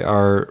say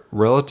are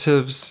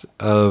relatives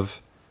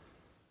of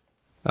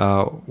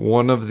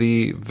one of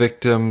the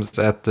victims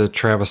at the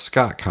Travis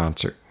Scott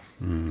concert,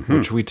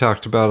 which we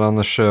talked about on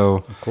the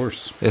show. Of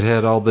course. It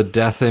had all the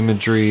death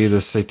imagery,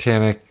 the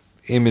satanic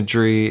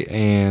imagery,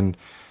 and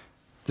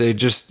they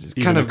just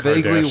Even kind of the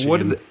vaguely...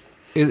 Kardashian.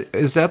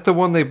 Is that the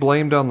one they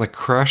blamed on the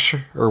crush,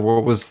 or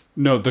what was...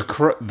 No,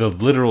 the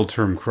literal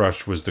term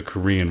crush was the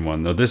Korean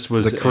one, though. This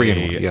was the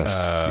Korean one,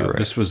 yes. You're right.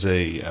 This was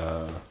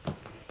a...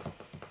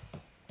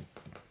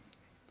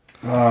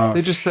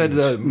 they just said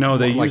no.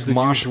 They like used the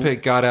mosh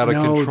pit got out of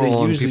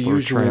control and people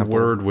were trampled.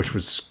 Word, which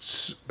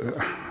was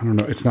I don't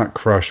know. It's not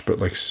crush, but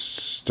like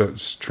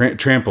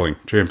trampling.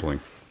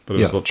 But it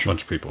was a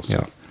bunch of people. So.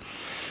 Yeah.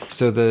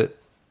 So there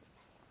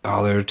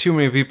are too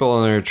many people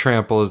and they're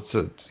trampled.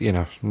 It's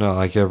not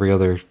like every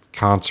other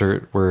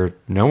concert where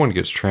no one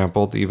gets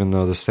trampled, even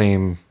though the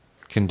same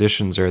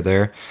conditions are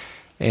there.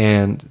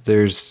 And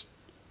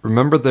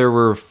remember there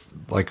were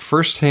like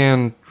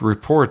firsthand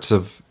reports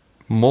of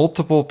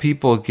multiple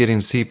people getting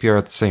CPR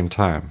at the same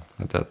time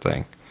at that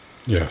thing.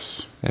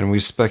 Yes. And we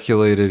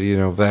speculated,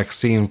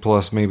 vaccine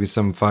plus maybe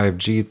some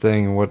 5G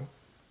thing.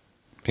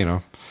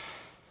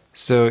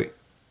 So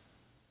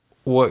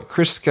what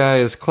Chris Sky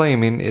is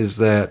claiming is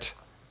that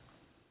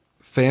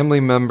family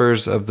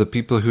members of the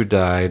people who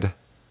died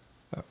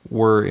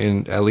were,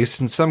 at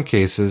least in some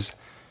cases,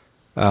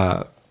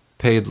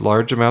 paid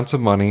large amounts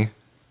of money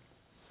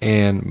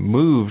and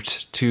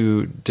moved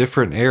to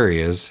different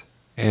areas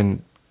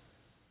and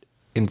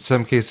in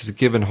some cases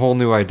given whole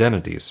new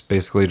identities.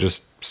 Basically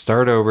just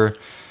start over.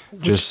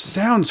 Which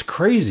sounds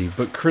crazy,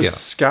 but Chris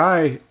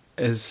Sky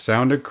has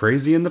sounded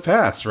crazy in the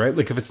past, right?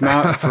 Like if it's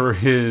not for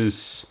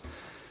his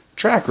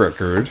track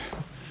record.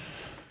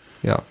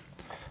 Yeah.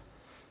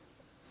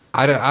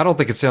 I don't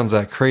think it sounds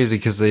that crazy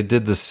because they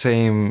did the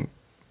same.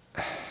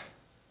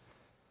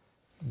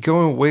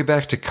 Going way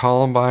back to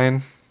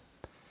Columbine.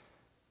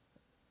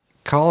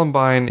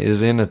 Columbine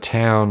is in a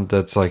town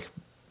that's like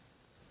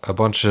a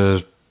bunch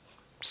of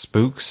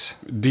spooks.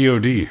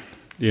 DOD.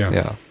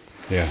 Yeah.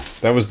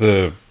 That was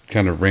the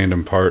kind of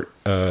random part.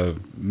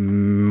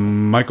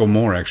 Michael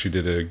Moore actually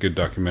did a good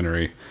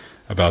documentary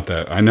about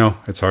that. I know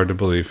it's hard to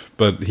believe,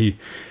 but he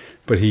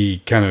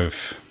kind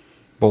of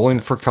Bowling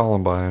for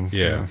Columbine.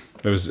 Yeah.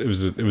 It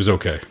was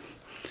okay.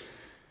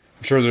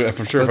 I'm sure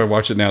if I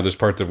watch it now, there's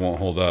part that won't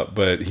hold up.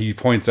 But he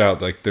points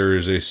out like there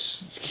is a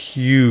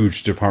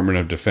huge Department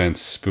of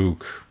Defense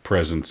spook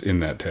presence in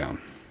that town.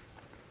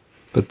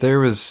 But there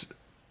was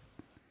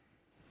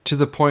to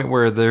the point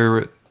where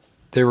there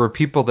were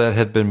people that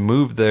had been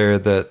moved there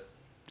that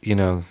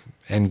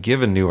and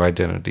given new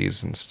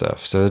identities and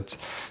stuff. So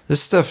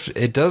this stuff.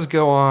 It does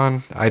go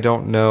on. I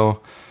don't know.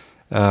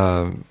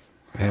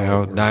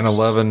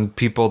 9/11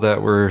 people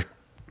that were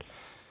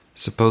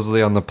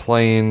supposedly on the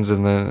planes,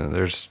 and then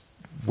there's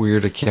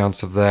weird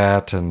accounts of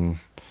that, and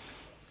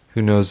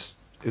who knows.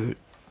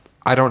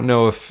 I don't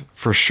know if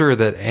for sure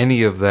that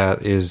any of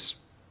that is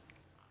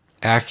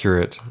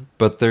accurate,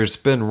 but there's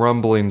been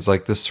rumblings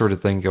like this sort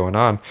of thing going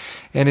on.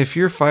 And if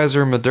you're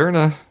Pfizer,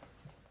 Moderna,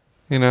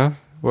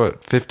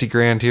 what, 50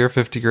 grand here,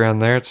 50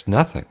 grand there, it's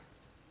nothing.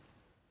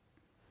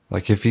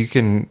 Like if you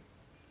can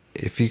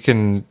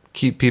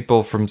keep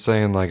people from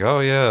saying like,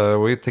 oh yeah,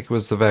 we think it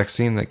was the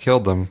vaccine that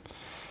killed them,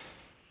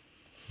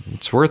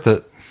 it's worth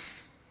it.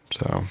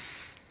 So,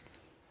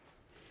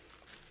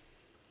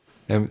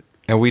 and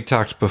we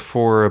talked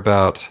before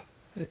about,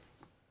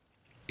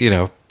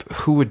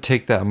 who would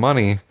take that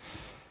money,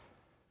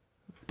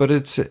 but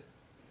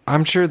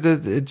I'm sure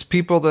that it's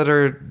people that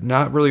are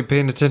not really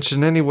paying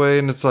attention anyway.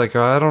 And it's like,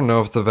 I don't know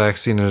if the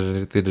vaccine had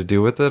anything to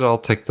do with it. I'll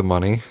take the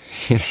money,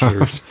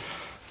 Sure.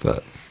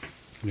 But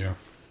yeah.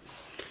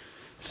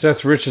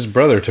 Seth Rich's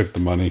brother took the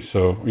money,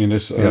 so you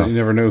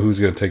never know who's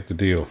going to take the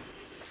deal.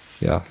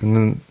 Yeah, and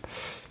then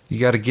you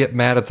got to get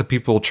mad at the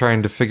people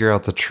trying to figure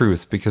out the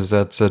truth, because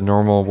that's a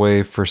normal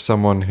way for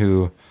someone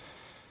who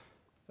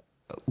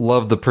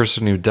loved the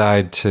person who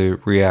died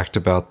to react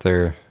about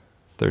their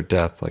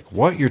death. Like,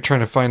 what? You're trying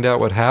to find out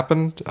what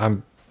happened?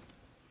 I'm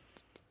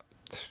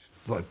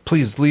like,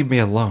 please leave me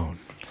alone.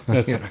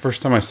 That's the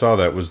first time I saw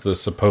that was the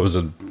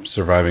supposed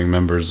surviving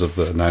members of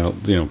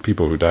the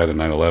people who died in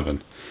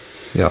 9/11.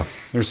 Yeah.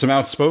 There's some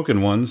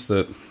outspoken ones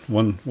that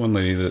one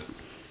lady that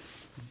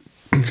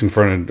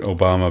confronted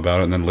Obama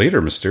about it and then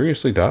later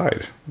mysteriously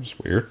died. It was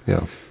weird.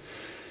 Yeah.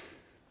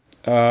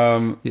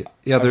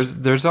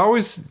 There's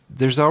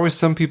always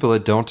some people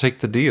that don't take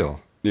the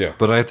deal. Yeah.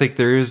 But I think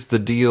there is the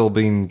deal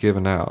being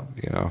given out,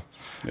 Yeah.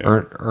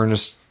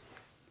 Ernest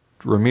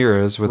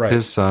Ramirez with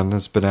his son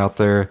has been out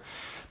there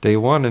day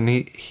one, and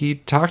he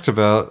talked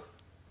about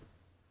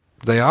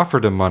they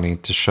offered him money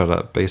to shut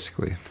up,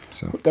 basically.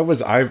 So that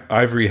was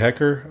Ivory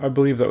Hecker, I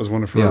believe. That was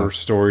one of her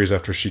stories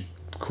after she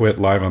quit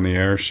live on the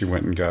air. She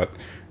went and got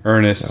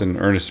Ernest, and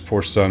Ernest's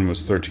poor son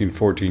was 13,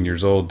 14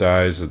 years old,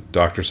 dies. The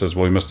doctor says,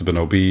 well, he must have been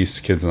obese.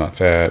 Kid's not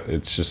fat.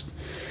 It's just,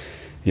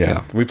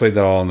 Yeah, we played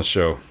that all on the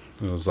show.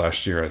 It was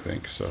last year, I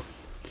think. So.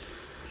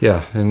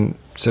 Yeah, and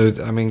so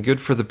I mean, good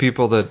for the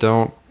people that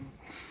don't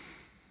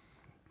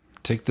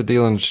take the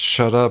deal and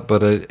shut up.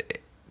 But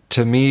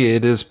to me,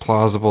 it is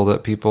plausible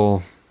that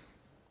people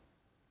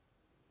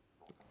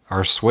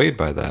are swayed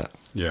by that.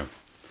 Yeah.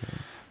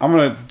 I'm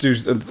going to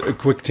do a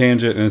quick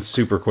tangent, and it's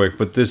super quick,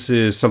 but this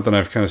is something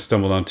I've kind of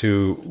stumbled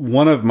onto.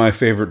 One of my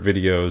favorite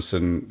videos,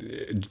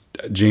 and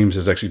James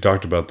has actually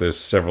talked about this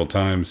several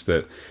times,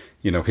 that,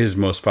 his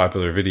most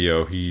popular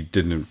video, he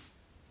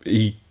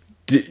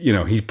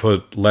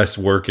put less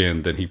work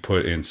in than he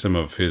put in some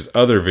of his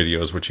other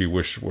videos, which he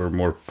wished were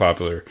more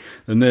popular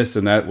than this,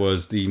 and that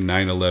was the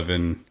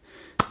 9/11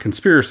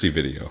 conspiracy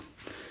video.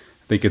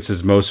 I think it's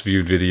his most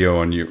viewed video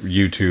on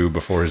YouTube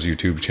before his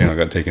YouTube channel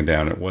got taken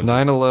down. It was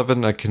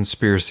 9/11, a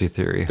conspiracy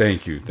theory.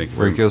 Thank you.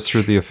 Where it goes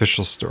through the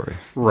official story.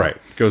 Right.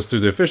 Goes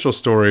through the official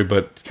story,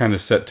 but kind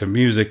of set to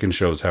music and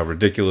shows how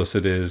ridiculous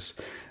it is.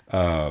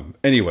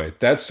 Anyway,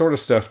 that sort of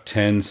stuff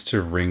tends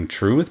to ring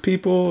true with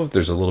people.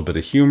 There's a little bit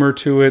of humor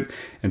to it,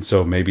 and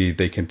so maybe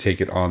they can take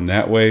it on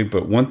that way.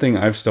 But one thing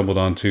I've stumbled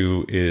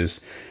onto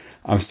is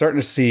I'm starting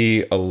to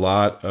see a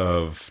lot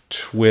of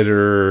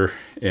Twitter,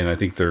 and I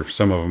think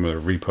some of them are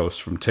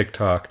reposts from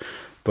TikTok,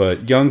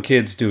 but young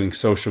kids doing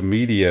social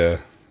media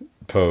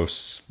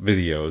posts,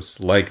 videos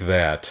like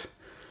that,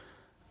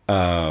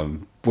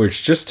 where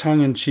it's just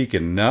tongue-in-cheek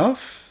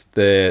enough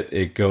that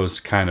it goes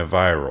kind of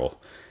viral.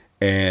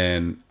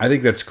 And I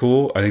think that's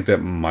cool. I think that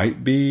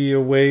might be a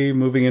way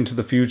moving into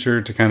the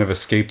future to kind of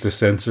escape the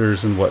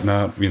censors and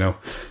whatnot.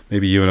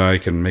 Maybe you and I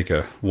can make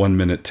a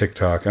 1-minute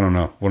TikTok. I don't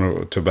know,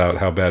 about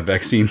how bad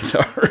vaccines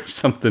are or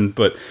something.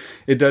 But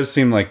it does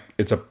seem like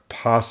it's a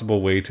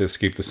possible way to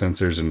escape the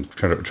censors and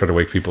try to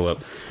wake people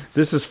up.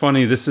 This is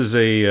funny. This is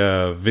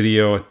a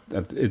video.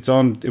 It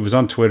was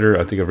on Twitter.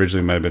 I think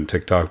originally it might have been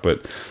TikTok,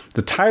 but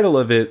the title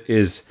of it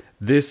is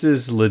 "This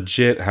is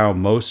legit how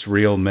most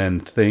real men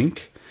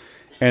think."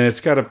 And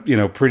it's got a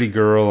pretty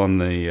girl on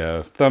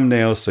the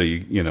thumbnail, so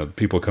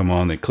people come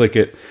on, they click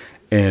it,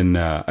 and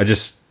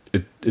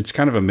it's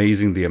kind of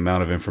amazing the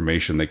amount of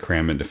information they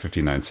cram into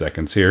 59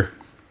 seconds here.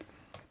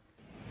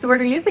 So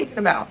what are you thinking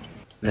about?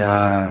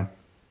 So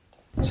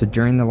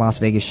during the Las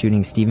Vegas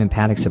shooting, Stephen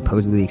Paddock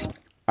supposedly.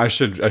 I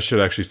should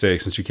actually say,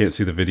 since you can't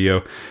see the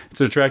video,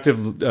 it's an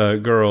attractive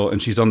girl,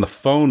 and she's on the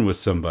phone with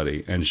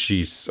somebody, and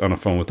she's on a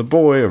phone with a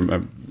boy,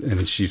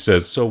 and she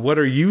says, "So what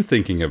are you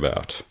thinking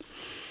about?"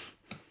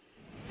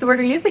 So what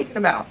are you thinking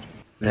about?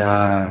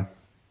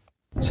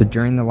 So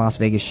during the Las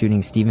Vegas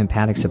shooting, Stephen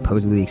Paddock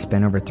supposedly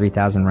expended over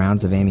 3,000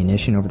 rounds of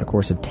ammunition over the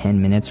course of 10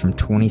 minutes from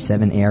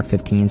 27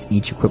 AR-15s,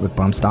 each equipped with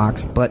bump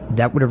stocks. But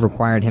that would have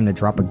required him to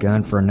drop a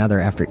gun for another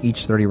after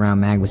each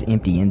 30-round mag was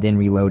empty and then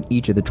reload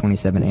each of the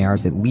 27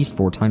 ARs at least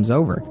 4 times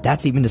over.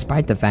 That's even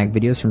despite the fact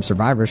videos from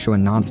survivors show a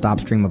non-stop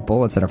stream of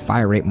bullets at a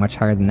fire rate much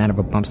higher than that of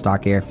a bump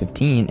stock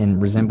AR-15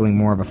 and resembling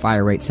more of a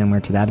fire rate similar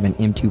to that of an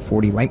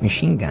M240 light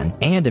machine gun.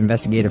 And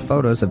investigative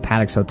photos of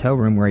Paddock's hotel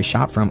room where he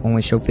shot from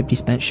only show 50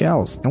 spent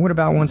shells. And what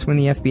about once when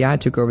the FBI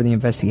took over the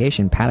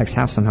investigation, Paddock's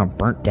house somehow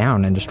burnt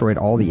down and destroyed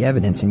all the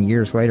evidence, and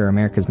years later,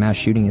 America's mass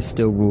shooting is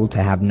still ruled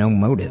to have no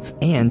motive.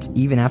 And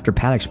even after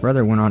Paddock's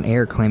brother went on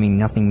air claiming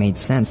nothing made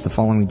sense, the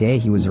following day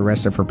he was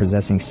arrested for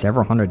possessing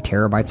several hundred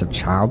terabytes of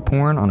child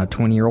porn on a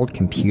 20-year-old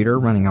computer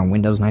running on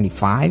Windows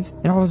 95.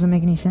 It all doesn't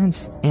make any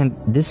sense. And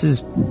this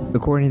is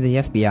according to the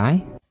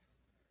FBI?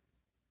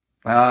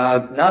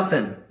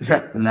 Nothing.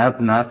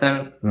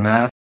 Nothing.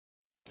 Math.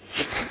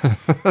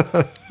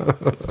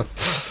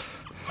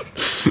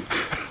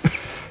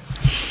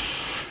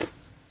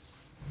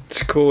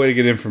 It's a cool way to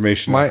get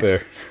information out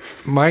there.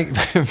 Might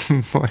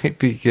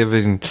be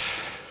giving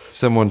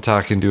someone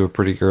talking to a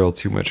pretty girl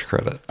too much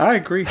credit. I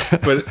agree,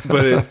 but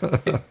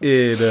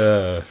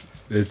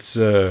it's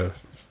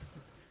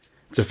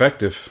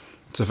effective.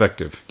 It's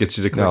effective. Gets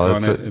you to click on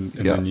it, and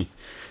then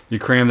you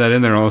cram that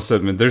in there, and all of a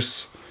sudden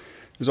there's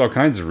all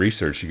kinds of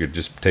research you could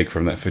just take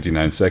from that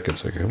 59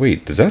 seconds. Like,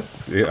 wait, does that?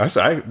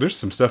 There's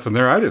some stuff in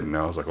there I didn't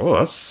know. I was like, oh,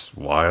 that's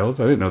wild.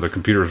 I didn't know the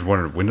computer was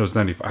running Windows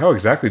 95. How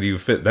exactly do you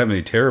fit that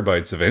many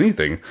terabytes of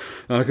anything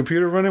on a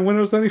computer running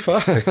Windows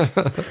 95?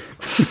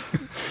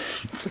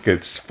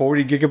 It's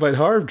 40 gigabyte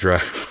hard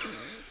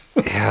drive.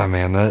 Yeah,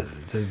 man, the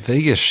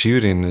Vegas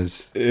shooting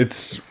is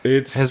it's.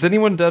 Has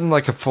anyone done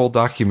like a full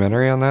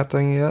documentary on that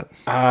thing yet?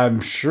 I'm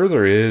sure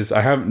there is.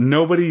 I have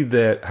nobody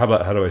that. How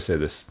do I say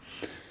this?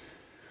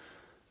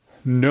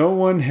 No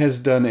one has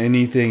done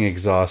anything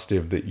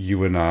exhaustive that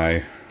you and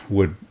I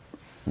would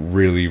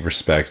really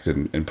respect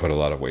and put a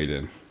lot of weight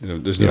in.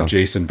 There's no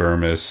Jason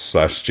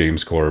Burmis /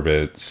 James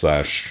Corbett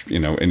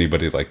 /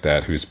 anybody like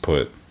that who's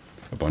put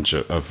a bunch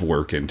of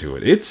work into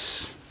it.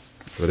 It's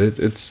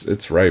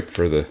ripe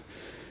for the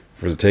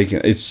taking.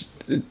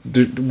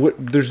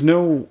 There's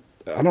no.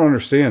 I don't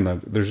understand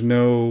that. There's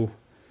no.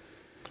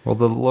 Well,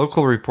 the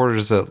local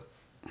reporters that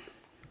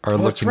are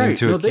looking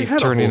into it keep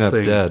turning up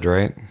dead,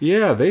 right?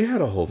 Yeah, they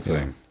had a whole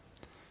thing.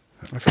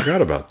 I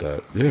forgot about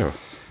that. Yeah.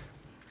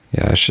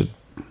 Yeah, I should.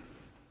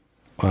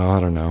 Well, I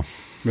don't know.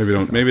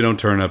 Maybe don't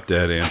turn up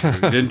dead, Andrew.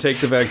 You didn't take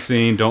the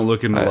vaccine. Don't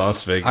look into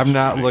Las Vegas. I'm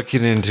not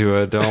looking into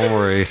it. Don't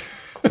worry.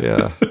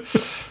 Yeah.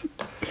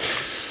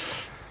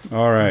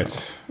 All right.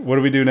 What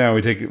do we do now?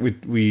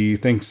 We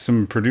thank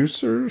some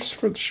producers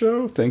for the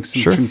show. Thank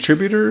some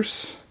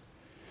contributors.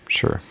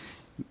 Sure.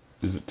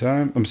 Is it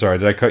time? I'm sorry.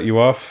 Did I cut you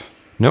off?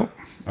 Nope.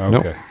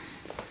 Okay. Nope.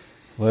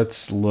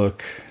 Let's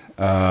look.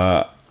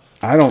 I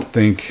don't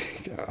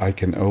think I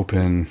can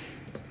open.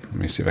 Let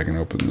me see if I can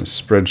open the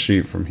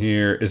spreadsheet from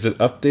here. Is it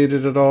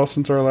updated at all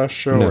since our last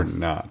show or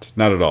not?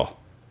 Not at all.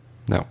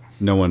 No.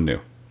 No one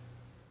knew.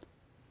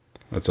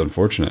 That's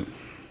unfortunate.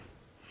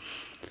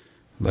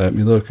 Let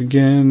me look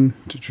again.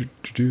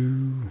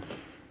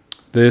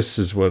 This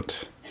is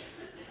what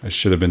I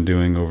should have been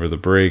doing over the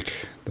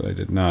break that I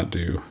did not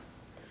do.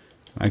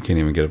 I can't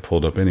even get it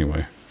pulled up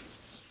anyway.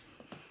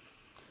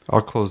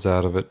 I'll close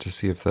out of it to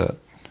see if that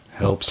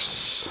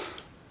helps.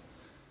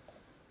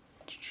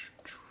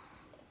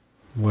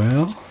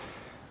 Well,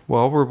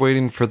 while we're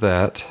waiting for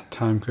that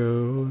time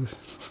code,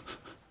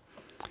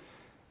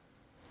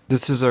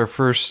 this is our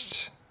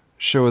first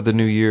show of the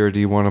new year. Do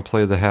you want to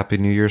play the Happy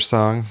New Year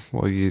song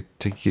while you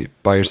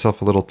buy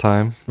yourself a little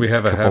time? We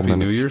have a Happy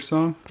New Year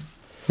song?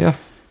 Yeah.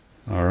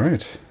 All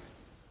right.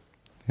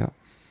 Yeah.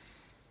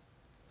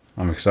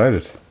 I'm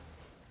excited.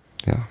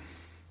 Yeah.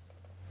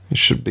 You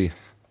should be.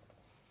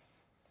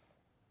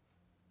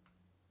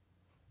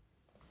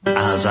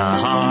 As a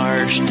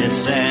harsh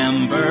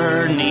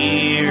December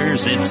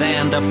nears its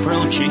end,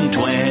 approaching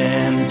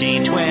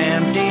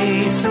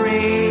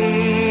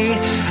 2023,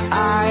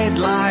 I'd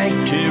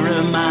like to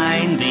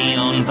remind the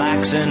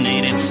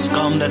unvaccinated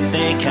scum that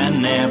they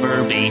can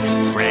never be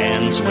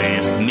friends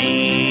with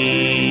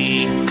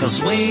me.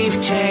 'Cause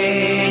we've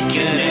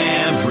taken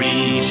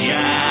every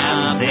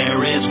jab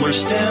there is, we're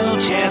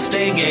still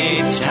testing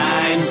 8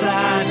 times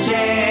a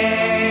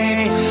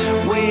day.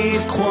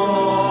 We've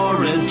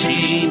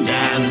quarantined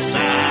and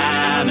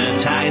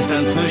sanitized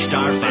and pushed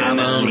our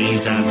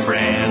families and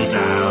friends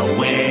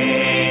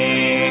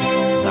away.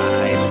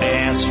 My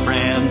best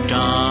friend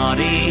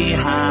Dottie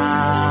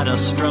had a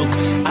stroke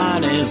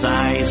and his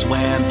eyes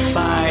went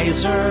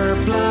Pfizer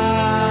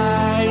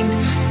blind.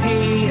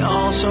 He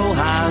also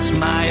has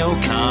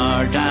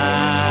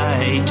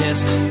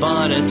myocarditis,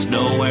 but it's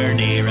nowhere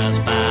near as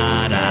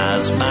bad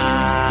as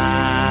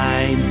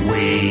mine.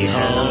 We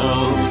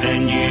hope the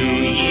new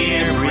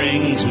year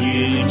brings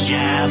new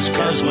jabs,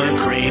 'cause we're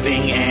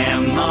craving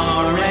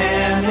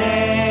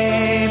mRNA.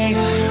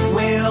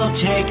 We'll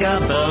take a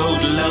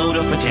boatload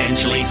of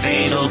potentially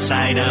fatal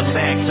side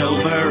effects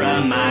over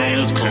a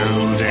mild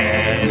cold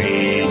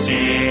any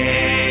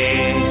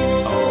day.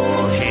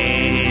 All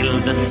hail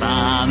the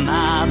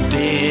pharma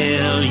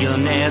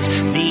billionaires,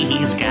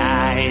 these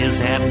guys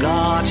have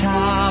got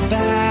our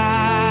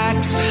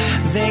backs.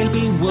 They'll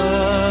be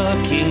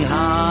working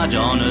hard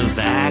on a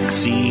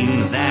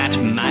vaccine that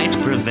might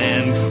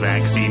prevent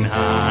vaccine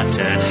heart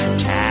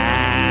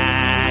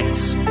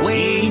attacks.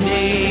 We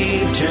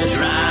need to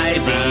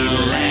drive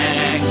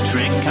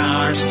electric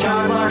cars,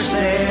 turn our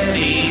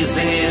cities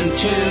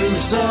into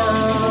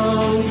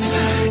zones.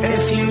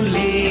 If you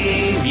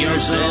leave your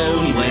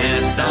zone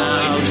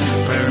without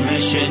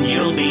permission,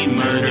 you'll be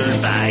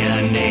murdered by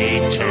a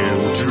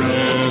NATO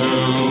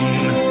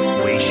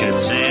drone. We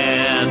should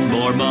send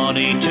more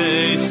money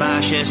to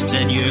fascists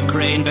in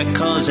Ukraine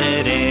because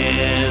it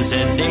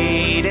isn't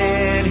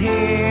needed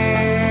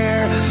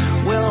here.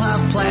 We'll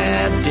have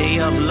plenty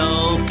of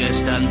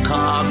locust and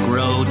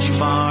cockroach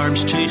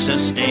farms to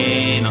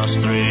sustain us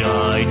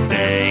throughout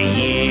the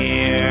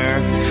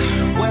year.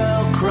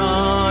 We'll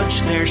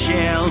crunch their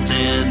shells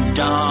in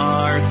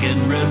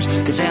darkened rooms,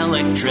 'cause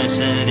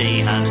electricity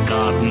has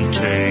gotten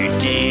too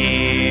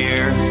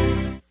dear.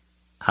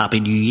 Happy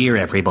New Year,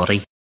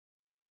 everybody.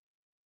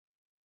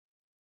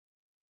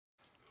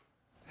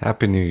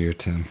 Happy New Year,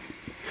 Tim.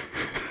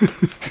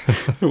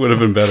 It would have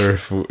been better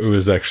if it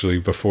was actually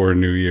before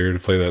New Year to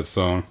play that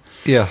song.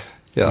 Yeah,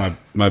 yeah.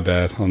 My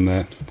bad on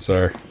that.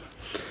 Sorry.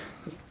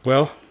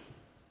 Well,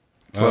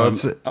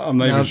 it's I'm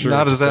not even sure.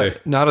 Not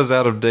as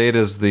out of date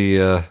as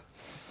the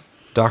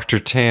Dr.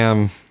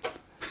 Tam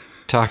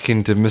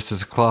talking to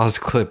Mrs. Claus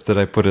clip that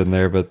I put in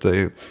there, but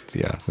we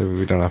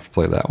don't have to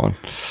play that one.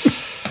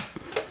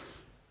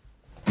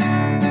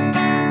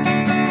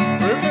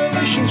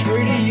 Revelations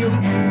Radio.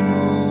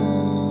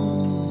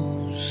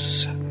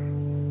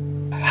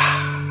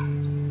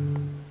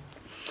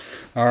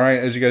 All right,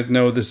 as you guys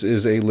know, this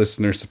is a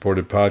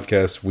listener-supported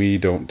podcast. We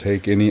don't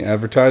take any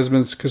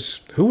advertisements,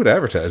 because who would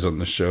advertise on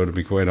this show, to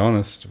be quite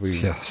honest?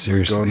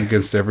 Seriously. Going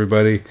against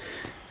everybody,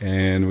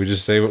 and we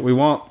just say what we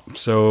want.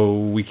 So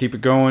we keep it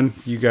going.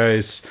 You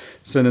guys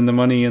send in the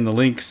money and the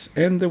links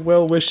and the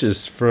well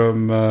wishes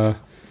from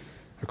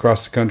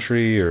across the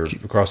country or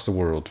across the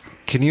world.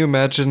 Can you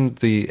imagine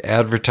the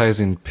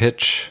advertising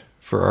pitch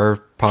for our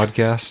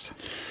podcast?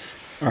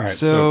 All right.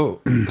 So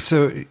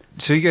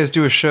you guys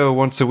do a show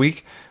once a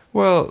week?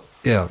 Well,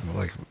 yeah,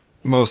 like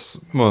most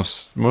of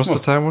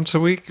the time once a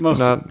week.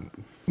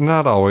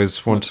 Not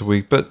always once a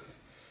week, but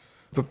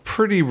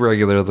pretty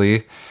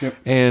regularly. Yep.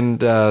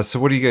 And so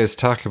what do you guys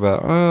talk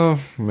about? Oh,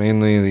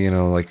 mainly,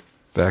 like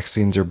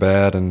vaccines are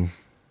bad and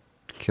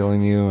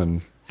killing you,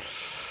 and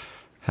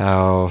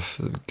how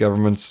the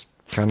government's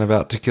kind of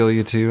out to kill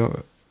you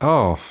too.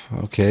 Oh,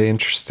 okay,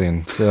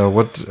 interesting. So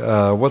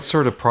what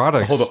sort of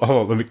products? Hold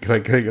on. Let me. Can I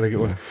get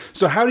one?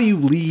 So how do you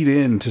lead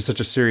into such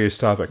a serious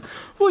topic?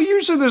 Well,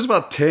 usually there's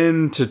about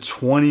 10 to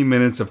 20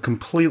 minutes of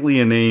completely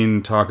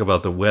inane talk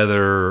about the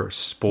weather,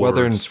 sports,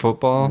 weather and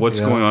football. What's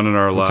going on in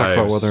our lives? Talk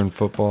about weather and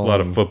football. A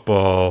lot of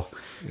football.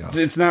 Yeah.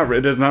 It's not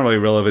really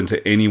relevant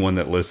to anyone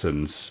that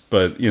listens,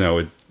 but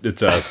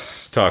it's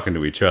us talking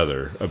to each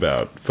other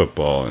about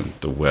football and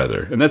the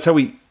weather, and that's how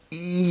we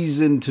ease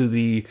into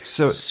the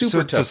so super so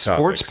it's tough a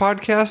sports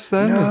topics. podcast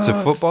then? No, it's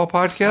a football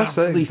podcast?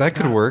 That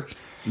could work.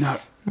 Not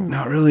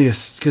really,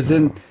 because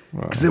then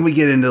we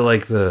get into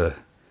like the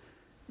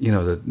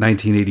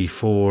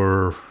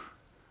 1984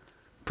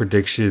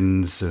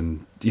 predictions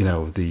and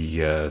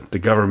the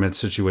government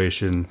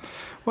situation.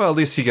 Well, at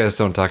least you guys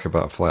don't talk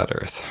about flat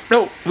Earth.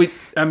 No,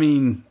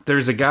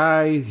 there's a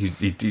guy.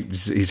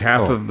 He's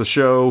half of the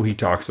show. He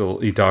talks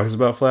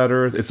about flat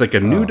Earth. It's like a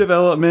new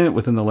development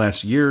within the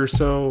last year or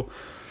so,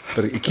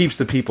 but it keeps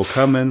the people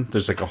coming.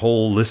 There's like a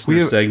whole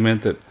listener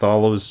segment that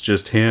follows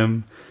just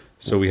him.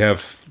 So we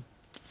have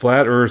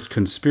flat Earth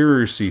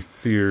conspiracy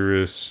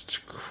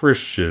theorist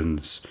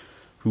Christians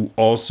who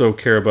also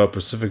care about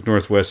Pacific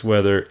Northwest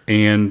weather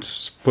and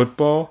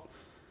football.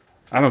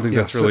 I don't think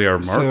that's really our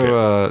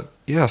market.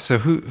 So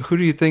who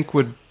do you think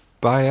would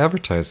buy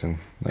advertising?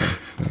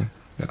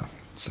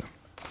 So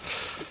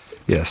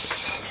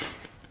yes,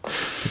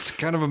 it's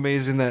kind of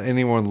amazing that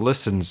anyone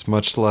listens,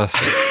 much less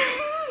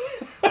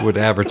would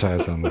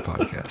advertise on the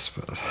podcast.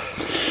 But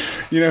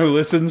you know who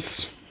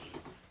listens?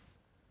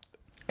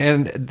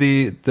 And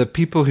the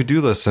people who do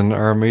listen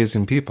are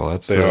amazing people.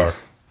 They are.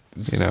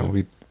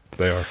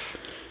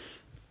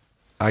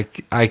 I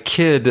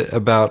kid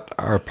about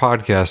our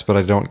podcast, but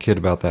I don't kid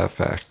about that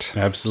fact.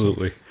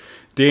 Absolutely.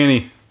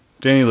 Danny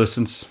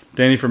listens.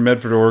 Danny from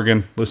Medford,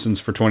 Oregon listens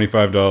for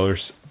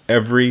 $25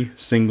 every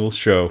single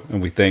show,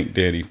 and we thank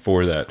Danny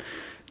for that.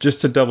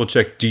 Just to double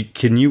check,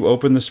 can you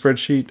open the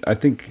spreadsheet? I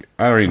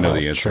already know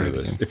the answer to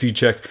this. If you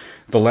check,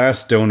 the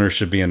last donor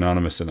should be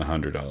anonymous and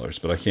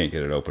 $100, but I can't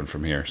get it open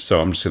from here.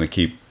 So I'm just going to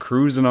keep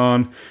cruising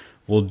on.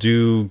 We'll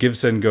do Give,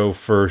 Send, Go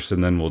first,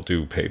 and then we'll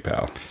do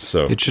PayPal.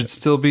 So it should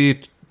still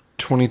be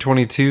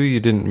 2022. You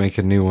didn't make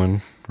a new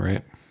one,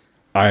 right?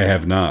 I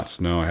have not.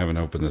 No, I haven't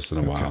opened this in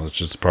a while. It's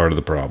just part of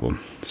the problem.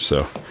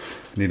 So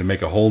I need to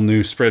make a whole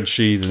new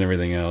spreadsheet and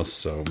everything else.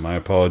 So my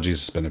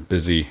apologies. It's been a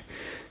busy,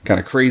 kind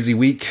of crazy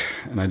week,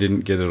 and I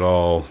didn't get it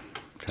all.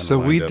 So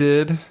we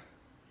did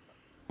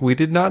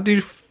not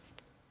do.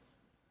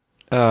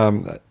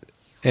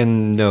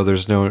 And no,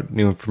 there's no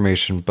new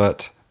information,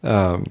 but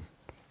anonymous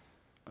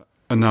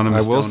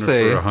I will donor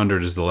say for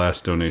 100 is the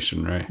last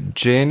donation, right?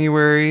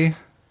 January.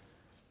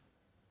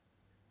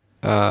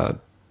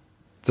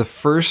 The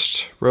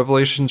first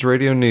Revelations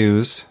Radio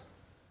News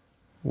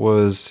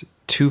was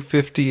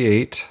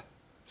 258,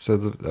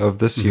 of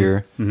this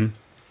year. Mm-hmm.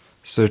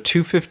 So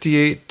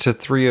 258 to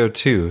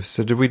 302.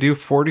 So did we do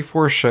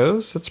 44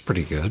 shows? That's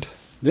pretty good.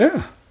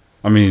 Yeah.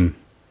 I mean,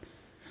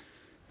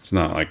 it's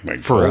not like my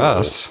for goal.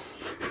 Us.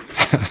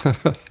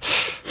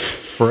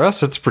 For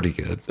us, it's pretty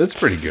good. That's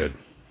pretty good.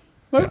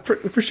 I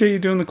appreciate you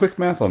doing the quick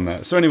math on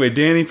that. So anyway,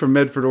 Danny from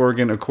Medford,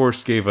 Oregon, of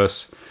course, gave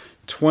us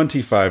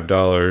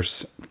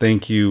 $25.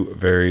 Thank you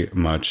very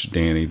much,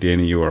 Danny.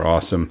 Danny, you are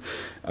awesome.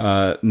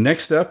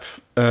 Next up,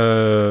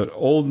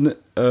 old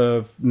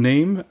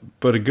name,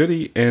 but a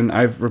goodie, and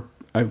I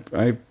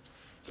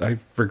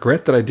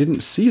regret that I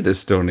didn't see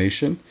this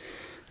donation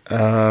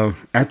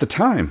at the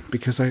time,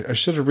 because I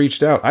should have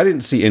reached out. I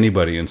didn't see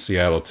anybody in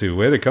Seattle, too.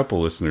 We had a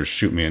couple listeners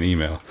shoot me an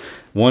email.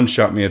 One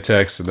shot me a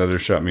text, another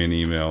shot me an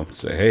email.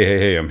 Say,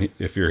 hey,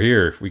 if you're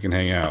here, we can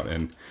hang out.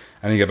 And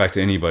I didn't get back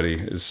to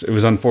anybody. It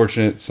was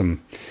unfortunate.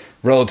 Some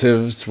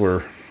relatives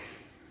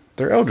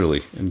they're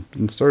elderly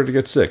and started to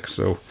get sick.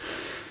 So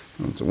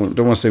I don't want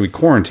to say we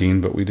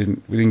quarantined, but we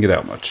didn't get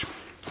out much.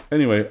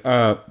 Anyway,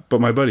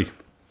 but my buddy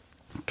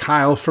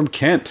Kyle from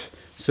Kent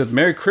said,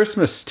 "Merry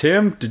Christmas,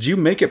 Tim. Did you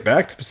make it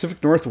back to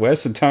Pacific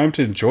Northwest in time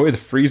to enjoy the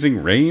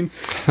freezing rain?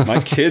 My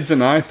kids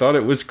and I thought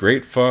it was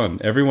great fun.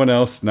 Everyone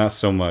else, not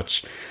so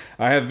much.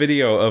 I have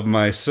video of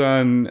my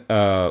son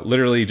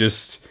literally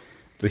just...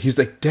 He's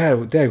like,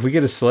 Dad, we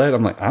get a sled?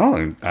 I'm like, I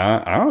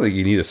don't think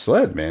you need a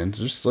sled, man.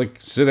 Just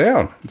like sit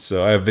down.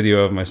 So I have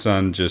video of my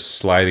son just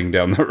sliding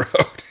down the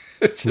road.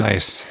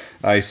 Nice,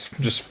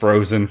 just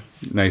frozen.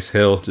 Nice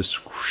hill.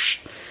 Just whoosh.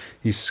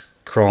 He's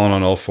crawling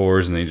on all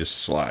fours and then he just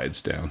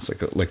slides down. It's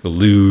like the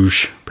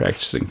luge,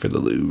 practicing for the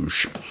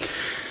luge.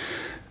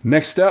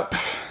 Next up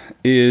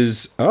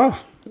is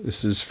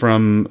this is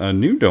from a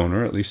new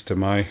donor, at least to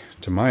my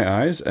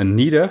eyes,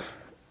 Anita.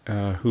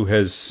 Who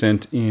has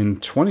sent in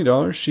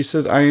 $20. She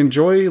says, "I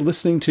enjoy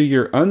listening to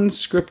your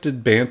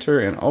unscripted banter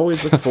and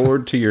always look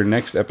forward to your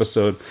next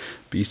episode.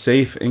 Be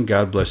safe and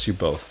God bless you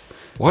both."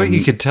 What?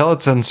 You could tell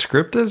it's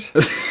unscripted?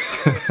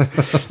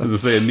 As I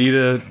say,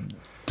 Anita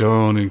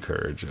Don't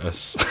encourage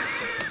us.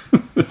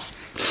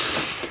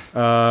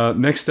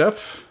 Next up,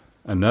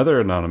 another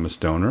anonymous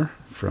donor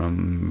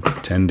from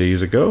 10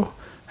 days ago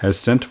has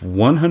sent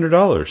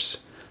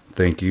 $100.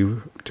 Thank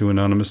you to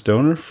anonymous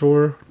donor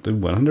for the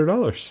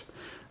 $100.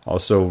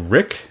 Also,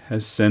 Rick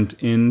has sent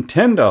in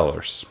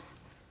 $10.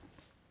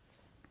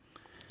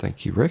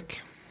 Thank you,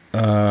 Rick.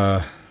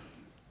 What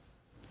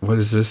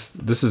is this?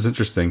 This is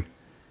interesting.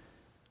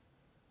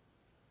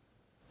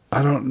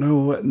 I don't know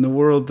what in the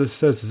world this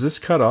says. Is this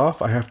cut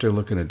off? I have to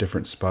look in a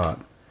different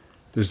spot.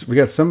 We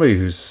got somebody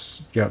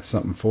who's got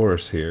something for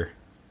us here.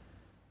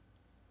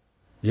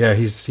 Yeah,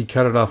 he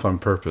cut it off on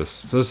purpose.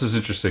 So this is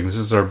interesting. This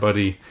is our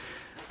buddy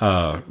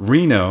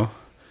Reno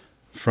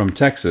from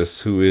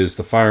Texas, who is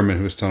the fireman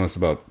who was telling us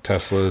about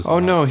Teslas. Oh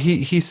no,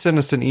 he sent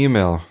us an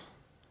email.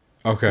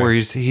 Okay. Where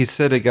he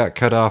said it got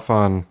cut off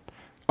on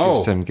Give,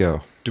 Send,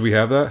 Go. Do we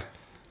have that?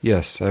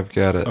 Yes, I've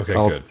got it. Okay,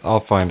 good. I'll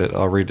find it.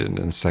 I'll read it in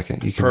a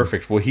second.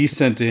 Perfect. Well, he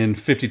sent in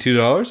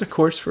 $52, of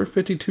course, for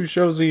 52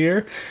 shows a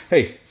year.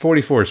 Hey,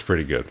 44 is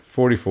pretty good.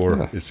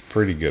 44 is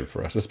pretty good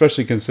for us,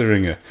 especially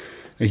considering a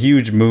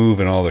huge move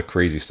and all the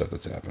crazy stuff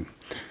that's happened.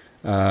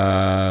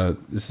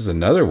 This is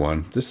another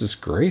one. This is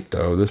great,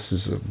 though. This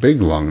is a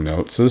big, long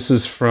note. So this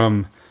is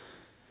from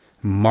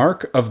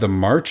Mark of the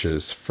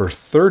Marches for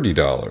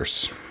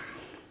 $30.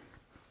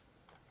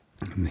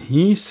 And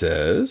he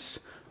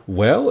says,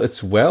 well,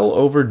 it's well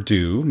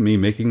overdue me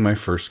making my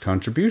first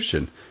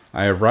contribution.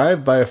 I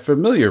arrived by a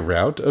familiar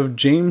route of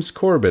James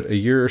Corbett a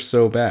year or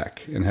so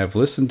back and have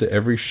listened to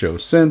every show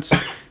since,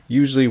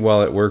 usually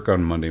while at work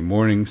on Monday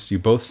mornings. You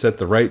both set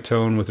the right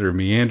tone with your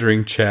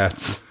meandering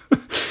chats,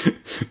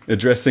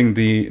 addressing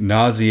the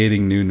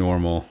nauseating new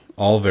normal.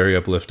 All very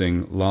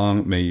uplifting.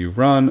 Long may you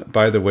run.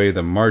 By the way,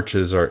 the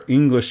Marches are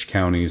English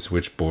counties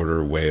which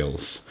border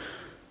Wales.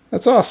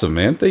 That's awesome,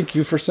 man. Thank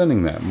you for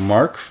sending that.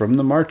 Mark from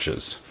the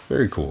Marches.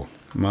 Very cool.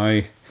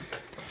 My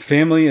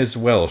family is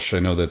Welsh. I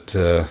know that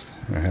I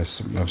have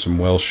some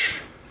Welsh.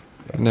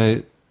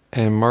 And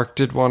Mark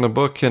did want a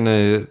book,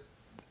 and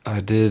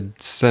I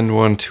did send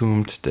one to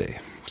him today.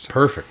 So.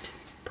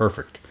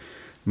 Perfect.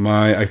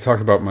 I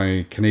talked about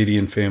my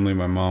Canadian family.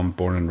 My mom,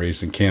 born and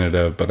raised in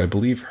Canada, but I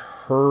believe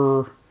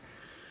her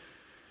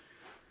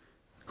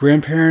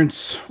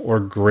grandparents or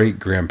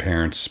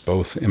great-grandparents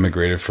both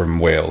immigrated from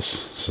Wales.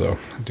 So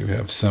I do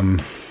have some...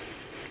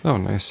 Oh,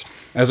 nice.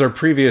 As our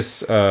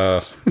previous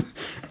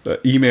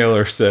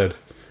emailer said,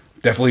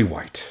 definitely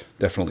white.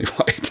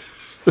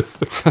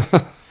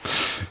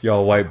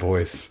 Y'all white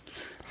boys.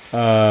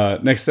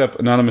 Next up,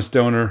 anonymous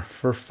donor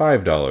for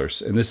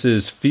 $5. And this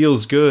is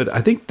Feels Good.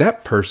 I think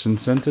that person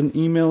sent an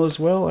email as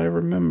well, I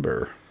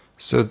remember.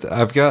 So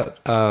I've got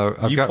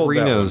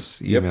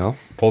Reno's email. Yep.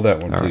 Pull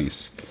that one,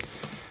 please. Right.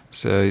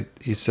 So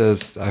he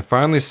says, I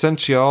finally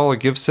sent y'all a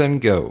Give,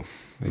 Send, Go.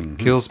 It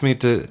kills me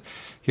to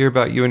hear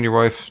about you and your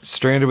wife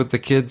stranded with the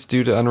kids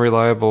due to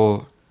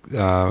unreliable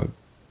car.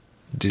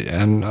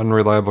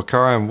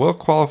 I'm well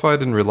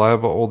qualified and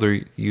reliable older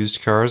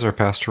used cars. Our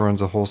pastor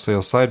runs a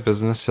wholesale side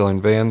business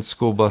selling vans,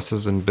 school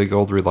buses, and big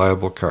old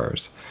reliable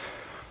cars.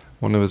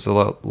 One of his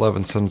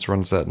 11 sons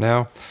runs that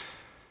now.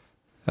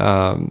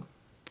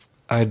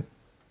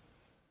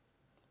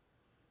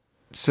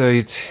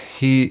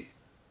 He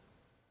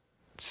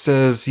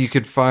says you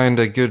could find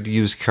a good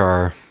used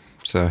car.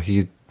 So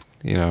you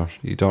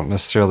don't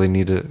necessarily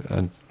need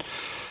a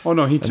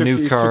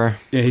new car.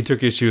 He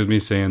took issue with me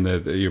saying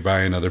that you're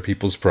buying other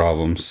people's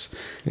problems.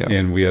 Yeah.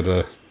 And we had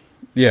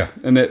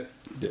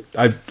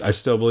I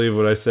still believe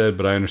what I said,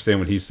 but I understand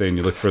what he's saying.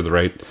 You look for the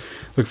right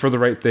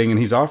thing, and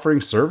he's offering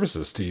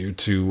services to you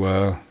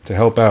to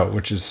help out,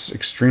 which is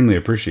extremely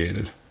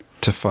appreciated.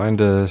 To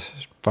find a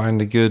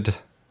good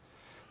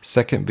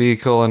second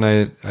vehicle,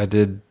 and I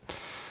did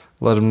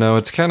let him know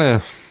it's kind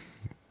of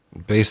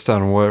based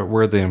on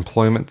where the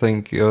employment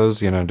thing goes.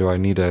 Do I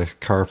need a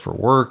car for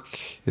work?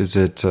 Is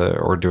it,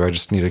 or do I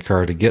just need a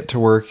car to get to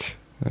work?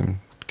 And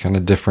kind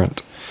of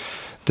different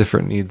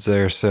needs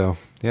there. So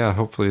yeah,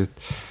 hopefully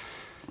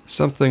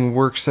something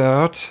works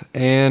out.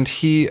 And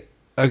he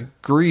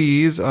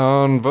agrees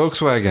on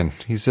Volkswagen.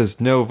 He says,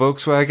 no,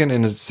 Volkswagen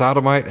and its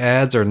sodomite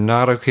ads are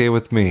not okay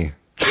with me.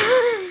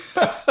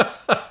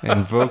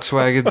 And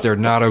Volkswagens are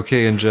not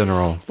okay in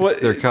general.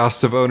 Their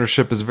cost of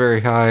ownership is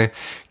very high.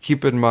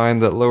 Keep in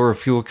mind that lower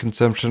fuel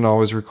consumption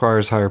always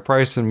requires higher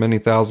price, and many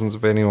thousands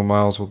of annual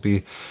miles will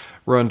be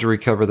run to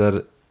recover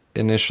that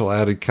initial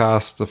added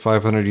cost. The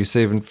 $500 you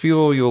save in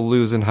fuel, you'll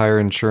lose in higher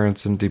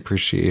insurance and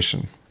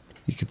depreciation.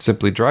 You could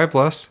simply drive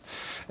less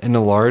in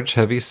a large,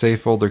 heavy,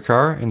 safe older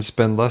car and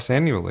spend less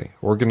annually.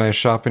 Organize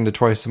shopping to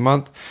twice a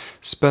month.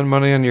 Spend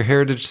money on your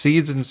heritage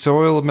seeds and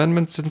soil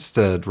amendments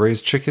instead.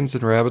 Raise chickens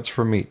and rabbits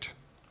for meat.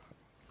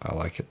 I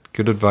like it.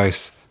 Good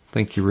advice.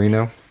 Thank you,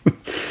 Reno.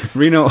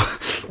 Reno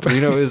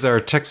is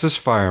our Texas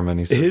fireman.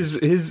 He says.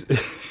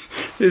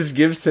 His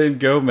Give, Send,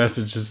 Go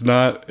message is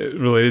not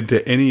related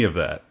to any of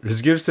that.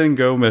 His Give, Send,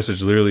 Go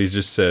message literally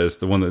just says,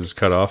 the one that is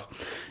cut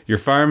off, your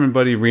fireman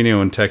buddy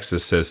Reno in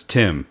Texas says,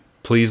 Tim,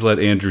 please let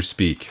Andrew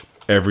speak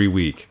every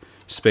week.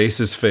 Space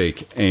is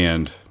fake,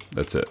 and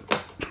that's it.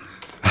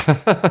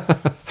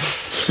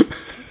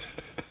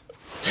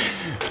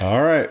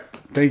 All right.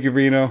 Thank you,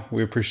 Reno.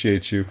 We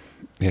appreciate you.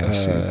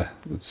 Yeah.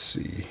 Let's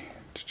see.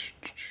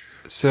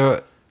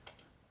 So,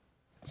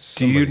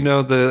 do you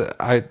know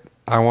I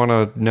want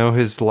to know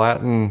his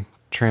Latin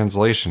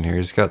translation here.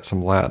 He's got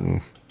some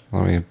Latin.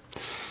 Let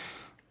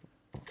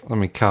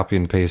me copy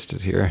and paste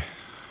it here.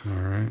 All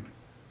right.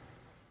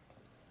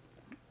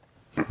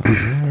 All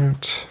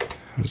right.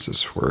 How does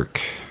this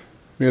work?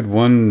 We had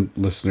one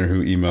listener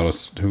who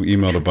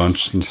emailed a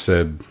bunch and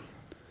said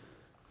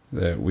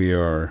that we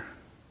are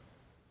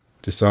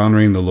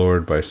dishonoring the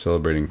Lord by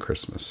celebrating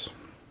Christmas.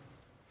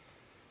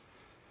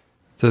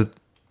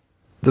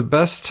 The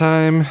best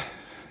time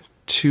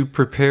to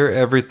prepare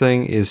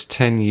everything is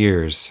 10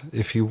 years.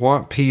 If you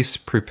want peace,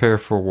 prepare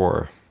for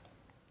war.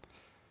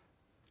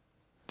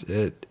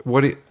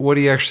 What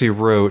he actually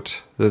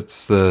wrote,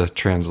 that's the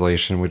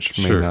translation, which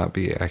may not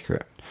be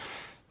accurate.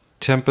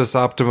 Tempus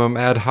optimum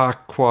ad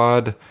hoc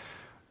quad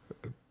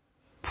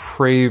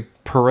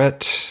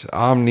praeperet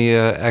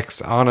omnia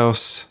ex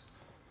annos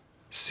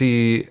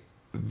si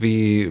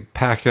vi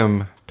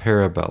pacem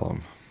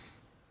parabellum.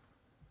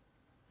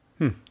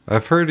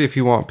 I've heard if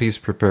you want peace,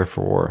 prepare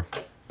for war.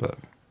 But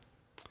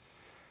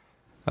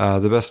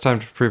the best time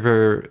to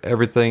prepare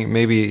everything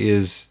maybe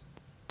is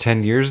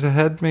 10 years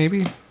ahead,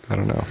 maybe? I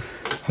don't know.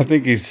 I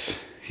think he's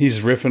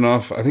riffing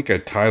off. I think I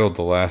titled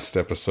the last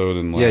episode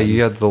in Latin. Yeah,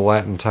 you had the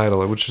Latin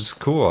title, which is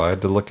cool. I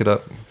had to look it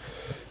up.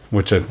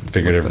 Which I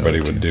figured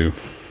everybody would do.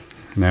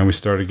 Now we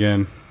start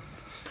again.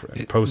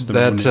 Post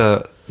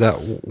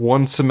that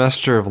one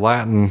semester of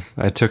Latin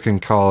I took in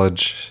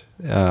college.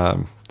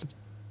 I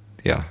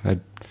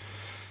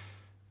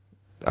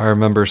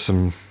remember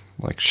some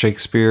like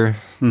Shakespeare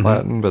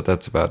Latin, but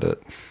that's about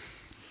it.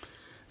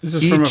 This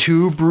is from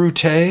tu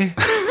Brute.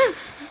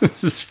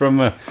 This is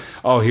from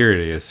here it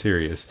is. Here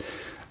he is.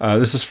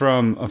 This is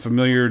from a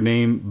familiar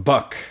name,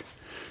 Buck.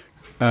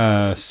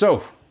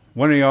 So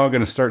when are y'all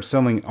going to start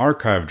selling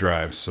archive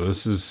drives? So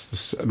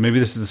maybe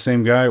this is the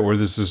same guy, or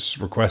this is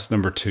request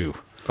number 2.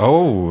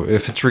 Oh,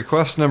 if it's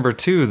request number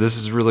 2, this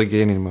is really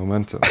gaining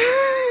momentum.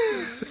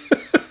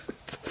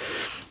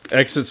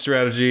 Exit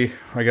strategy.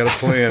 I got a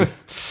plan.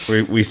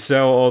 we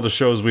sell all the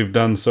shows we've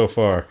done so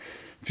far.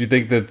 If you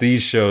think that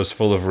these shows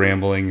full of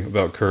rambling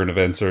about current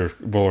events are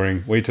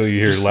boring, wait till you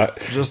hear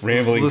just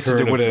rambling listen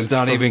current to what events. It's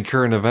not even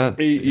current events.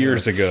 8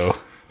 years ago.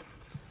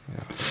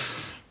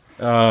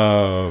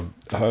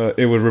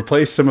 It would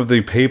replace some of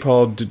the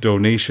PayPal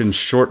donation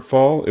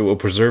shortfall. It will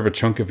preserve a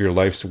chunk of your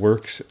life's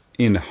work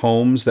in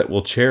homes that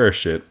will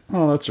cherish it.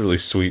 Oh, that's a really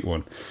sweet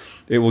one.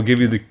 It will give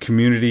you the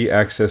community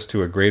access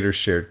to a greater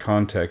shared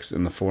context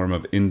in the form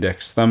of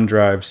indexed thumb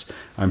drives.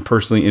 I'm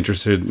personally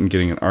interested in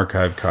getting an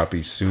archive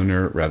copy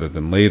sooner rather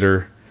than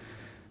later.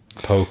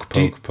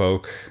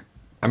 Poke.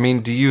 I mean,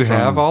 do you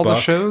have all the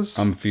shows?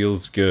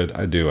 Feels good.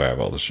 I do. I have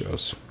all the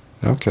shows.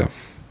 Okay.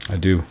 I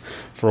do.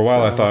 For a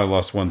while, I thought I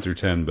lost 1 through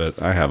 10,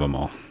 but I have them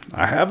all.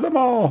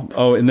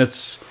 Oh, and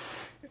that's...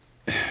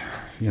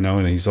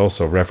 and he's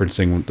also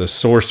referencing the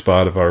sore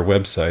spot of our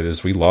website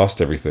is we lost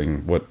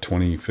everything.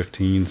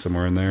 2015,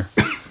 somewhere in there?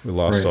 We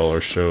lost all our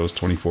shows,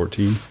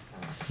 2014.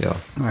 Yeah.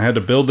 I had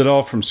to build it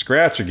all from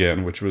scratch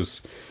again, which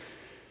was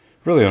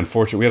really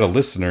unfortunate. We had a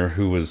listener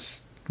who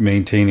was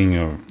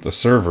maintaining the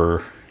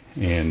server,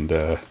 and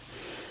I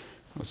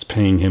was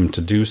paying him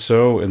to do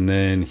so, and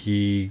then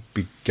he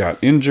got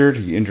injured.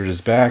 He injured his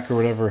back or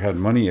whatever, had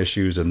money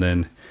issues, and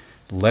then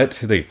let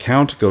the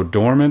account go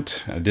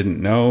dormant. I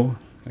didn't know.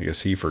 I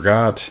guess he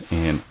forgot,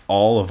 and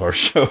all of our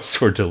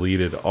shows were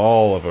deleted.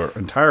 All of our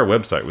entire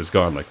website was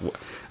gone. Like,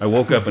 I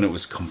woke up and it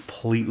was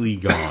completely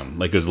gone.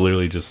 Like, it was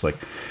literally just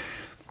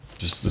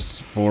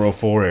this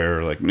 404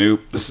 error. Like,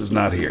 nope, this is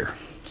not here.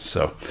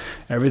 So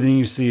everything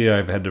you see,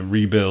 I've had to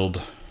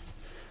rebuild.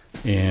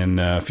 And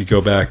if you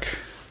go back,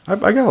 I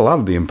got a lot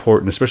of the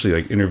important, especially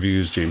like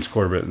interviews, James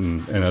Corbett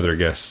and other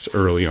guests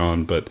early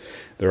on, but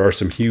there are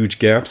some huge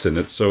gaps in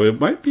it. So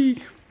it might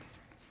be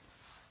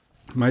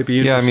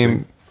interesting. Yeah, I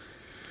mean...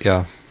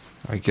 Yeah,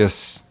 I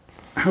guess.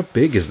 How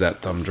big is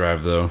that thumb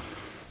drive, though?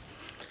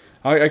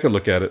 I could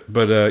look at it.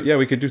 But,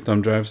 we could do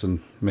thumb drives and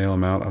mail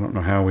them out. I don't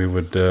know how we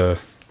would...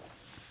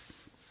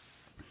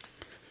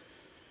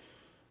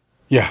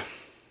 Yeah,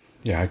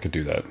 I could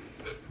do that.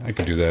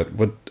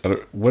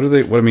 What are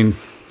they... What I mean...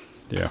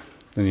 Yeah.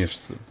 Then you have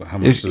how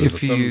much does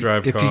the thumb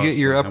drive cost? If you get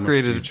your upgraded... How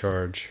much do you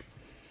charge?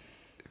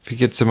 If you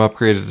get some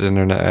upgraded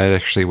internet, it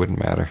actually wouldn't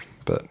matter,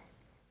 but...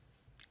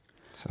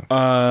 So.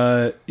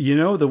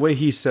 The way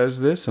he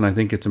says this, and I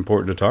think it's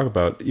important to talk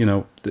about,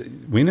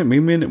 we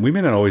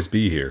may not always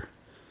be here.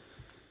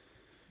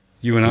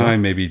 You and I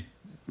may be,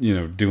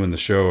 doing the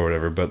show or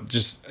whatever, but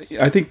just,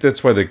 I think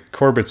that's why the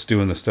Corbett's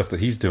doing the stuff that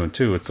he's doing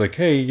too. It's like,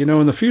 hey,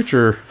 in the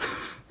future,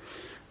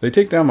 they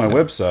take down my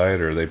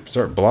website or they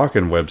start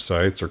blocking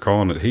websites or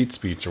calling it hate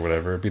speech or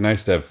whatever. It'd be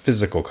nice to have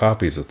physical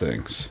copies of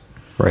things.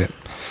 Right.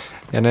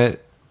 And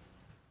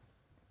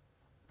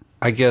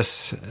I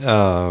guess,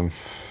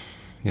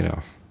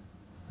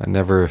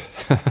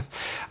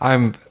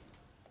 I'm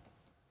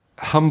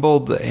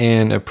humbled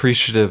and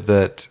appreciative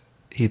that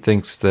he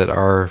thinks that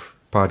our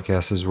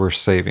podcast is worth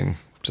saving.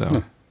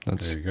 So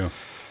that's, there you go.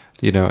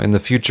 You know, in the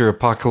future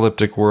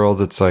apocalyptic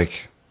world, it's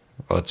like,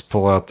 let's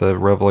pull out the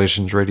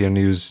Revelations Radio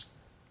News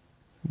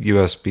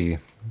USB.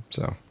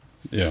 So,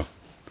 yeah.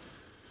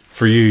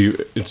 For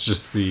you, it's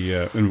just the,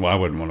 and I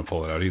wouldn't want to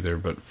pull it out either,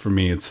 but for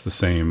me, it's the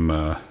same,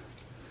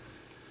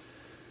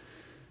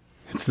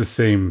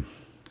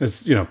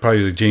 it's, you know,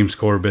 probably like James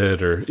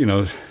Corbett or, you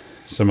know,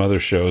 some other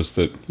shows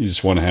that you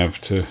just want to have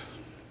to.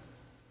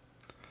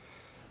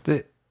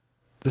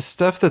 The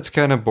stuff that's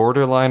kind of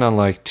borderline on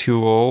like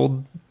too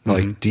old,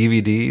 like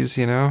DVDs,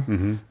 you know?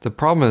 Mm-hmm. The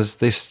problem is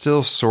they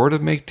still sort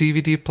of make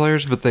DVD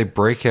players, but they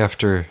break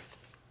after,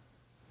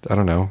 I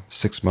don't know,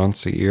 6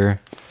 months, a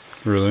year.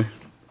 Really?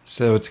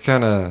 So it's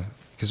kind of,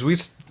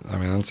 because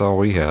that's all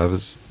we have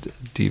is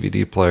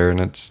DVD player,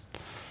 and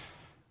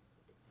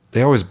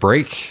they always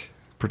break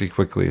pretty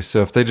quickly.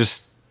 So if they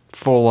just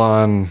full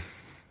on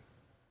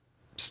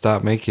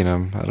stop making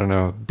them, I don't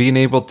know, being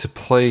able to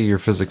play your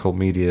physical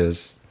media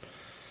is,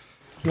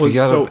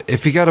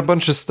 if you got a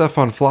bunch of stuff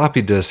on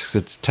floppy disks,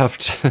 it's tough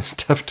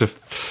to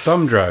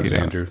thumb drives,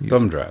 Andrew.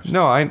 Thumb drives.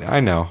 No, I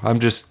know. I'm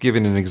just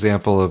giving an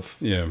example of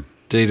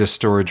data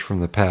storage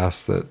from the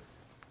past that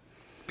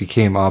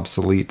became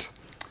obsolete.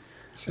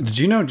 So. Did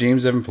you know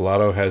James Evan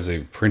Pilato has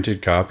a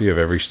printed copy of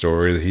every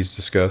story that he's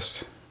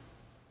discussed?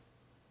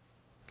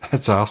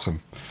 That's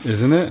awesome,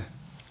 isn't it?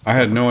 I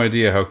had no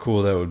idea how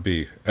cool that would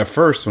be. At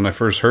first, when I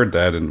first heard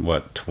that in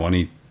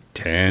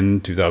 2010,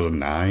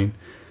 2009.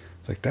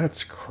 It's like,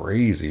 that's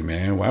crazy,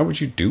 man. Why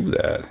would you do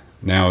that?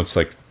 Now it's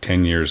like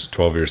 10 years,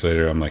 12 years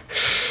later, I'm like,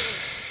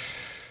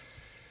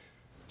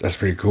 that's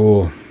pretty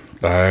cool.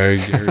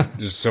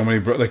 There's so many,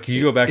 like,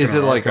 you go back. Is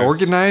it like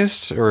archives,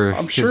 organized, or?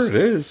 I'm sure it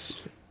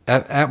is.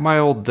 At my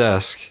old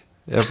desk,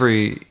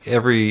 every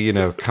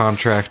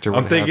contractor.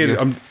 I'm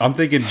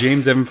thinking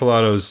James Evan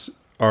Pilato's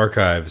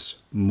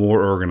archives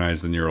more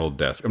organized than your old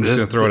desk. I'm just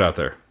going to throw it out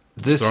there.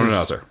 That's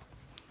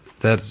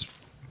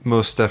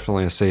most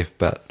definitely a safe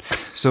bet.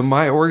 So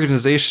my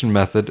organization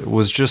method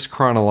was just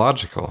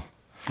chronological.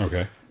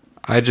 Okay.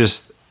 I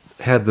just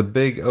had the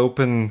big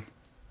open,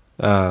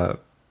 cabinet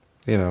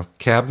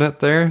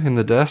there in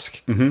the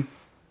desk, and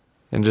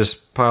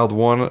just piled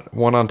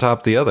one on top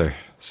of the other.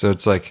 So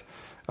it's like,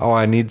 oh,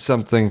 I need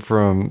something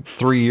from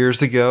 3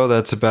 years ago.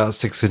 That's about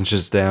 6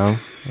 inches down.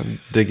 And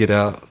dig it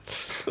out.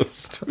 So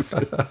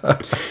stupid.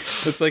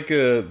 It's like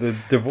the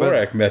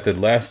Dvorak method: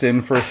 last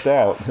in, first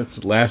out.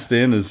 It's last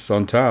in is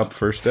on top,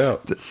 first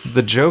out.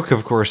 The joke,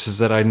 of course, is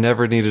that I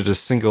never needed a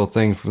single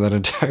thing from that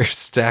entire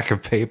stack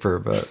of paper.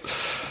 But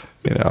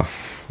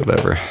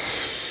whatever.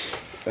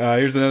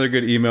 Here's another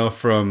good email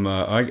from.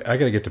 I got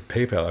to get to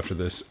PayPal after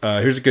this.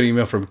 Here's a good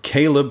email from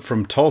Caleb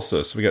from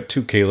Tulsa. So we got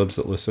 2 Calebs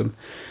that listen.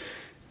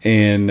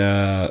 And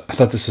I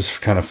thought this was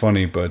kind of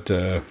funny, but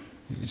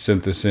he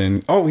sent this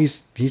in. Oh, he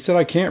said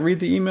I can't read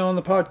the email on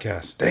the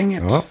podcast. Dang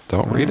it! Well,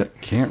 don't read it.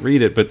 Can't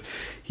read it. But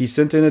he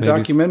sent in a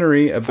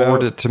documentary about.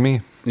 Forward it to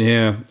me.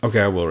 Yeah.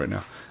 Okay, I will right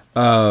now.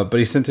 But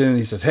he sent in and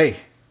he says, "Hey,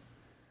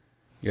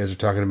 you guys are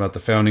talking about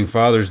the founding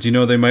fathers. Do you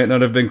know they might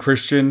not have been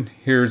Christian?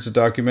 Here's a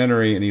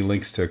documentary," and he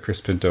links to a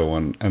Chris Pinto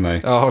one. And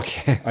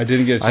okay. I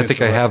didn't get a chance. I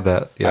think I have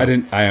that. Yeah. I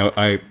didn't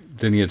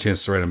get a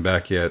chance to write him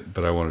back yet,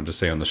 but I wanted to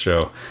say on the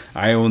show,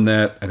 I own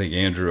that. I think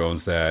Andrew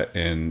owns that,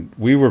 and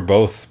we were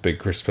both big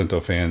Chris Pinto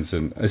fans.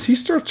 And is he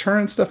still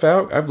turning stuff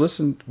out? I've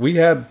listened. We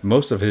had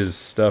most of his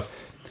stuff.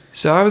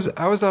 So I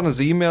was on his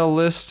email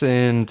list,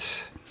 and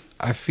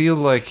I feel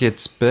like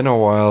it's been a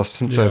while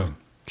since I've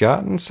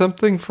gotten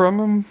something from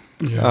him.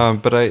 Yeah.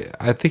 But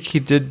I think he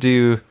did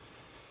do.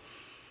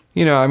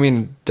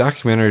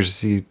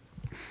 Documentaries. He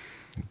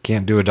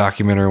can't do a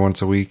documentary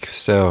once a week,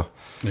 so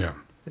yeah.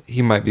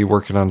 He might be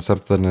working on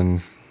something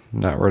and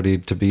not ready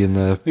to be in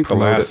the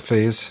promote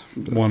phase.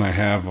 One I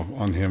have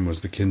on him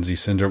was the Kinsey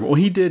Syndrome. Well,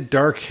 he did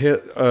Dark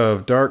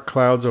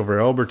Clouds Over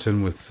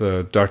Elberton with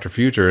Dr.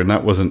 Future, and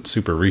that wasn't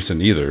super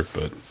recent either.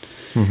 But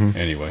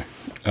anyway,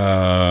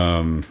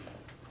 of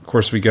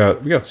course we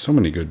got so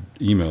many good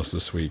emails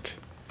this week.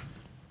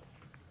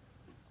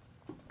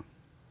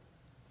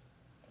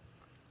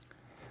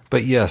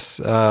 But yes,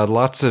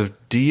 lots of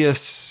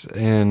deists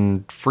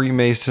and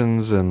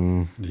Freemasons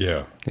and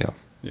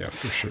yeah,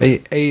 for sure.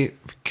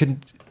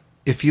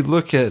 If you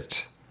look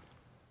at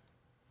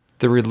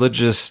the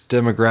religious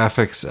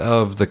demographics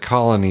of the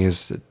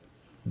colonies,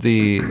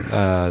 the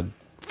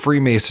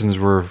Freemasons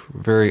were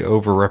very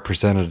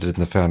overrepresented in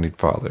the founding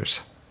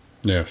fathers.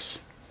 Yes,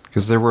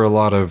 because there were a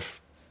lot of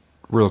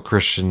real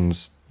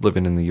Christians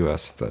living in the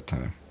U.S. at that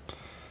time.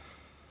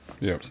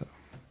 Yep. So.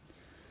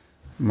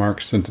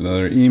 Mark sent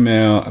another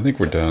email. I think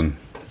we're done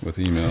with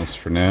emails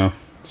for now.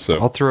 So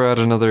I'll throw out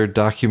another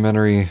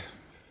documentary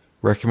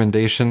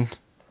recommendation.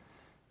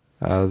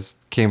 This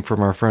came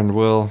from our friend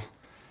Will.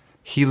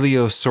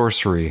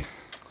 Heliosorcery.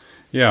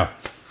 Yeah,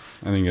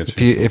 I think it's.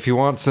 If you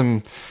want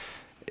some,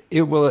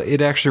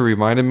 it actually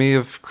reminded me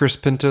of Chris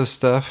Pinto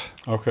stuff.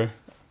 Okay.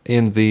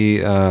 In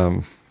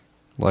the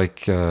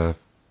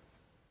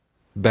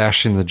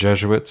bashing the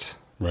Jesuits.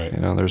 Right.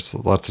 There's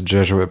lots of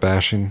Jesuit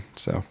bashing.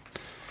 So.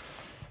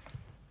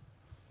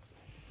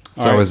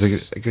 It's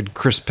always a good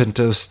Chris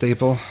Pinto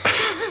staple.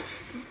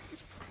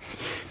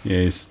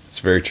 Yes, it's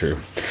very true.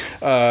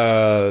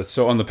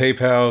 So on the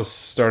PayPal,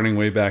 starting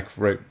way back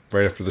right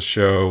after the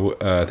show,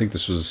 I think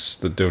this was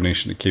the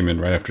donation that came in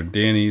right after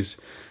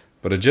Danny's.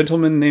 But a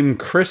gentleman named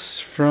Chris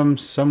from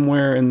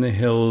somewhere in the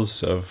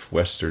hills of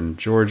western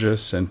Georgia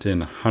sent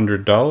in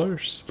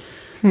 $100.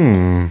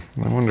 I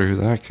wonder who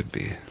that could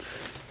be.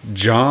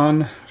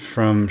 John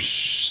from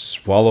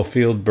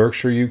Swallowfield,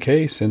 Berkshire,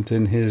 UK sent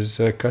in his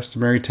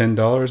customary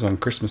 $10 on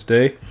Christmas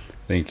Day.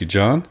 Thank you,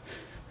 John.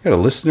 We got a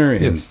listener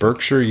in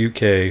Berkshire,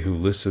 UK who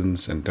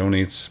listens and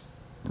donates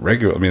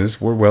regularly. I mean,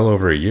 we're well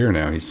over a year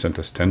now. He sent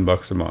us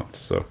 $10 a month.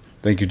 So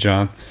thank you,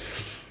 John.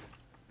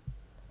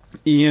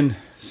 Ian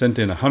sent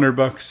in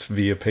 $100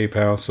 via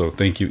PayPal. So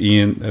thank you,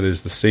 Ian. That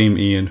is the same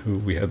Ian who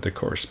we had the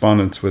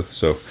correspondence with.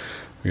 So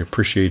we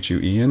appreciate you,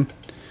 Ian.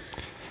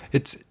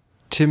 It's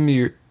Tim.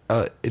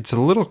 It's a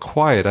little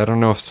quiet. I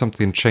don't know if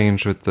something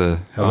changed with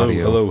the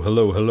audio.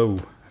 Hello.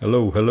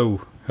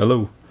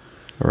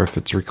 Or if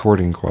it's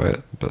recording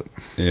quiet, but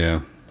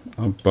yeah,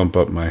 I'll bump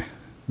up my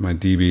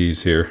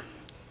dBs here.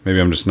 Maybe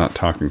I'm just not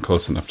talking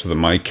close enough to the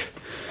mic.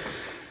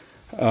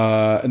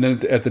 And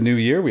then at the new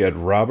year, we had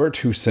Robert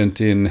who sent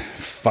in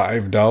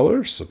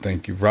 $5. So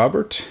thank you,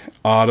 Robert.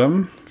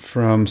 Autumn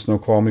from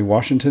Snoqualmie,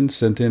 Washington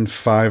sent in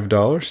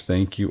 $5.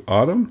 Thank you,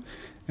 Autumn.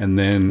 And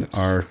then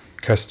our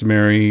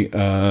customary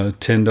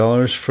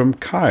 $10 from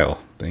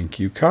Kyle. Thank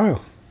you,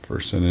 Kyle, for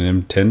sending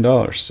him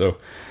 $10. So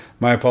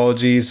my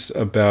apologies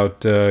about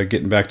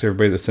getting back to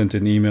everybody that sent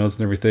in emails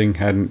and everything.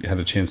 Hadn't had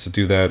a chance to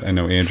do that. I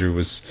know Andrew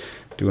was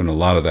doing a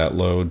lot of that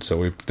load. So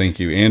we thank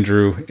you,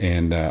 Andrew.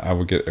 And I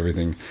will get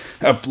everything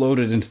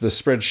uploaded into the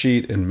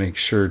spreadsheet and make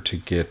sure to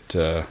get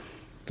the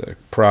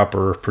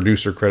proper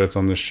producer credits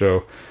on this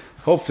show.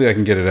 Hopefully I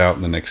can get it out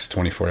in the next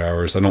 24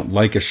 hours. I don't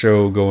like a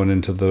show going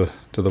into the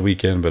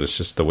weekend, but it's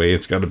just the way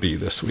it's got to be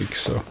this week.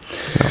 So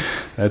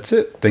That's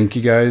it. Thank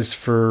you guys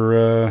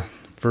for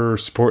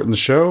supporting the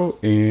show,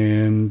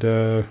 and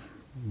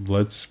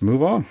let's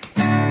move on.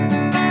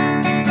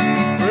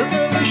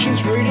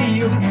 Revelations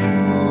Radio News.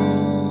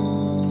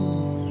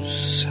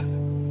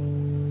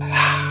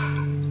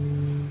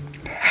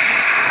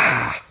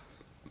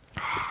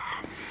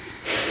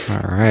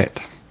 all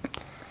right.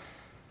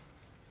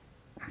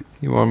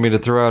 You want me to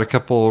throw out a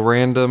couple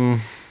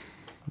random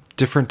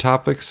different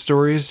topic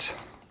stories?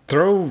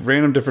 Throw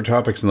random different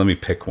topics and let me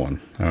pick one.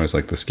 I always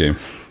like this game.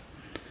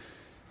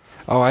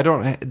 Oh,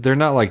 they're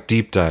not like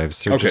deep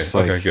dives. They're just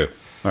like good.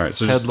 All right,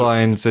 so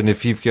headlines, and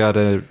if you've got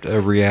a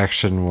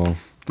reaction, we'll...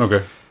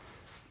 Okay.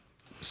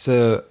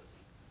 So,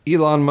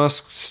 Elon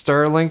Musk's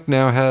Starlink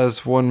now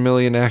has 1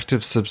 million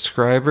active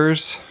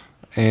subscribers,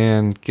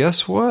 and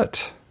guess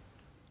what?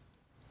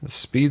 The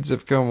speeds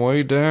have come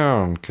way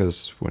down,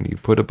 because when you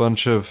put a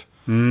bunch of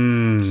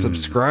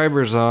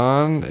subscribers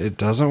on, it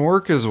doesn't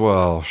work as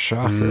well.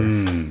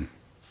 Shocker.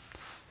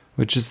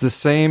 Which is the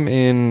same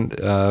in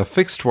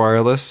fixed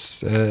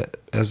wireless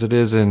as it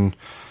is in,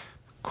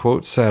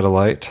 quote,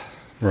 satellite.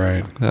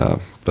 Right.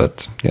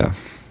 But, yeah.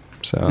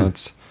 So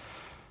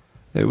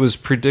it was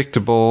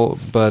predictable,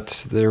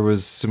 but there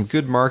was some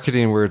good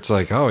marketing where it's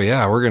like, oh,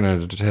 yeah, we're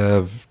going to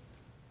have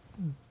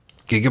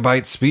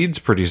gigabyte speeds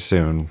pretty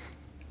soon.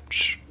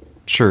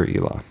 Sure,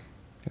 Elon.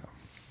 Yeah.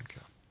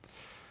 Okay.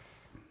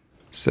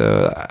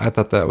 So I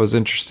thought that was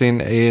interesting.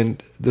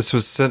 And this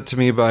was sent to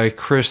me by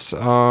Chris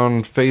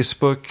on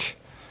Facebook.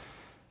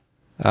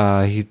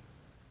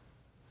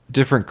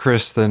 Different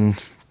Chris than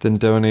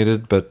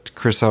donated, but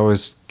Chris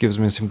always gives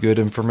me some good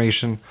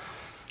information.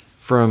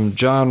 From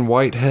John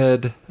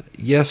Whitehead.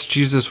 Yes,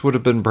 Jesus would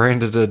have been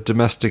branded a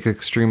domestic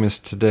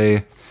extremist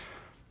today.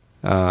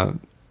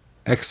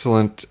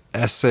 Excellent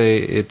essay.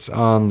 It's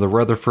on the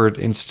Rutherford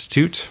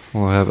Institute.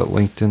 We'll have it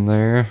linked in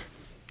there.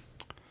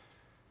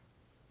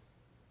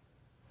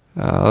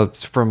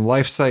 It's from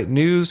LifeSite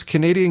News.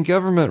 Canadian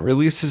government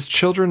releases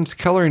children's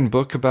coloring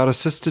book about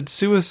assisted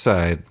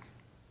suicide.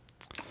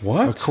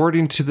 What?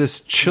 According to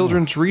this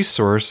children's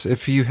resource,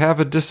 if you have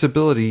a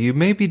disability, you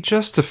may be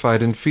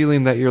justified in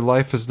feeling that your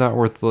life is not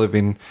worth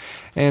living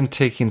and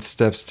taking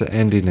steps to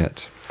ending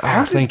it.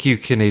 Thank you,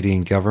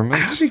 Canadian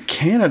government. How did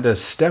Canada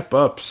step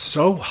up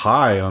so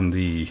high on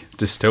the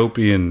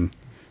dystopian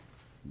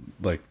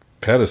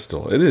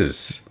pedestal? It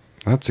is.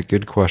 That's a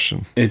good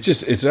question.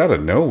 It's out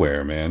of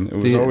nowhere, man. It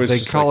was always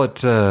they call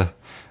it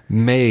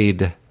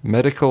MAID,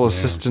 Medical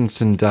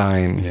Assistance in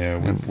Dying.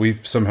 Yeah,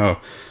 we've somehow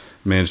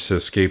managed to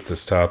escape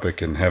this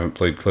topic and haven't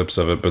played clips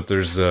of it, but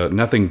there's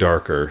nothing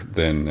darker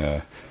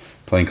than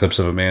playing clips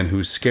of a man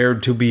who's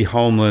scared to be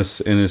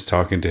homeless and is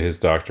talking to his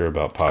doctor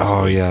about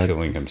possibly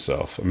killing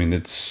himself. I mean,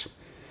 it's...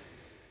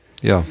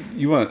 Yeah.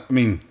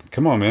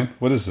 Come on, man.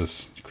 What is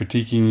this?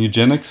 Critiquing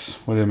eugenics?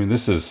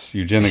 This is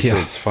eugenics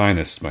at its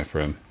finest, my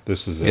friend.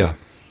 This is it. Yeah.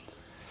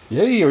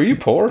 Yay, are you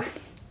poor?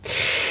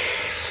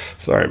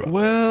 Sorry about that.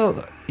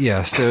 Well,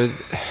 yeah, so...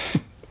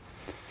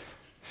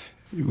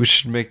 we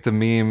should make the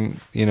meme,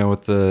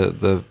 with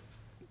the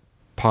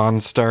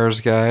Pawn Stars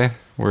guy,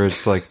 where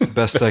it's like the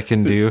best I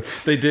can do.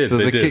 They did. So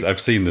they did.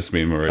 I've seen this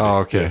meme already. Oh,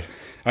 okay.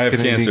 I have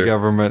Canadian cancer.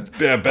 government.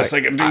 Yeah, best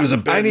I can do is a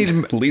bed.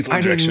 Lethal I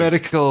need injection.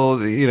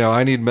 medical,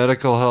 I need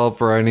medical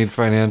help or I need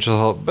financial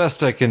help.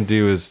 Best I can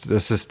do is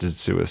assisted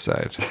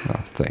suicide.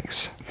 Oh,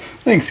 thanks.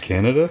 Thanks,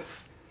 Canada.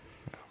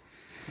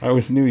 I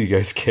always knew you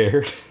guys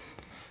cared.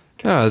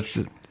 No,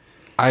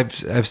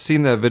 I've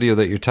seen that video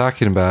that you're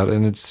talking about,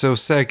 and it's so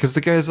sad because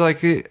the guy's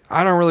like,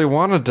 I don't really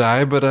want to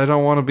die, but I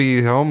don't want to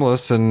be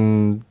homeless,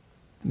 and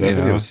That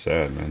video was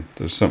sad, man.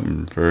 There's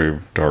something very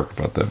dark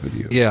about that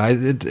video. Yeah,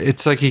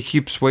 it's like he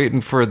keeps waiting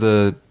for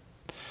the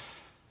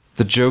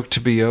joke to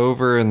be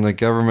over and the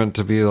government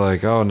to be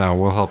like, "Oh no,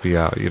 we'll help you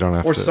out. You don't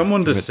have or to." Or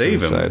someone to commit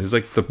save suicide." him. He's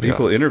like the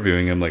people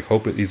interviewing him, like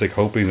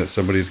hoping that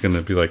somebody's going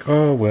to be like,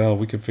 "Oh well,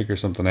 we can figure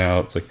something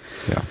out." It's like,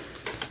 yeah,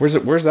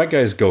 where's that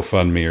guy's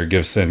GoFundMe or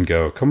GiveSend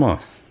go? Come on,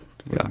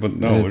 yeah. But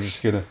no, we're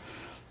just gonna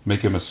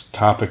make him a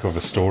topic of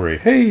a story.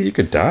 Hey, you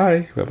could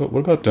die. What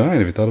about dying?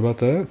 Have you thought about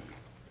that?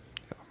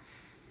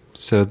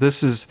 So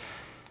this is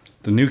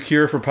the new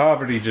cure for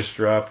poverty just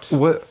dropped.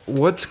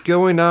 What's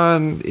going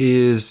on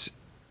is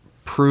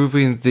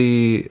proving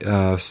the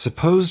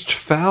supposed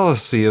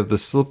fallacy of the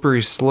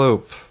slippery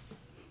slope.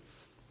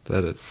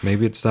 That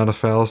maybe it's not a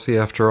fallacy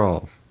after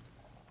all.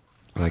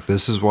 Like,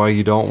 this is why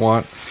you don't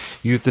want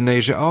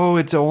euthanasia. Oh,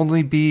 it's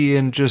only be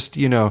in just,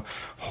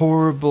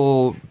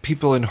 horrible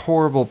people in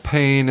horrible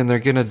pain and they're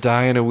going to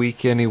die in a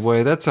week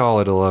anyway. That's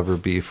all it'll ever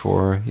be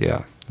for.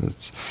 Yeah.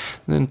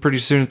 Then pretty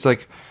soon it's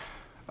like,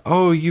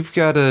 oh, you've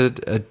got a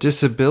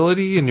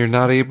disability and you're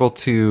not able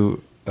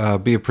to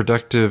be a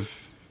productive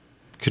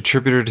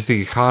contributor to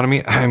the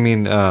economy. I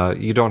mean,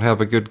 you don't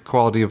have a good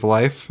quality of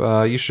life.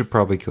 You should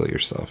probably kill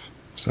yourself.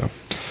 So,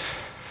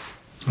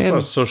 I saw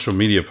a social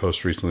media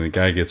post recently. The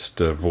guy gets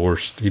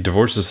divorced. He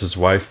divorces his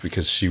wife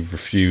because she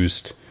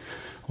refused.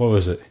 What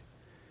was it?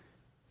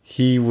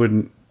 She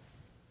wanted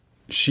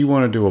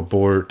to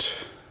abort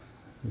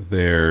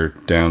their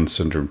Down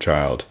syndrome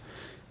child,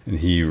 and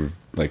he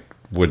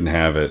wouldn't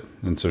have it,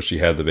 and so she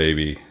had the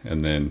baby,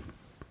 and then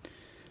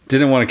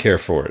didn't want to care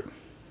for it,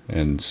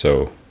 and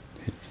so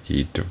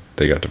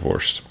they got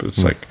divorced. But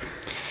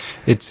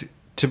it's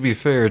to be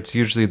fair, it's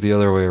usually the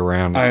other way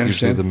around. It's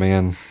usually the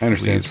man. I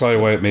understand. leaves. It's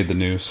probably why it made the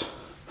news.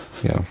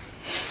 Yeah,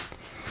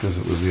 because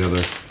it was the other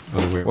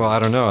way. Well, I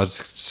don't know.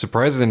 It's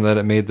surprising that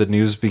it made the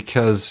news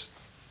because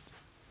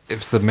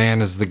if the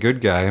man is the good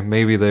guy,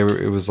 maybe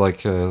it was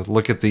like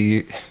look at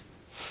the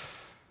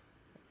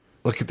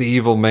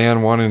evil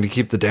man wanting to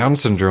keep the Down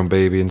syndrome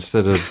baby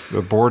instead of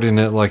aborting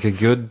it like a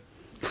good,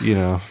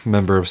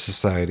 member of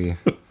society.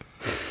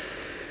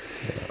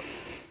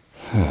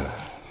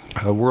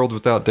 A World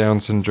Without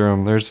Down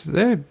Syndrome. There's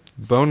a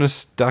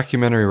bonus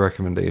documentary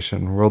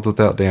recommendation. World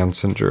Without Down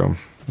Syndrome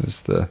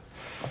is the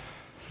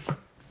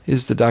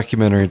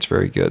documentary. It's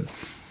very good.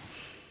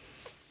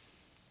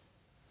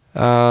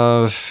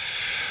 I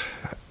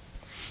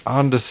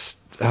don't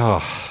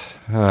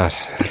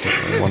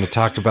want to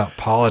talk about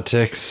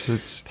politics.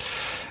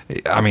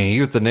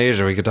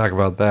 Euthanasia, we could talk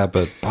about that,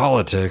 but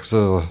politics.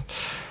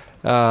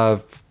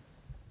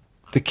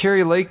 The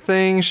Carrie Lake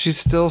thing, she's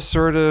still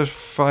sort of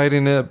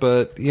fighting it,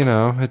 but,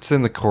 it's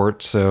in the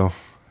court, so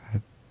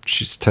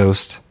she's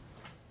toast.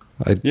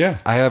 I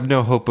have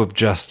no hope of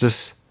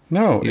justice.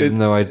 No. Even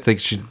though I think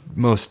she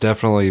most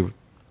definitely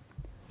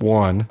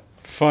won.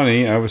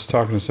 Funny, I was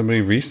talking to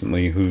somebody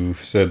recently who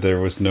said there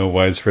was no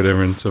widespread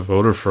evidence of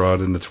voter fraud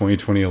in the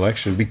 2020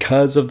 election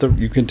because of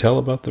you can tell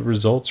about the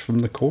results from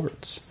the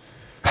courts.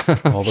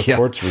 All the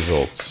courts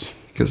results.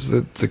 Because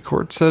the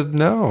court said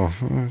no,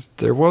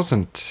 there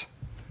wasn't.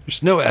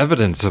 There's no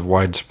evidence of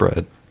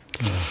widespread.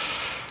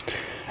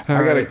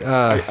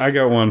 I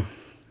got one.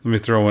 Let me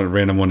throw a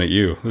random one at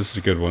you. This is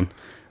a good one.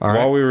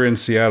 While we were in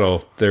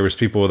Seattle, there was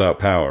people without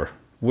power,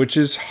 which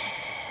is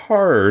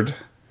hard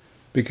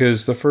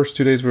because the first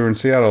 2 days we were in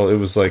Seattle, it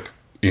was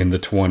in the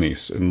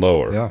 20s and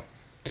lower. Yeah.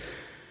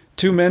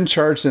 2 men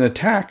charged in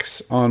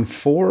attacks on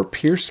 4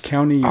 Pierce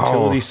County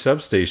utility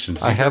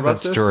substations. I have that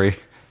story.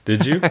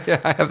 Did you?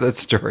 Yeah, I have that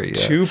story.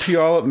 Yeah. 2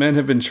 Puyallup men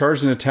have been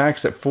charged in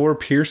attacks at 4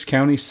 Pierce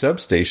County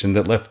substations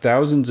that left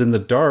thousands in the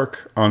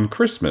dark on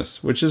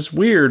Christmas, which is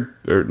weird,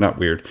 or not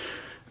weird.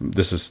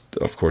 This is,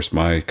 of course,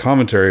 my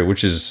commentary,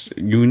 which is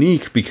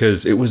unique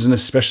because it was an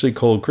especially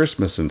cold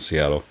Christmas in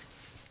Seattle.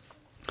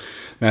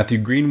 Matthew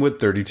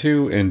Greenwood,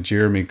 32, and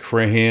Jeremy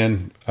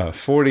Crahan,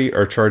 40,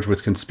 are charged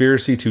with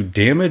conspiracy to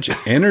damage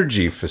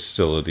energy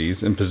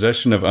facilities and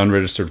possession of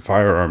unregistered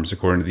firearms,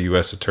 according to the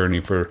U.S. Attorney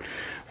for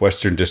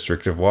Western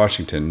District of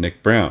Washington,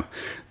 Nick Brown.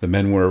 The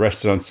men were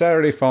arrested on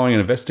Saturday following an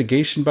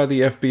investigation by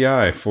the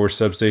FBI. 4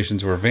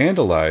 substations were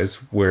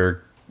vandalized,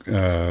 where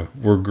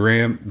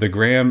the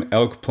Graham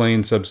Elk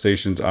Plain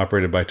substations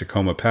operated by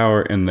Tacoma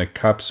Power and the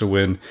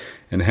Copsawin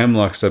and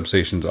Hemlock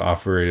substations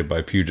operated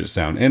by Puget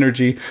Sound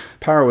Energy.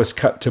 Power was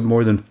cut to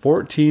more than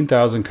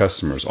 14,000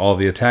 customers. All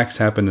the attacks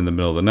happened in the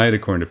middle of the night,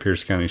 according to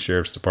Pierce County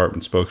Sheriff's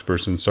Department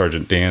spokesperson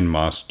Sergeant Dan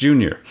Moss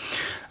Jr.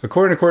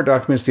 According to court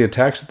documents, the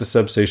attacks at the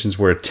substations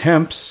were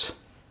attempts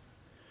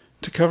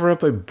to cover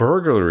up a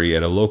burglary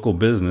at a local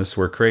business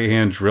where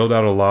Crahan drilled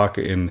out a lock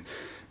in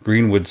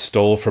Greenwood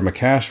stole from a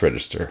cash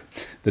register.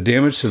 The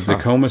damage to the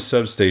Tacoma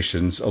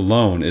substations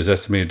alone is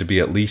estimated to be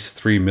at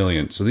least $3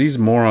 million. So these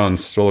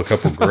morons stole a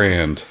couple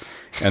grand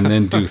and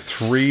then do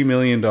 $3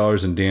 million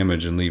in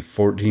damage and leave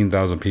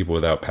 14,000 people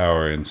without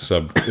power in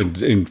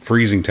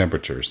freezing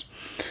temperatures.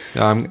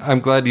 I'm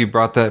glad you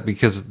brought that,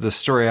 because the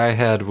story I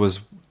had was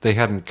they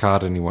hadn't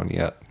caught anyone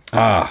yet.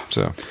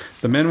 So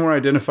the men were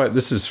identified.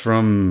 This is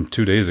from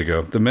 2 days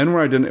ago. The men were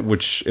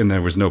identified, and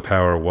there was no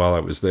power while I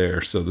was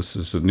there. So this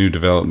is a new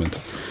development.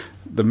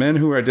 The men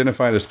who were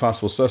identified as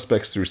possible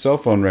suspects through cell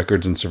phone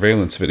records and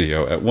surveillance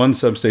video. At one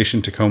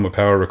substation, Tacoma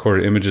Power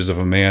recorded images of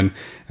a man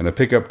and a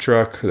pickup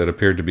truck that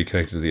appeared to be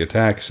connected to the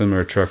attack. A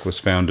similar truck was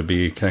found to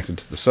be connected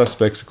to the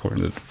suspects,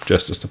 according to the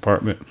Justice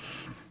Department.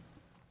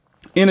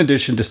 In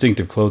addition,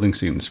 distinctive clothing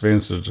seen in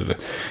surveillance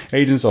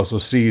agents also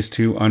seized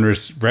 2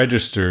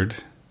 unregistered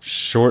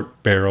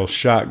short-barrel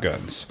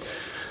shotguns.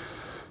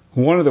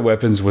 One of the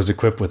weapons was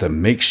equipped with a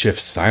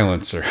makeshift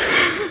silencer.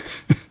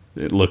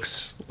 It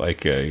looks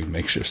like a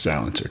makeshift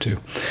silencer, too.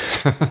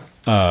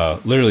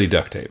 Literally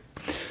duct tape.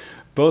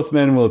 Both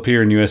men will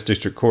appear in U.S.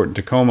 District Court in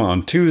Tacoma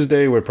on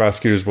Tuesday, where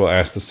prosecutors will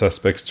ask the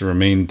suspects to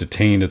remain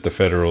detained at the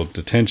Federal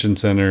Detention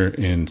Center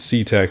in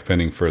SeaTac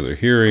pending further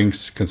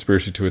hearings.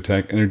 Conspiracy to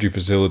attack energy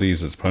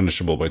facilities is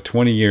punishable by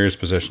 20 years.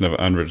 Possession of an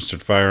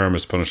unregistered firearm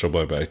is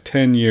punishable by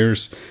 10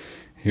 years.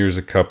 Here's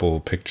a couple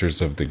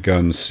pictures of the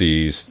guns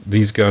seized.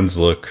 These guns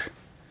look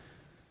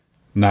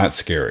not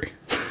scary.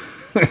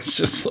 It's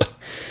just like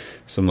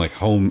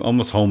some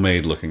almost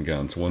homemade looking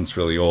guns. One's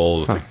really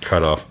old with a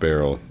cut off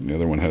barrel. The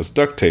other one has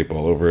duct tape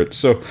all over it.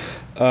 So,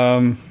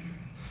 no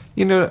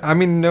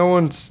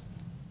one's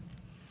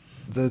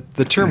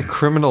the term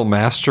criminal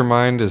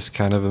mastermind is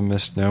kind of a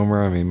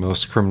misnomer. I mean,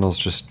 most criminals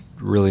just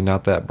really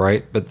not that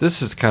bright, but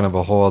this is kind of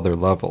a whole other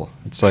level.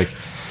 It's like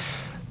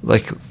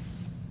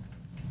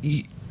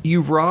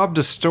you robbed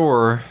a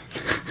store,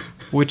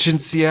 which in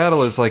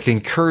Seattle is like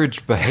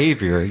encouraged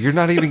behavior. You're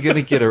not even going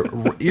to get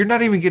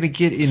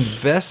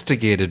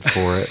investigated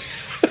for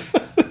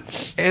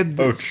it.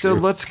 And so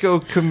let's go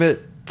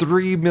commit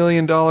 $3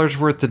 million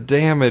worth of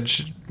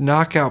damage,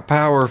 knock out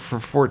power for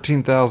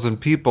 14,000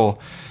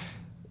 people.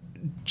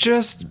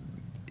 Just,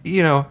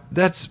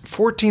 that's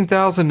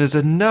 14,000 is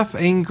enough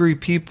angry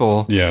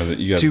people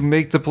to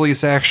make the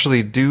police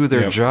actually do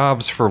their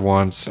jobs for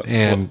once,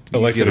 and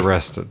you get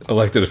arrested.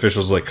 Elected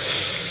officials like,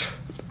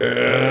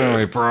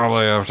 we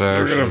probably have to.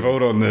 We're going to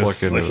vote on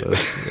this. Look into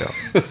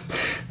this. Yeah.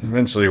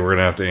 Eventually, we're going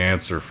to have to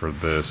answer for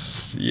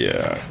this.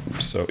 Yeah.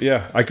 So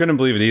I couldn't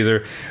believe it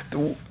either.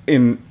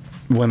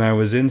 When I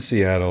was in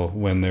Seattle,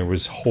 when there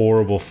was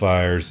horrible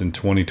fires in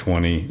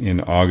 2020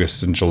 in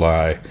August and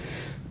July,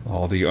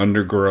 all the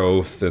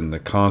undergrowth and the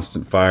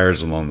constant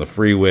fires along the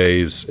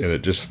freeways, and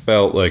it just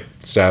felt like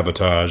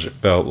sabotage. It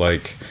felt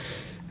like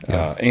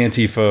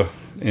Antifa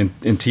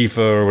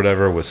or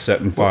whatever was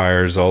setting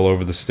fires all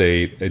over the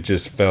state. It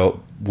just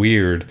felt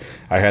weird.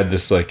 I had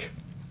this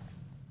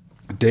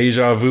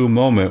deja vu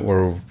moment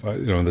where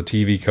the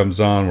TV comes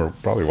on. We're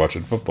probably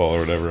watching football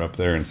or whatever up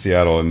there in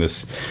Seattle, and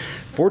this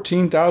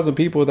 14,000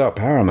 people without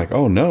power. I'm like,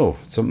 oh no,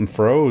 something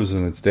froze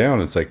and it's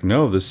down. It's like,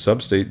 no, these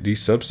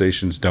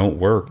substations don't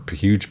work.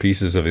 Huge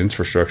pieces of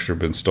infrastructure have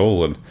been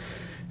stolen.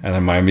 And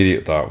then my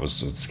immediate thought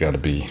was, it's got to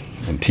be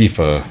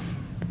Antifa,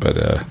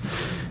 but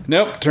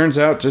nope. Turns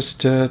out just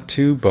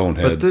 2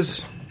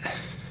 boneheads.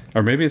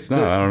 Or maybe it's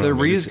not. I don't know. The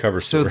reason, cover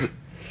story.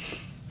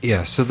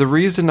 So the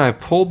reason I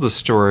pulled the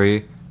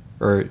story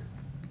or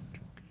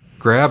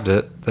grabbed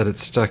it, that it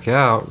stuck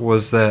out,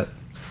 was that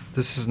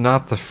this is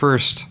not the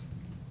first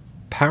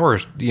power,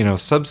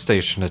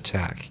 substation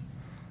attack.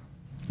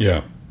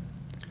 Yeah.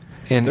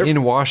 And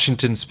in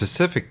Washington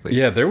specifically.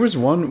 Yeah, there was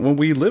one when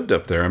we lived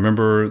up there. I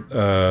remember one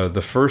of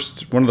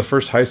the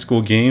first high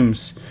school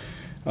games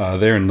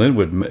there in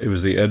Linwood. It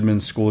was the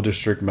Edmonds School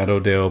District,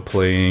 Meadowdale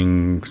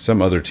playing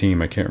some other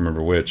team. I can't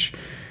remember which.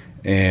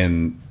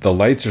 And the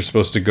lights are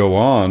supposed to go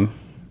on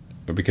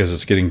because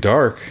it's getting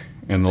dark,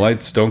 and the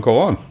lights don't go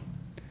on.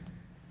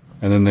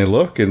 And then they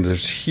look, and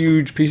there's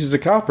huge pieces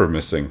of copper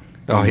missing.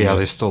 Oh yeah,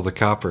 they stole the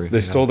copper.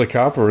 They stole the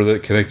copper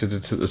that connected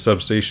it to the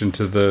substation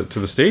to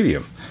the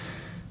stadium.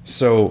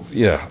 So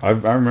yeah, I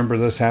remember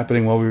this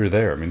happening while we were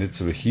there. I mean, it's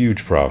a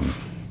huge problem.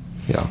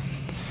 Yeah.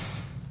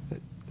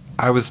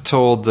 I was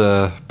told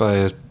by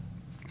a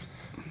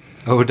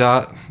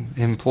ODOT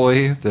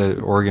employee, the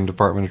Oregon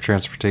Department of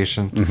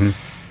Transportation. Mm-hmm.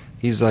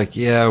 He's like,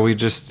 yeah,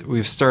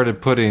 we've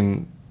started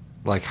putting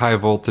like high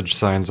voltage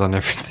signs on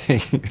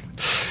everything,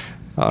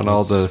 on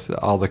all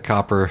the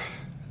copper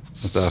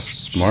stuff.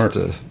 Smart.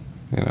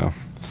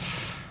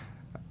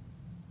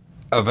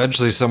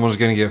 Eventually someone's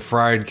going to get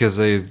fried because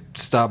they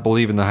stopped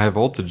believing the high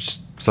voltage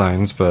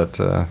signs, but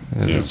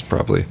it's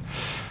probably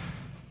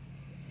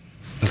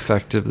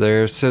effective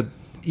there. So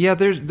yeah,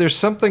 there's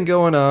something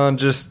going on.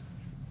 Just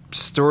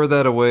store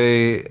that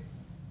away.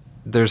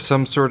 There's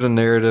some sort of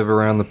narrative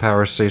around the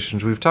power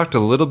stations. We've talked a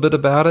little bit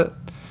about it,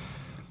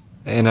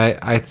 and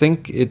I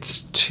think it's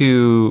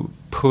to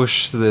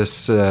push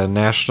this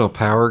national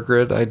power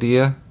grid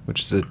idea,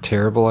 which is a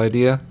terrible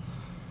idea.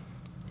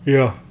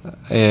 Yeah.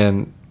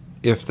 And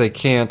if they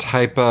can't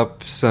hype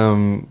up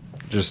some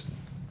just,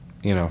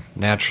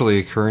 naturally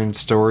occurring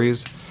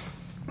stories,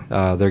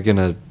 they're going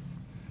to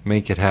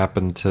make it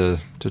happen to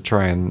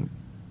try and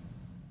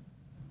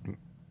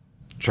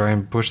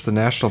push the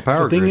national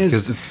power The thing grid.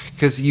 is-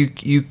 Because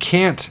you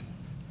can't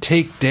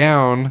take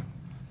down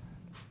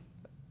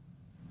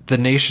the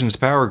nation's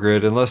power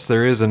grid unless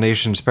there is a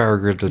nation's power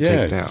grid to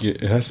take down.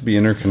 It has to be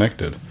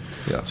interconnected.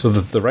 Yeah. So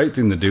the right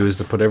thing to do is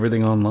to put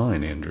everything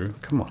online, Andrew.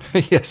 Come on.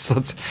 Yes,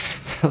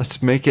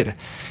 let's make it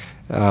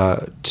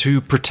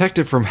to protect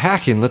it from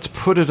hacking. Let's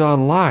put it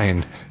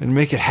online and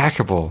make it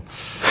hackable.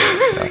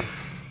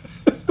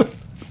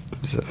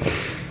 So,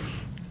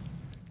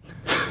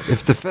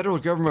 if the federal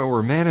government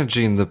were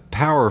managing the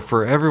power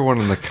for everyone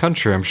in the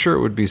country, I'm sure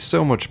it would be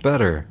so much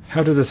better.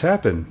 How did this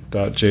happen?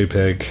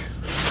 .jpeg.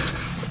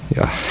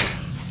 Yeah.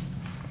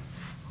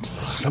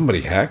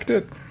 Somebody hacked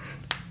it?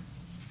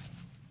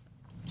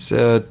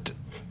 So,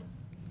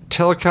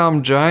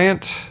 telecom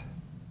giant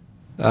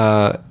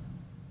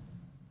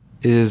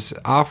is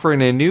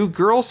offering a new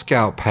Girl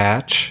Scout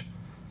patch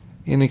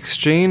in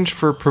exchange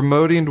for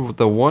promoting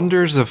the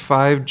wonders of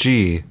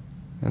 5G.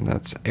 And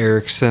that's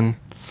Ericsson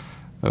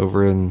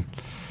over in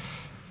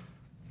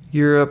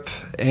Europe.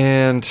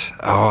 And,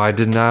 I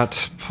did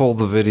not pull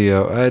the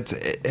video. I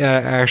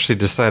actually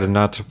decided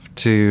not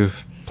to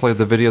play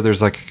the video.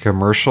 There's like a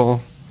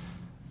commercial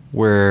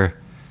where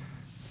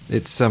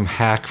it's some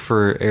hack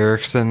for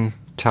Ericsson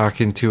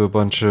talking to a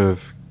bunch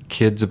of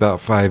kids about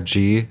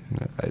 5G.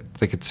 I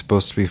think it's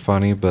supposed to be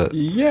funny, but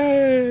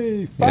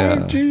yay,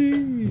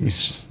 5G!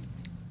 It's just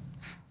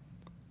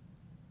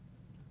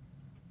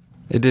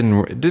it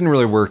didn't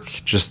really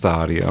work. Just the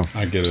audio.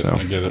 I get it. So,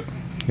 I get it.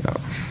 Yeah.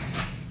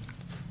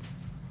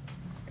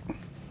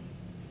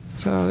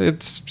 So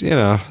it's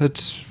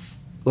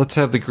let's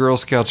have the Girl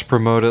Scouts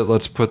promote it.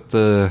 Let's put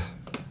the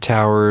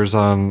towers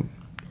on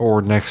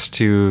or next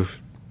to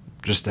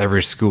just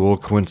every school.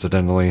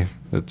 Coincidentally,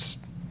 it's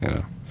I don't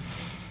know.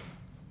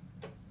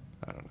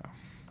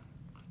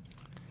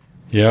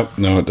 Yep.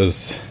 No, it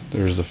does.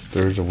 There's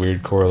a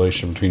weird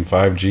correlation between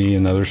 5G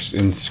and others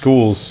in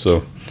schools.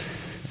 So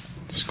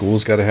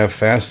schools got to have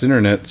fast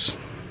internets.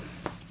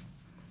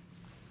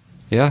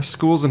 Yeah,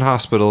 schools and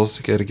hospitals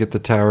got to get the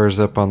towers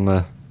up on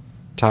the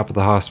top of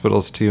the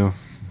hospitals too.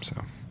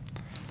 So.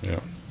 Yeah.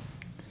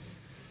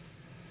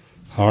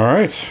 All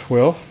right.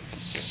 Well,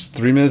 it's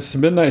 3 minutes to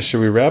midnight.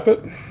 Should we wrap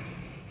it?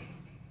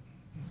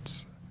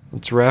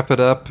 Let's wrap it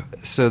up.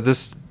 So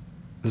this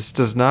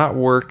does not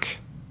work,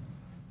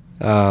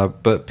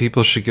 but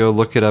people should go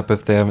look it up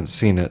if they haven't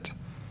seen it.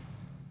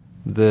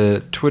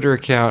 The Twitter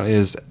account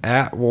is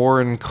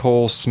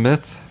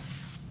 @WarrenColeSmith.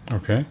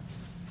 Okay.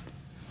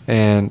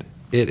 And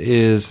it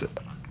is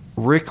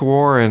Rick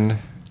Warren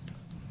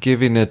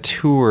giving a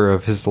tour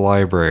of his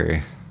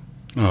library.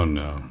 Oh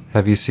no.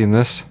 Have you seen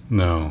this?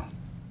 No.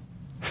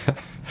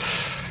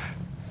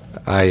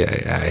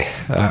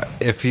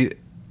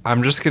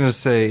 I'm just gonna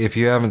say, if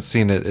you haven't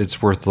seen it,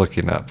 it's worth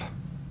looking up.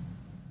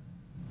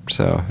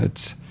 So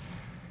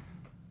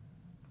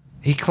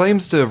he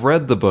claims to have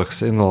read the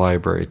books in the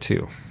library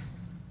too,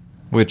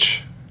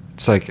 which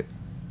it's like,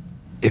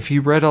 if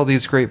you read all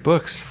these great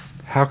books,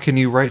 how can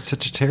you write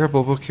such a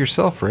terrible book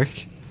yourself,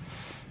 Rick?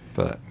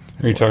 But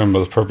are you talking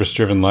about The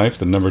Purpose-Driven Life,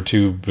 the number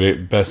 2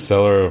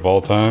 bestseller of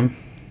all time?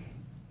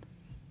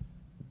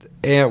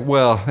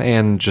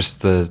 And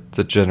just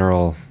the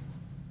general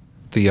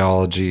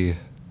theology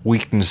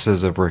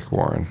weaknesses of Rick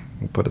Warren.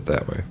 We'll put it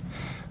that way.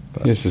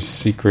 He has a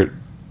secret.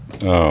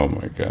 Oh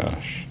my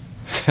gosh.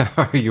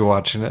 Are you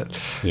watching it?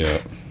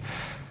 Yeah.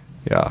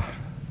 Yeah.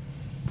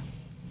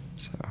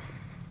 So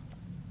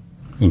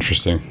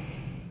interesting.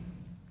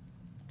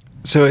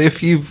 So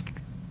if you've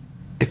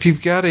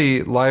got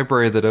a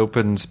library that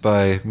opens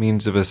by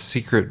means of a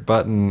secret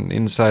button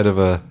inside of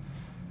a,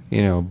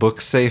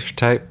 book safe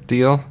type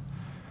deal,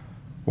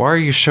 why are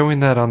you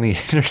showing that on the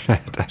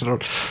internet?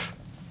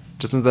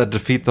 Doesn't that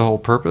defeat the whole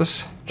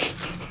purpose?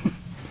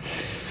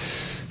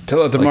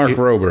 Tell it to Mark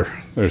Rober.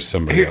 There's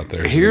somebody out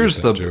there. Here's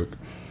the joke.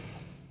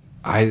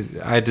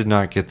 I did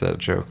not get that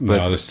joke. But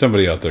no, there's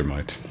somebody out there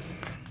might.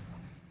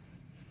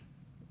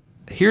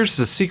 Here's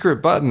the secret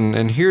button,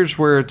 and here's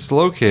where it's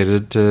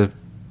located to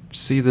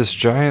see this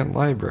giant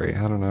library.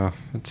 I don't know.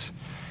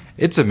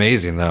 It's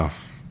amazing though,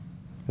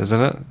 isn't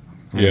it?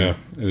 Yeah,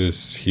 it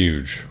is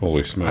huge.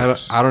 Holy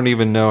smokes! I don't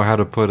even know how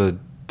to put a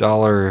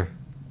dollar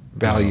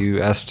value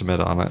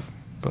estimate on it,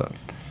 but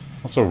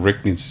also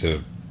Rick needs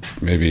to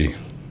maybe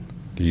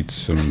eat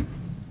some.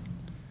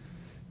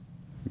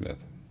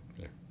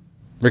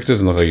 Rick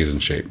doesn't look like he's in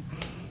shape.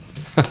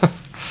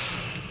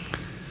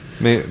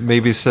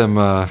 Maybe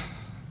some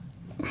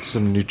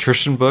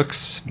nutrition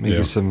books,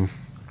 maybe some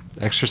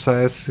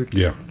exercise.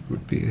 Yeah,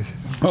 would be.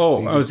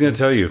 Oh, I was going to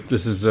tell you.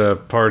 This is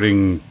a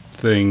parting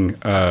thing.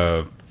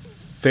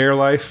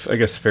 Fairlife. I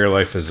guess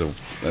Fairlife is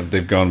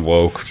they've gone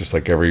woke, just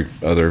like every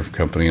other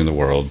company in the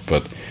world.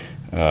 But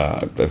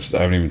I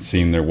haven't even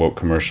seen their woke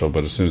commercial.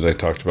 But as soon as I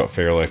talked about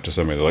Fairlife to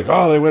somebody, they're like,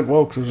 "Oh, they went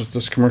woke. There's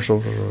this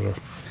commercial."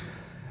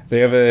 They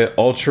have a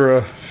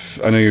ultra.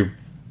 I know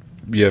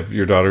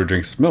your daughter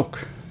drinks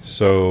milk,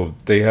 so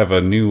they have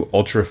a new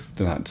ultra.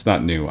 It's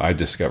not new. I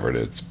discovered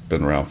it. It's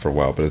been around for a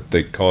while, but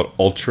they call it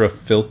ultra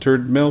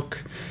filtered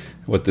milk.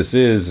 What this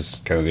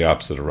is kind of the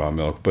opposite of raw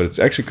milk, but it's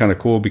actually kind of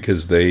cool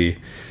because they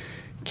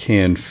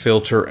can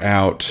filter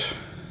out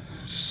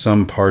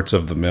some parts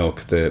of the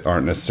milk that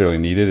aren't necessarily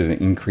needed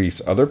and increase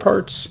other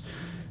parts.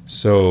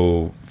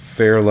 So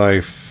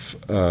Fairlife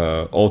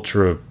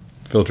ultra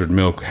filtered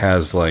milk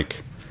has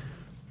like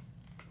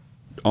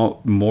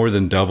more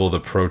than double the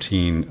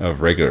protein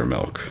of regular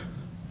milk,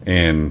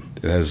 and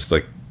it has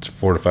like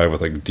fortified with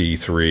like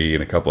D3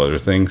 and a couple other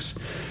things.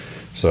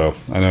 So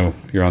I know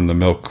you're on the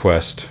milk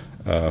quest.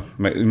 You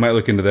might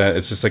look into that.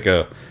 It's just like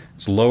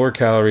it's lower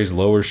calories,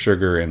 lower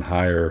sugar, and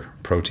higher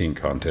protein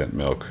content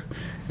milk,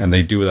 and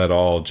they do that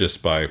all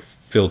just by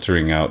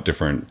filtering out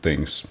different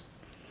things.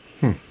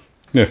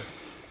 Yeah,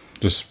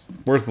 just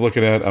worth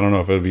looking at. I don't know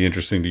if it would be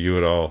interesting to you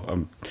at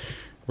all.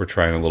 We're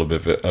trying a little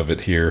bit of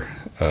it here,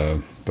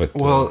 but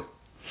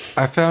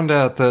I found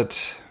out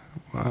that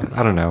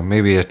I don't know.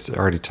 Maybe it's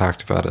already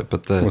talked about it,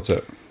 but what's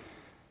that?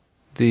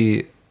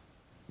 The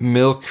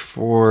milk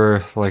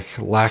for like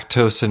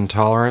lactose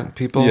intolerant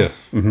people. Yeah.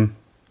 Mm-hmm.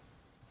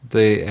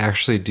 They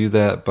actually do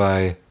that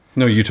by.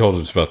 No, you told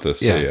us about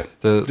this. Yeah.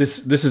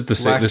 This is the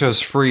same.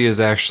 Lactose free is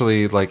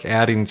actually like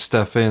adding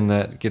stuff in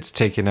that gets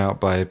taken out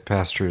by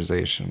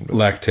pasteurization.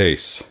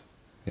 Lactase.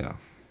 Yeah.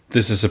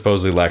 This is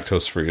supposedly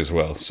lactose free as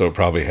well, so it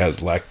probably has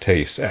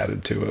lactase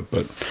added to it.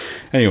 But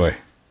anyway,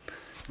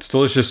 it's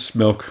delicious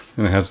milk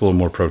and it has a little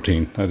more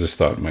protein. I just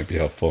thought it might be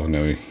helpful. I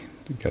know you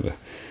got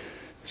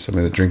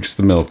somebody that drinks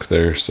the milk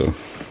there, so.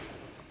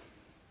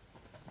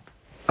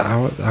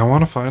 I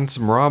want to find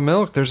some raw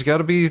milk. There's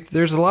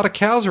a lot of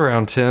cows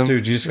around, Tim.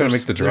 Dude, you just got to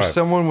make the drive. There's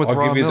someone with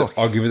raw milk.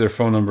 I'll give you their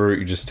phone number.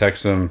 You just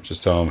text them.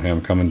 Just tell them, hey, I'm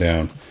coming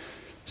down.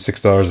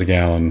 $6 a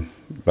gallon,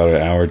 about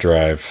an hour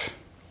drive.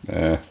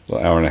 An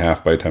hour and a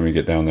half by the time you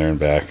get down there and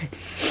back.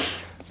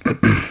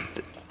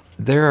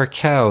 There are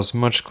cows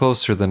much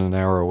closer than an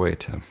hour away,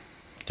 Tim.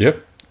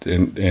 Yep.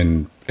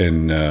 And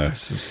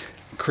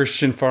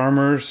Christian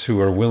farmers who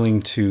are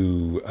willing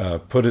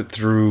to put it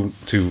through,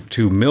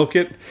 to milk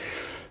it,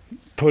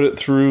 put it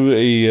through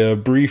a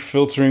brief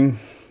filtering,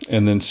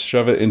 and then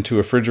shove it into a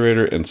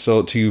refrigerator and sell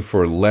it to you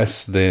for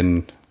less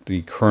than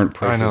the current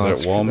prices at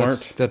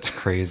Walmart. That's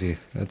crazy.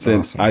 That's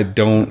then awesome. I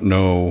don't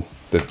know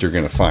that you're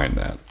going to find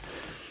that.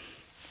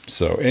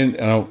 So, and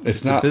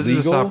it's not a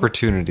business legal.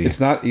 Opportunity.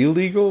 It's not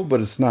illegal,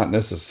 but it's not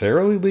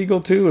necessarily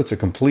legal too. It's a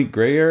complete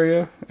gray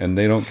area, and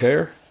they don't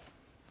care.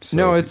 So,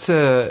 No,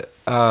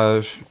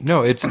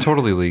 it's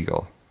totally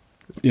legal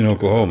in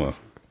Oklahoma.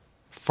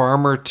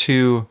 Farmer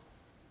to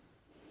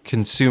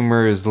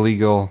consumer is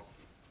legal.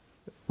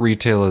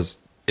 Retail is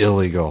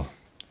illegal.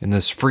 In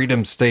this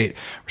freedom state,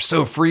 we're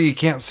so free you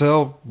can't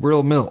sell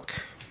real milk.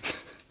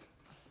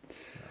 I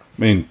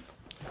mean,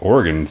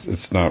 Oregon,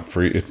 it's not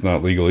free. It's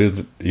not legal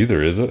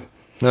either, is it?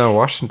 No,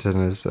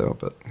 Washington is though.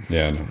 But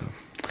yeah,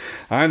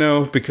 I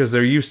know because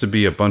there used to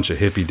be a bunch of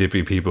hippy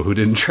dippy people who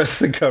didn't trust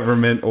the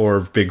government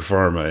or big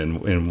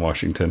pharma in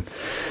Washington.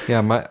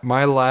 Yeah,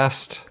 my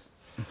last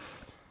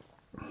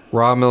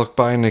raw milk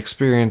buying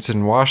experience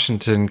in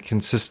Washington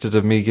consisted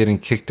of me getting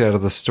kicked out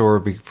of the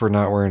store for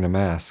not wearing a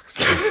mask.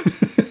 So.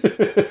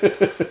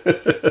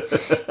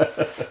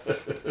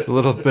 It's a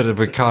little bit of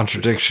a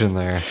contradiction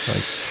there.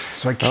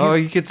 So I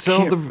can't, you could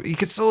sell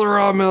the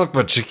raw milk,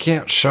 but you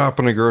can't shop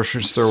in a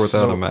grocery store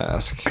without a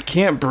mask. I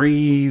can't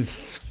breathe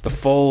the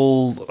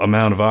full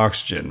amount of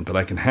oxygen, but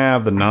I can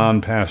have the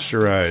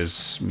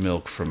non-pasteurized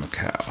milk from a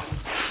cow.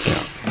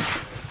 Yeah.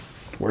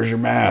 Where's your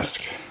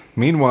mask?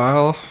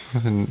 Meanwhile,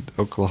 in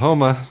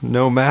Oklahoma,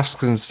 no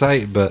masks in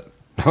sight, but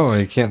no,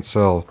 you can't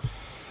sell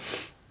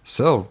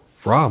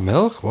raw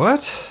milk?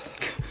 What?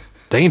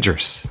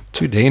 Dangerous.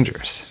 Too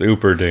dangerous.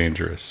 Super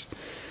dangerous.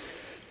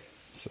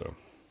 So,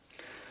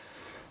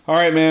 all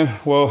right, man.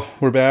 Well,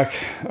 we're back.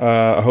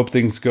 I hope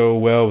things go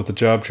well with the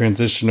job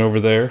transition over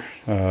there.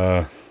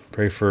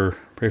 Pray for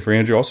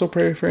Andrew. Also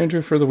pray for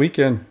Andrew for the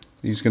weekend.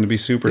 He's going to be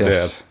super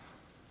dad.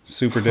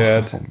 Super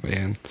dad. Oh,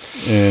 man.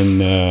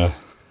 And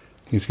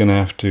he's going to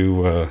have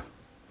to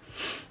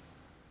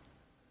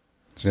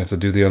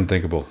do the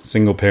unthinkable.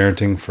 Single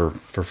parenting for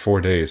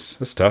 4 days.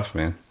 That's tough,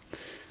 man.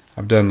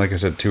 I've done, like I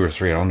said, 2 or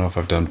 3. I don't know if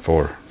I've done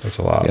 4. That's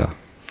a lot. Yeah.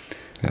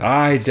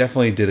 I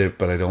definitely did it,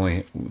 but I'd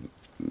only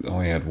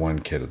had one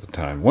kid at the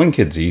time. One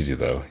kid's easy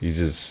though. You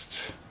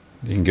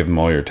can give them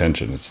all your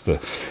attention. It's the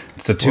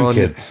 2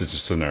 kids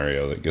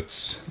scenario that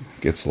gets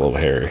a little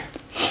hairy.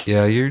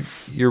 Yeah,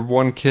 your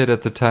one kid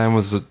at the time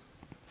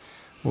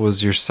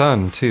was your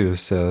son too,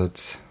 so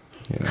it's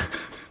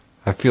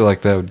I feel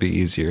like that would be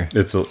easier.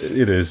 It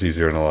is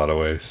easier in a lot of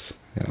ways.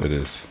 Yeah. It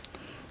is.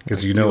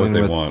 Because you know what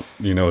they want.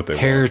 You know what they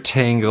want. Hair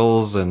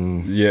tangles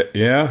and...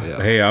 Yeah.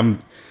 Hey,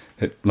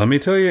 let me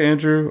tell you,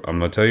 Andrew. I'm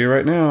going to tell you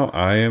right now.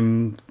 I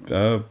am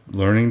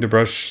learning to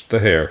brush the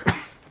hair.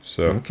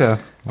 So, okay.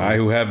 I,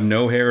 who have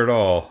no hair at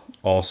all,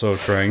 also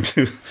trying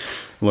to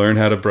learn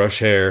how to brush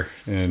hair.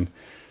 And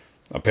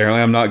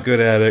Apparently I'm not good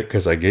at it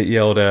because I get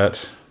yelled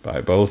at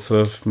by both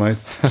of my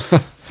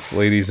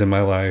ladies in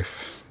my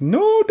life.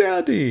 No,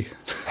 daddy.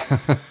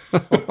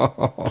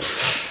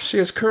 She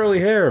has curly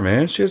hair,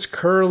 man. She has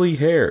curly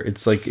hair.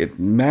 It's like it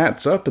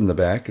mats up in the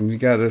back, and you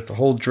got a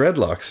whole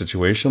dreadlock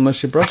situation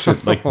unless you brush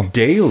it like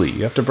daily.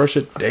 You have to brush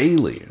it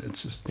daily.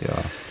 It's just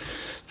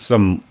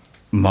some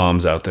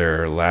moms out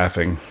there are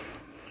laughing.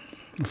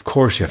 Of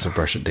course you have to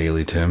brush it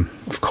daily, Tim.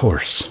 Of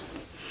course.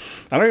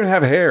 I don't even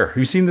have hair. Have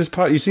you seen this?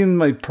 You seen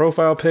my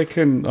profile pic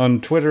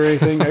on Twitter or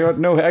anything?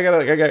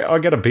 I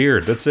got a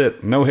beard. That's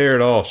it. No hair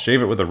at all.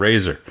 Shave it with a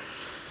razor.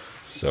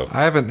 So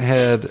I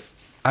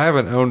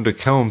haven't owned a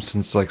comb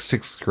since like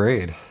 6th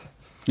grade.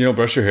 You don't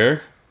brush your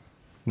hair?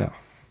 No.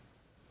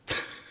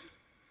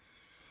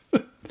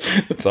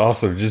 That's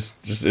awesome.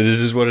 Just it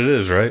is just what it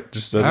is, right?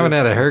 Just I haven't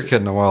had a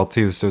haircut in a while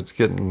too, so it's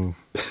getting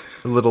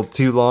a little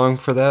too long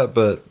for that,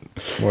 but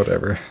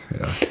whatever.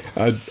 Yeah.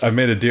 I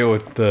made a deal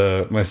with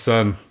my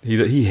son.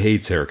 He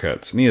hates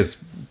haircuts, and he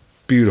has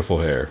beautiful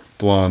hair,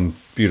 blonde,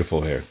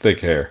 beautiful hair, thick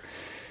hair,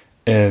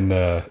 and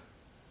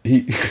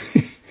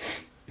he's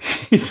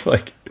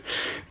like,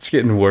 it's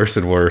getting worse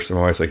and worse. And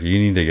my wife's like, you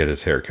need to get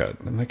his haircut.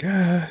 And I'm like,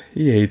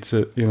 he hates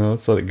it.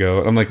 Let's let it go.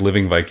 And I'm like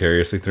living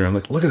vicariously through him. I'm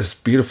like, look at this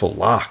beautiful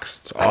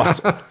locks. It's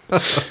awesome.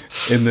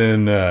 And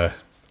then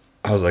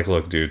I was like,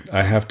 look, dude,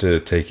 I have to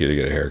take you to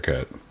get a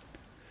haircut.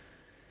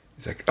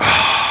 He's like,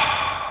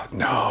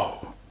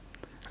 no.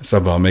 I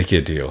said, well, I'll make you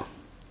a deal.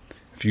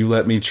 If you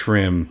let me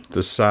trim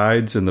the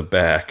sides and the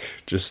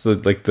back, just the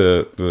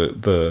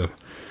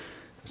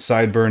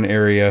sideburn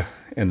area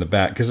and the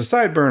back, because the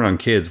sideburn on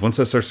kids, once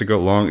that starts to go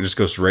long, it just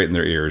goes right in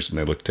their ears and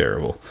they look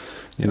terrible.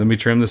 Yeah. Let me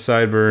trim the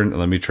sideburn and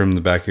let me trim the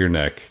back of your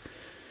neck.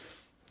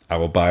 I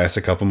will buy us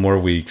a couple more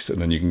weeks,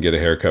 and then you can get a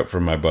haircut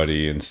from my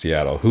buddy in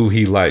Seattle, who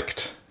he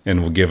liked,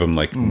 and we'll give him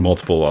like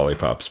multiple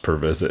lollipops per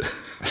visit.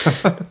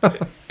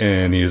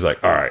 And he was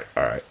like, all right.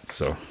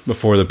 So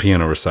before the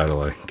piano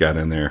recital, I got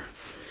in there.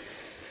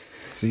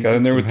 So got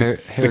in there with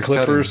the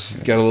clippers,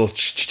 got a little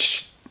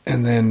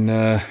and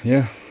then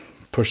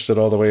pushed it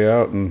all the way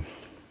out, and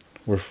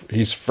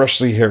he's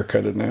freshly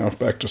haircutted now,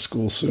 back to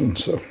school soon.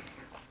 So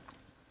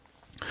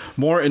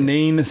more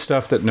inane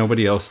stuff that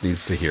nobody else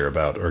needs to hear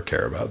about or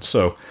care about.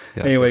 So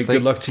anyway,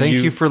 good luck to you.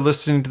 Thank you for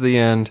listening to the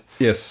end.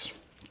 Yes.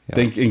 Yeah.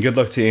 And good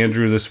luck to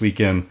Andrew this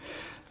weekend.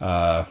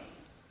 We'll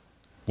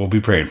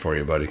be praying for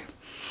you, buddy.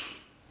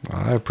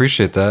 I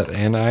appreciate that,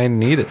 and I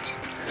need it.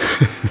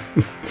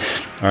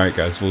 All right,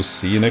 guys. We'll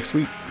see you next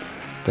week.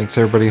 Thanks,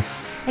 everybody.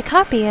 A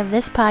copy of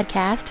this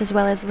podcast, as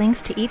well as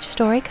links to each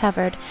story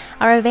covered,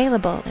 are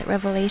available at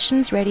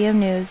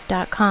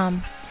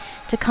revelationsradionews.com.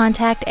 To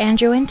contact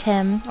Andrew and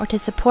Tim, or to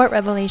support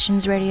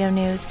Revelations Radio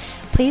News,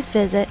 please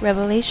visit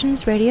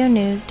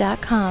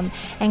revelationsradionews.com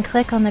and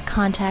click on the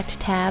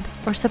Contact tab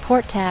or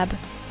Support tab.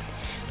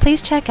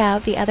 Please check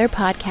out the other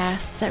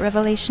podcasts at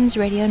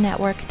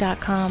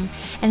revelationsradionetwork.com,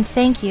 and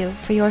thank you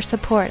for your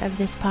support of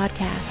this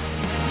podcast.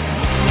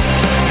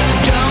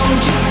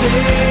 Don't you say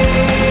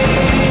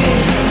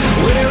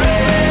we're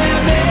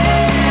in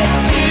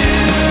this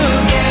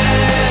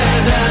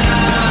together,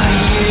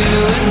 you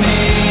and me,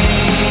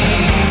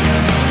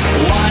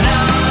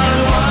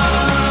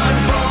 one-on-one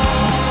forever.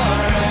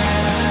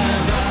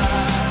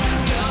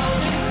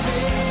 Don't you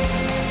say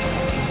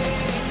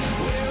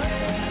we're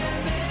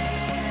in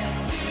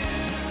this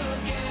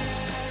together, you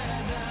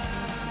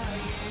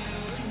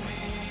and me.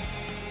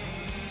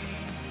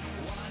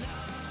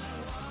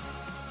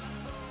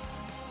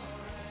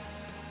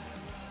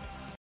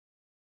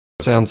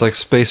 Sounds like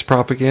space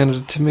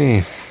propaganda to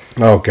me.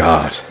 Oh,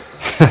 God.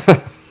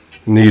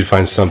 Need to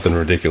find something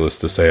ridiculous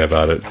to say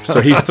about it.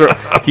 So he's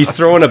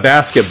throwing a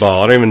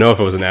basketball. I don't even know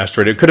if it was an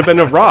asteroid. It could have been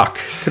a rock.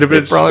 Could have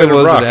been. It probably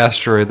was an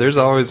asteroid. There's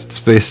always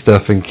space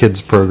stuff in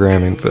kids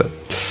programming, but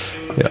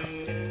yeah,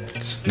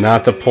 it's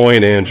not the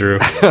point, Andrew.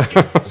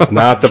 It's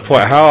not the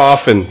point. How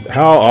often?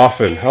 How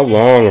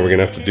long are we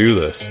gonna have to do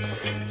this?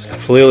 It's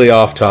completely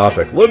off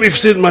topic. Let me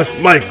sit my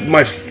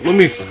let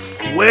me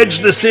wedge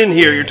this in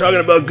here. You're talking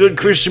about good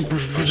Christian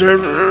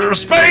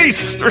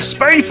space. There's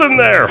space in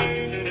there.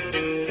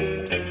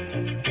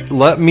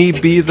 Let me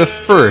be the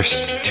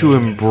first to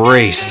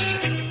embrace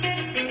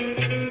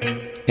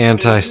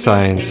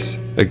anti-science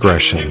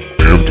aggression.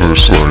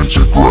 Anti-science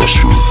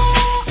aggression.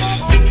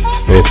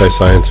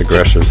 Anti-science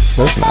aggression.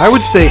 I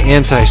would say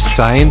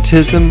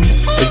anti-scientism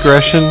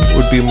aggression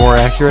would be more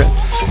accurate.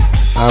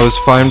 I was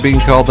fine being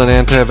called an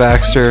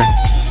anti-vaxxer.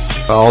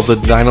 All the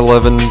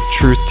 9/11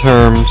 truth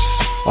terms,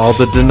 all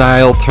the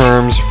denial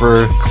terms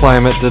for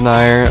climate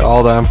denier,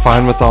 all that. I'm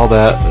fine with all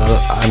that.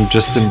 I'm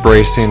just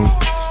embracing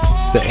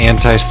the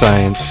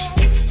anti-science.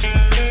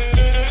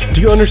 Do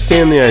you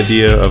understand the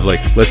idea of, like,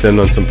 let's end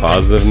on some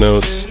positive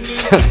notes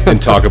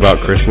and talk about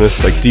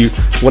Christmas? Like,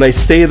 when I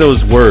say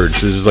those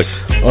words, it's just like,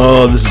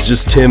 oh, this is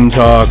just Tim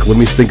talk. Let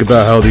me think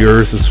about how the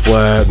earth is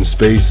flat and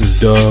space is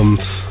dumb.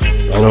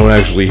 I don't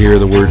actually hear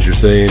the words you're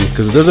saying,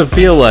 because it doesn't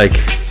feel like,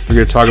 if you're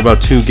going to talk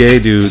about two gay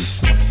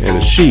dudes and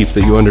a sheep,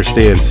 that you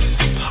understand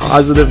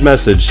positive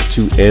message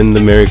to end the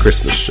Merry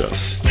Christmas show.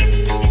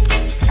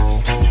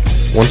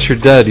 Once you're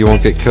dead, you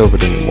won't get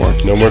COVID anymore.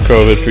 No more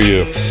COVID for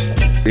you.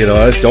 You know,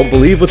 I just don't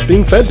believe what's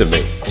being fed to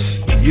me.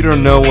 You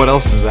don't know what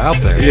else is out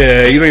there.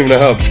 Yeah, you don't even know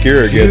how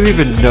obscure it gets. Do you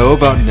even know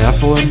about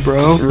Nephilim,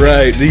 bro?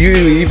 Right. Do you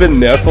even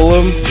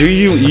Nephilim? Do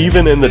you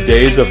even in the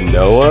days of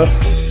Noah?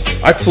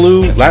 I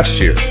flew last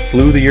year.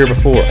 Flew the year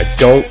before. I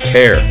don't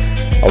care.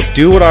 I'll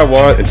do what I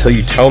want until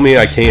you tell me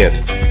I can't.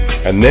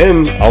 And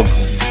then I'll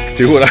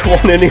do what I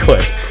want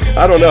anyway.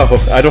 I don't know.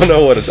 I don't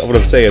know what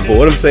I'm saying. But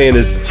what I'm saying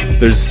is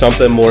there's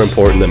something more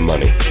important than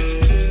money.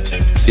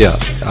 Yeah.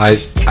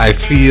 I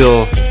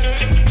feel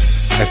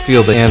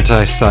the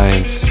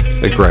anti-science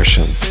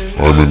aggression.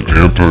 I'm an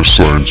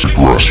anti-science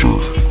aggressor.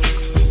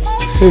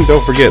 And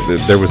don't forget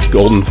that there was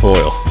golden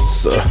foil.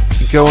 So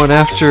going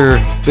after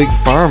Big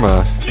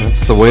Pharma,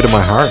 that's the way to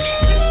my heart.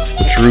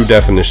 The true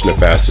definition of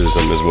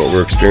fascism is what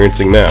we're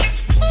experiencing now.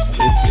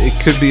 It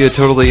could be a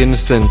totally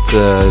innocent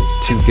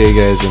two gay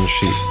guys in a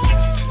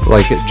sheet.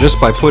 Like, just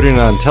by putting it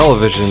on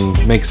television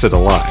makes it a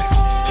lie.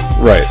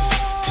 Right.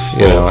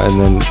 You know, and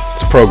then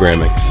it's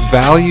programming.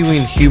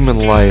 Valuing human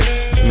life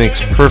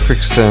makes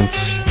perfect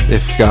sense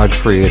if God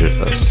created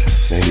us.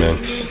 Amen.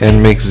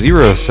 And makes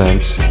zero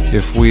sense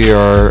if we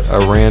are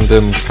a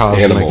random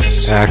cosmic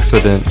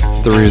accident,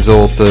 the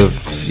result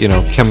of, you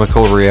know,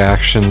 chemical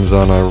reactions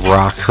on a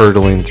rock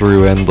hurtling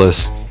through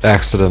endless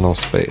accidental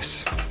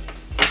space.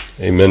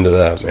 Amen to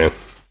that, man.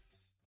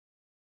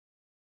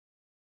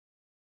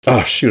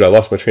 Oh, shoot, I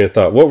lost my train of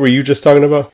thought. What were you just talking about?